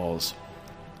claws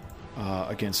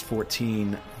against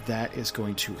 14. That is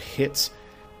going to hit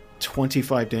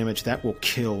 25 damage. That will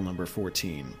kill number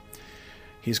 14.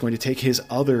 He's going to take his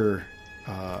other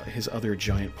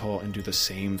giant paw and do the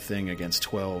same thing against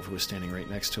 12, who is standing right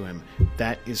next to him.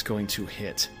 That is going to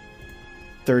hit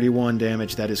 31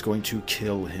 damage. That is going to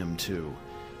kill him too.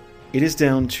 It is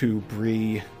down to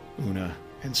Bree, Una,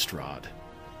 and Strahd.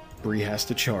 Bree has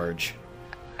to charge.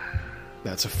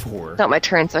 That's a 4. It's not my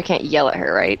turn, so I can't yell at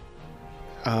her, right?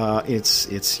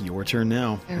 It's your turn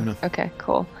now, Una. Okay,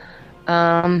 cool.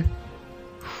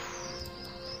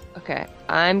 Okay,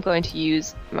 I'm going to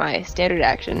use my standard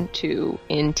action to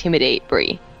intimidate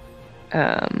Bree.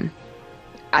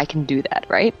 I can do that,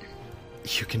 right?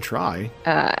 You can try.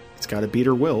 It's got to beat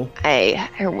her will.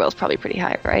 Her will's probably pretty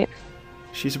high, right?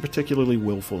 She's a particularly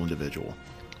willful individual.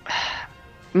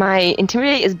 My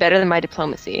intimidate is better than my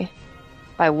diplomacy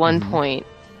by 1 point,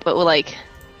 but like,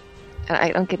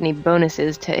 I don't get any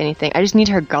bonuses to anything. I just need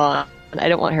her gone. I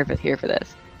don't want her here for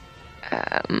this.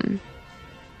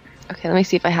 Okay, let me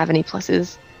see if I have any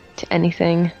pluses to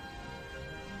anything.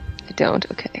 I don't.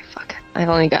 Okay, fuck. I've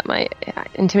only got my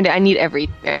intimidate. I need every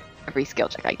skill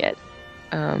check I get.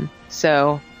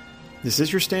 So. This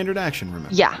is your standard action,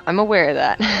 remember? Yeah, I'm aware of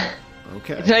that.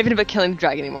 Okay. It's not even about killing the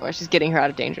dragon anymore. It's just getting her out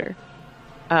of danger.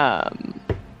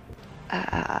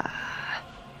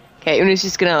 Okay, Una's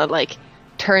just gonna, like,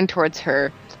 turn towards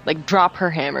her, like, drop her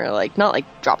hammer, like, not, like,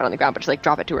 drop it on the ground, but just, like,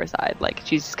 drop it to her side. Like,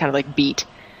 she's just kind of, like, beat.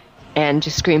 And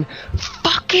just scream,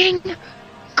 fucking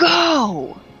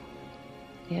go!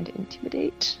 And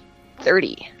intimidate.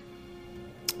 30.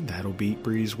 That'll beat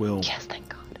Bree's will. Yes, thank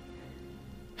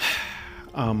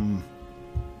God.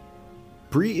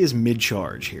 Bree is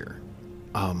mid-charge here.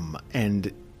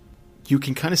 And you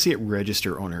can kind of see it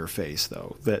register on her face,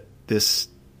 though, that this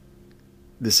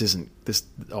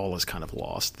all is kind of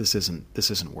lost. This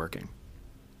isn't working.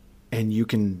 And you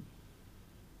can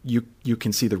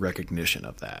see the recognition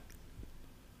of that.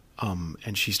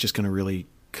 And she's just going to really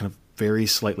kind of very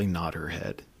slightly nod her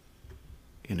head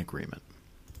in agreement.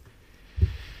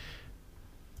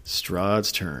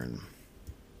 Strahd's turn.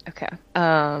 Okay.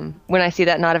 When I see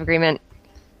that nod of agreement,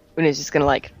 Una's just going to,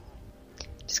 like,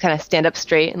 just kind of stand up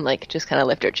straight and, like, just kind of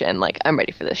lift her chin, like, I'm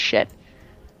ready for this shit.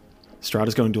 Strahd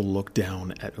is going to look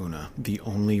down at Una, the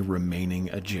only remaining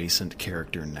adjacent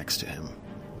character next to him.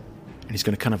 And he's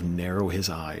going to kind of narrow his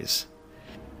eyes.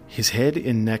 His head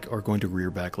and neck are going to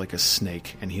rear back like a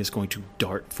snake, and he is going to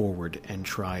dart forward and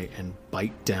try and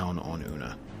bite down on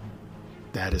Una.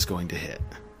 That is going to hit.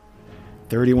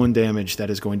 31 damage. That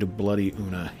is going to bloody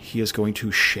Una. He is going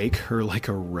to shake her like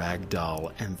a rag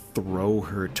doll and throw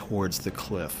her towards the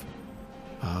cliff.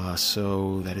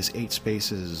 So that is 8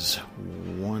 spaces.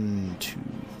 1, 2,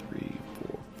 3,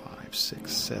 4, 5,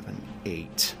 6, 7,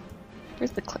 8.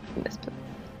 Where's the cliff in this book?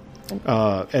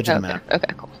 Edge of the map.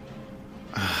 Okay, cool.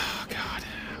 Oh,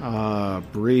 God.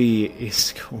 Bree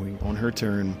is going, on her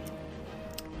turn,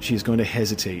 she's going to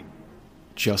hesitate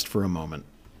just for a moment.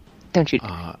 Don't you?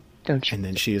 And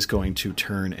then she is going to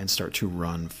turn and start to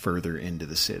run further into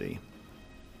the city.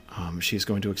 She is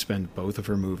going to expend both of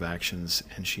her move actions,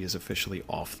 and she is officially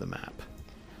off the map.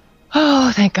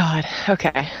 Oh, thank God.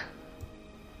 Okay.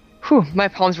 Whew, my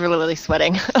palms were literally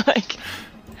sweating. Like,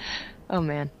 oh,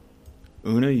 man.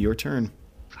 Una, your turn.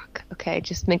 Fuck. Okay,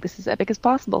 just make this as epic as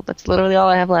possible. That's literally all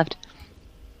I have left.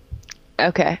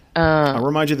 Okay. I'll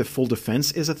remind you that full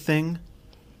defense is a thing.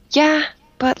 Yeah,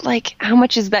 but, like, how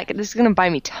much is that? This is going to buy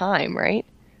me time, right?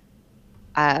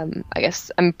 I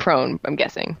guess I'm prone, I'm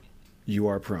guessing. You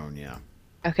are prone, yeah.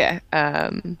 Okay.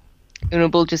 Una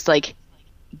will just, like,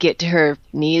 get to her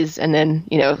knees and then,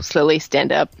 slowly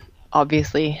stand up,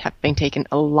 obviously having taken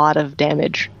a lot of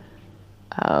damage.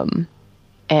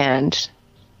 And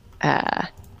I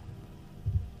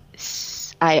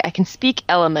can speak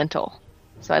elemental,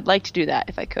 so I'd like to do that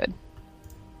if I could.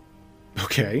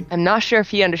 Okay. I'm not sure if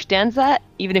he understands that.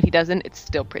 Even if he doesn't, it's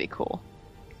still pretty cool.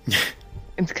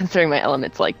 And considering my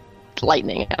element's like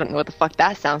lightning, I don't know what the fuck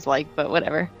that sounds like, but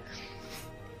whatever.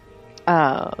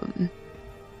 Jeez,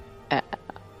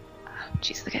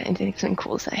 look at anything something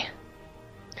cool to say.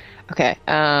 Okay.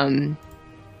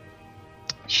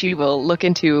 She will look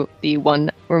into the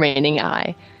one remaining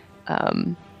eye,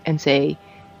 and say,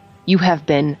 "You have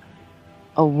been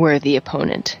a worthy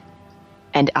opponent,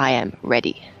 and I am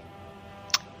ready."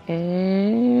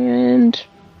 And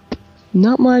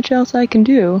not much else I can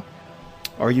do.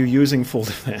 Are you using full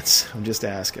defense? I'm just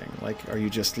asking. Like, are you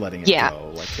just letting it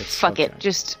go? Like, it's fuck it.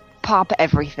 Just pop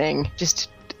everything. Just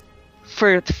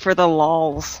for the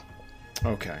lols.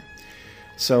 Okay.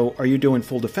 So, are you doing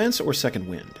full defense or second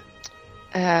wind?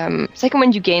 Second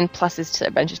wind you gain pluses to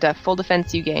a bunch of stuff. Full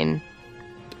defense you gain.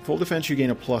 Full defense you gain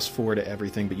a +4 to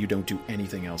everything, but you don't do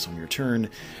anything else on your turn.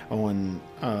 On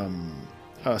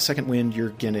second wind, you're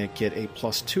gonna get a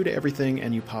 +2 to everything,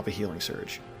 and you pop a healing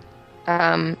surge.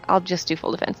 I'll just do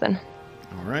full defense then.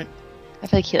 All right. I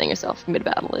feel like healing yourself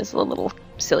mid-battle is a little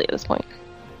silly at this point.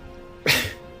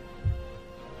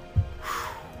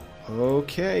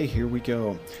 Okay, here we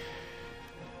go.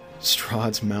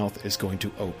 Strahd's mouth is going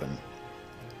to open,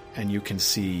 and you can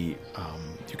see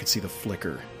the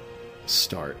flicker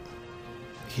start.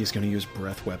 He's going to use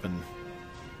breath weapon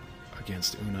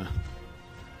against Una,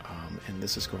 and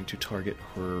this is going to target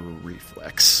her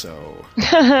reflex. So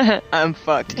I'm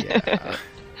fucked. Yeah.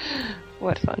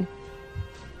 What fun!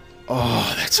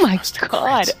 Oh, that's my almost a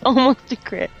god, crit. almost a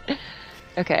crit.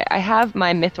 Okay, I have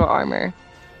my mithril armor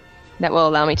that will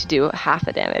allow me to do half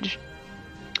the damage,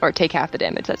 or take half the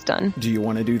damage that's done. Do you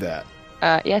want to do that?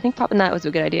 Yeah, I think popping that was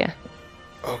a good idea.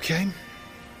 Okay.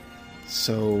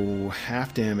 So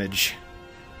half damage,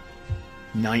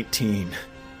 19.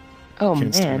 Oh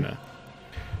against man. Una.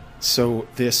 So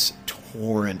this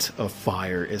torrent of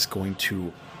fire is going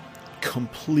to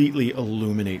completely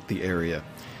illuminate the area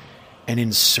and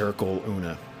encircle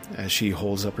Una as she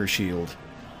holds up her shield.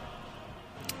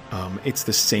 It's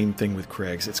the same thing with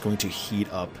Craig's. It's going to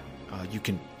heat up. You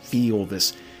can feel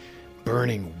this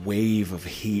burning wave of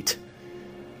heat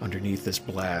underneath this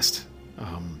blast.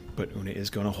 But Una is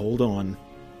going to hold on,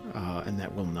 and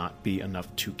that will not be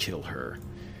enough to kill her.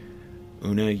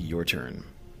 Una, your turn.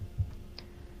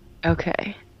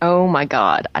 Okay. Oh my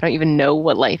god. I don't even know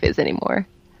what life is anymore.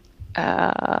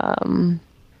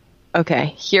 Okay,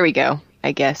 here we go,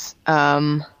 I guess.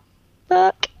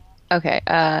 Fuck. Okay,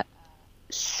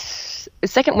 is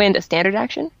second wind a standard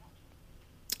action?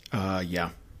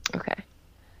 Yeah. Okay.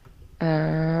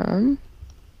 Let's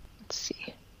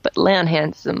see. But lay on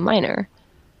hands is a minor.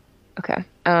 Okay.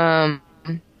 I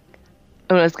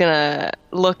was gonna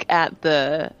look at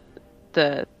the.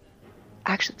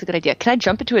 Actually, it's a good idea. Can I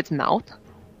jump into its mouth?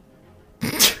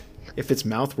 If its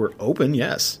mouth were open,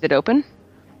 yes. Is it open?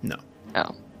 No.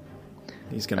 Oh.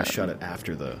 He's going to shut it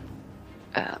after the...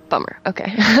 Bummer.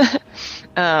 Okay.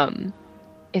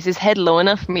 Is his head low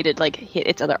enough for me to, like, hit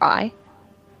its other eye?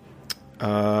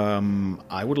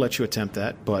 I would let you attempt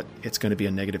that, but it's going to be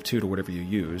a -2 to whatever you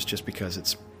use, just because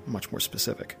it's much more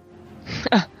specific.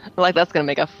 Like, that's going to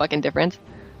make a fucking difference.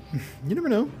 You never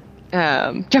know.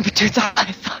 Jump into its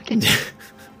eye. Fucking.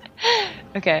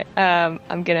 Okay.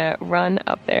 I'm gonna run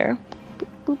up there.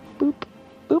 Boop, boop, boop,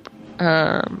 boop.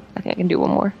 I think I can do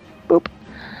one more. Boop.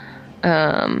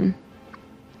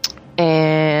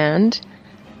 And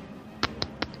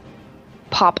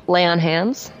pop lay on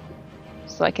hands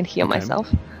so I can heal myself.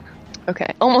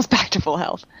 Okay. Almost back to full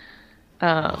health.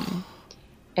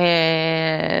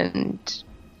 And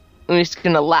I'm just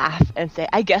gonna laugh and say,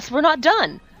 I guess we're not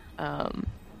done.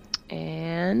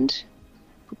 And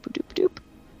boop-a-doop-a-doop.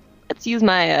 Let's use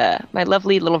my my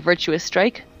lovely little virtuous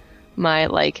strike, my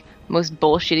like most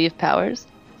bullshitty of powers.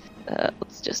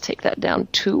 Let's just take that down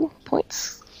 2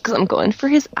 points because I'm going for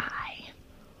his eye.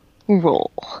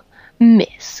 Roll,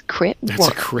 miss, crit. That's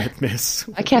 1. a crit miss.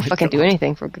 I can't Oh my fucking do God.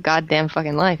 anything for goddamn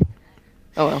fucking life.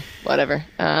 Oh well, whatever.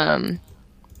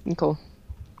 Cool.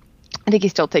 I think he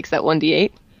still takes that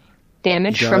 1d8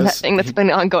 damage He from that does. thing that's been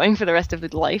ongoing for the rest of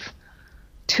his life.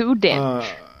 2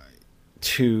 damage.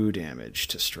 2 damage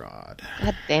to Strahd.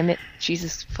 God damn it.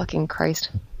 Jesus fucking Christ.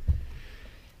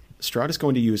 Strahd is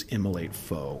going to use Immolate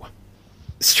Foe.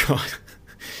 Strahd,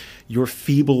 your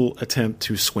feeble attempt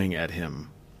to swing at him,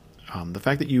 the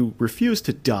fact that you refused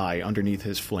to die underneath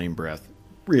his flame breath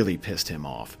really pissed him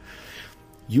off.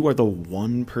 You are the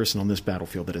one person on this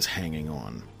battlefield that is hanging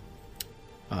on.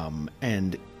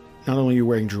 And not only are you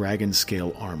wearing dragon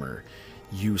scale armor,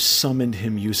 You summoned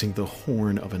him using the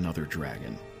horn of another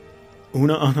dragon.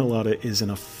 Una Anhalata is an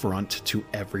affront to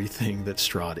everything that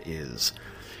Strahd is.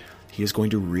 He is going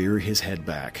to rear his head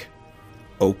back,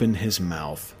 open his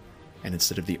mouth, and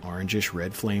instead of the orangish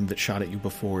red flame that shot at you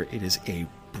before, it is a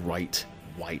bright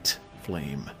white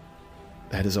flame.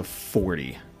 That is a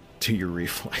 40 to your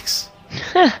reflex.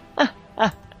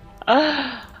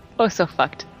 Oh, so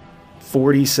fucked.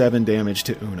 47 damage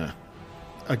to Una.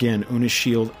 Again, Una's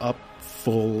shield up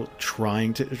full,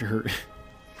 trying to... Her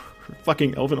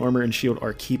fucking elven armor and shield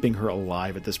are keeping her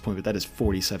alive at this point, but that is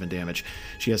 47 damage.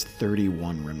 She has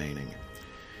 31 remaining.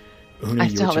 Una, I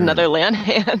still have another lay on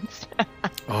hands.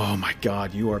 Oh my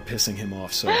god, you are pissing him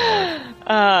off so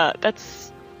hard.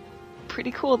 That's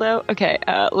pretty cool, though. Okay,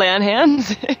 lay on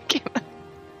hands.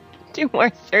 2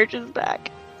 more surges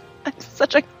back. I'm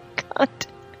such a cunt.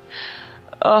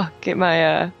 Oh, get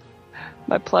my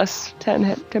my plus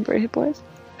 10 temporary hit points.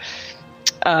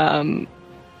 I'm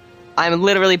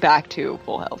literally back to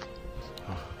full health.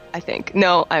 I think.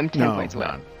 No, I'm 10 points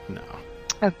away. No.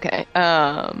 Okay.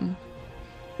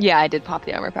 Yeah, I did pop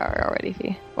the armor power already,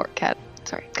 Fee. Or Cat.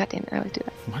 Sorry. God damn it, I always do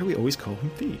that. Why do we always call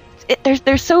him Fee?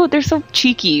 They're so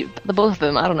cheeky, the both of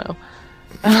them. I don't know.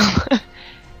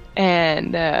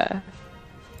 And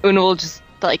Una will just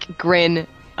like grin,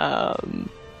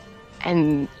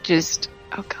 and just,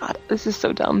 oh god, this is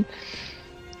so dumb.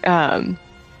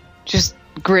 Just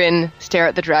grin, stare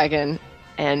at the dragon,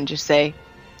 and just say,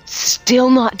 "Still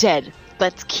not dead.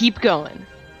 Let's keep going."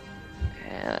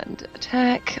 And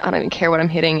attack. I don't even care what I'm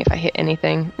hitting. If I hit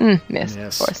anything, miss,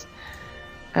 yes. Of course.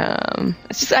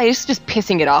 It's just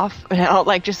pissing it off now,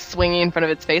 like just swinging in front of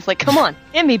its face, like, "Come on,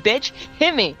 hit me, bitch,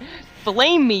 hit me,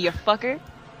 flame me, you fucker."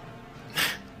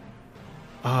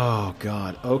 Oh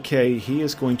god. Okay, he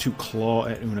is going to claw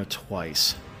at Una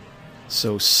twice.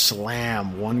 So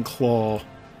slam one claw,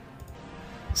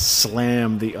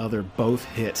 slam the other, both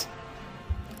hit.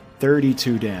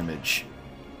 32 damage.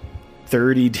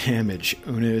 30 damage.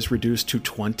 Una is reduced to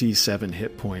 27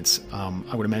 hit points.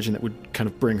 I would imagine that would kind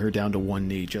of bring her down to one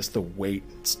knee. Just the weight,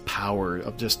 power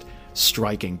of just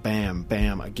striking, bam,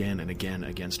 bam, again and again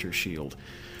against her shield.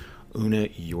 Una,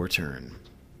 your turn.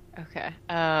 Okay.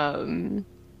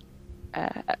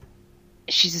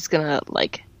 She's just gonna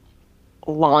like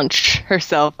launch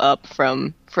herself up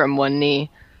from one knee,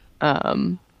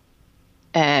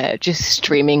 just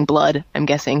streaming blood. I'm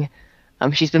guessing.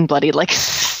 She's been bloodied like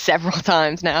several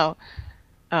times now,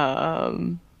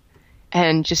 and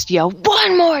just yell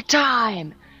one more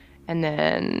time, and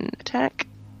then attack.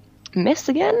 Miss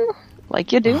again,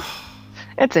 like you do.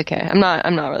 It's okay. I'm not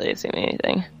really assuming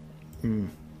anything.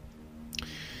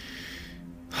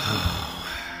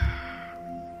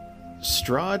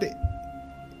 Strahd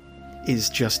is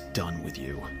just done with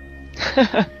you.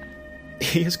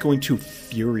 He is going to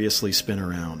furiously spin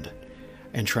around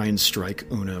and try and strike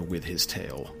Una with his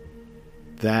tail.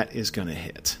 That is going to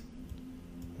hit.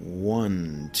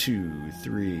 1, 2,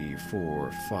 3,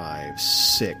 4, 5,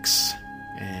 6,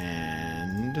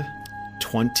 and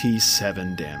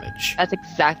 27 damage. That's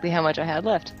exactly how much I had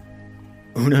left.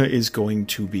 Una is going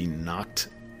to be knocked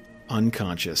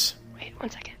unconscious. Wait 1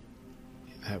 second.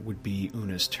 That would be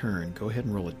Una's turn. Go ahead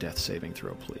and roll a death saving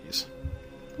throw, please.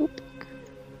 Oop.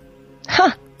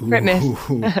 Ha! Crit miss.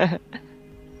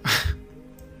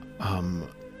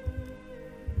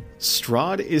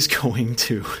 Strahd is going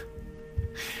to...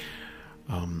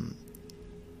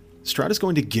 Strahd is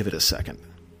going to give it a second.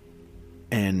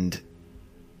 And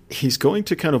he's going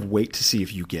to kind of wait to see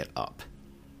if you get up.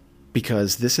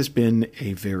 Because this has been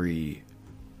a very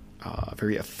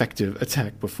effective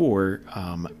attack before,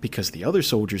 because the other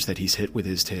soldiers that he's hit with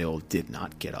his tail did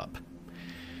not get up.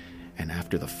 And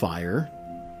after the fire,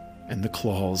 and the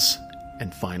claws,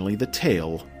 and finally the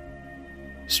tail,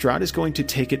 Strahd is going to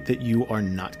take it that you are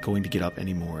not going to get up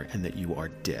anymore, and that you are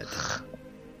dead.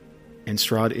 And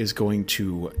Strahd is going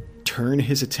to turn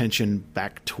his attention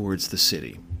back towards the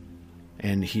city.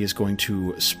 And he is going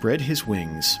to spread his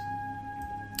wings,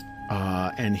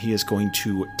 and he is going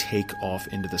to take off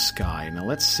into the sky. Now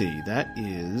let's see, that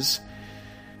is...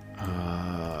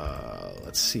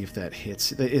 let's see if that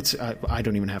hits. I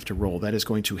don't even have to roll. That is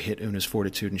going to hit Una's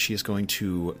fortitude, and she is going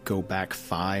to go back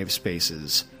 5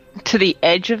 spaces. To the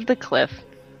edge of the cliff.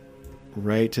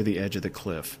 Right to the edge of the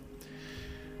cliff.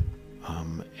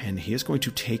 And he is going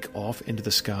to take off into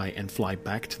the sky and fly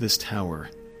back to this tower.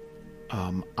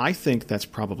 I think that's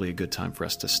probably a good time for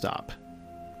us to stop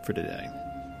for today.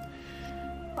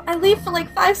 I leave for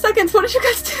like 5 seconds. What did you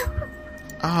guys do?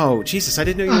 Oh, Jesus, I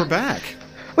didn't know you were back.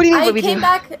 What do you mean?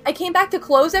 I came back to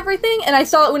close everything, and I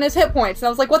saw Una's hit points, and I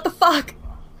was like, "What the fuck?"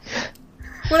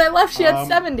 When I left, she had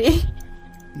 70.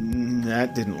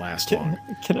 That didn't last long.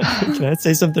 Can I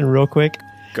say something real quick?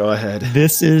 Go ahead.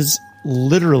 This is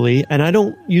literally, and I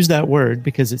don't use that word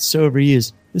because it's so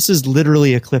overused. This is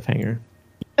literally a cliffhanger.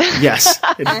 Yes.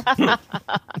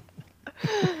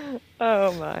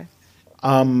 Oh my.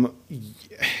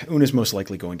 Una's most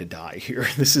likely going to die here.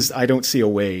 I don't see a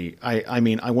way. I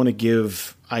mean, I want to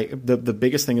give, the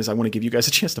biggest thing is I want to give you guys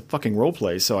a chance to fucking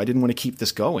roleplay, so I didn't want to keep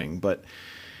this going, but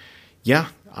yeah,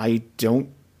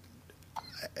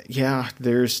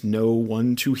 there's no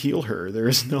one to heal her.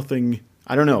 There's nothing,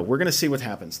 I don't know. We're going to see what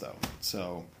happens though.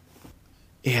 So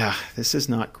yeah, this is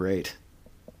not great.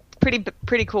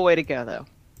 Pretty cool way to go though.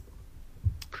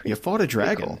 You fought a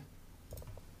dragon. Cool.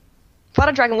 Fought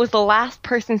a dragon, was the last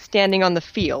person standing on the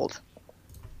field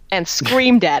and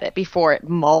screamed at it before it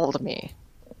mauled me.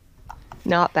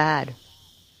 Not bad.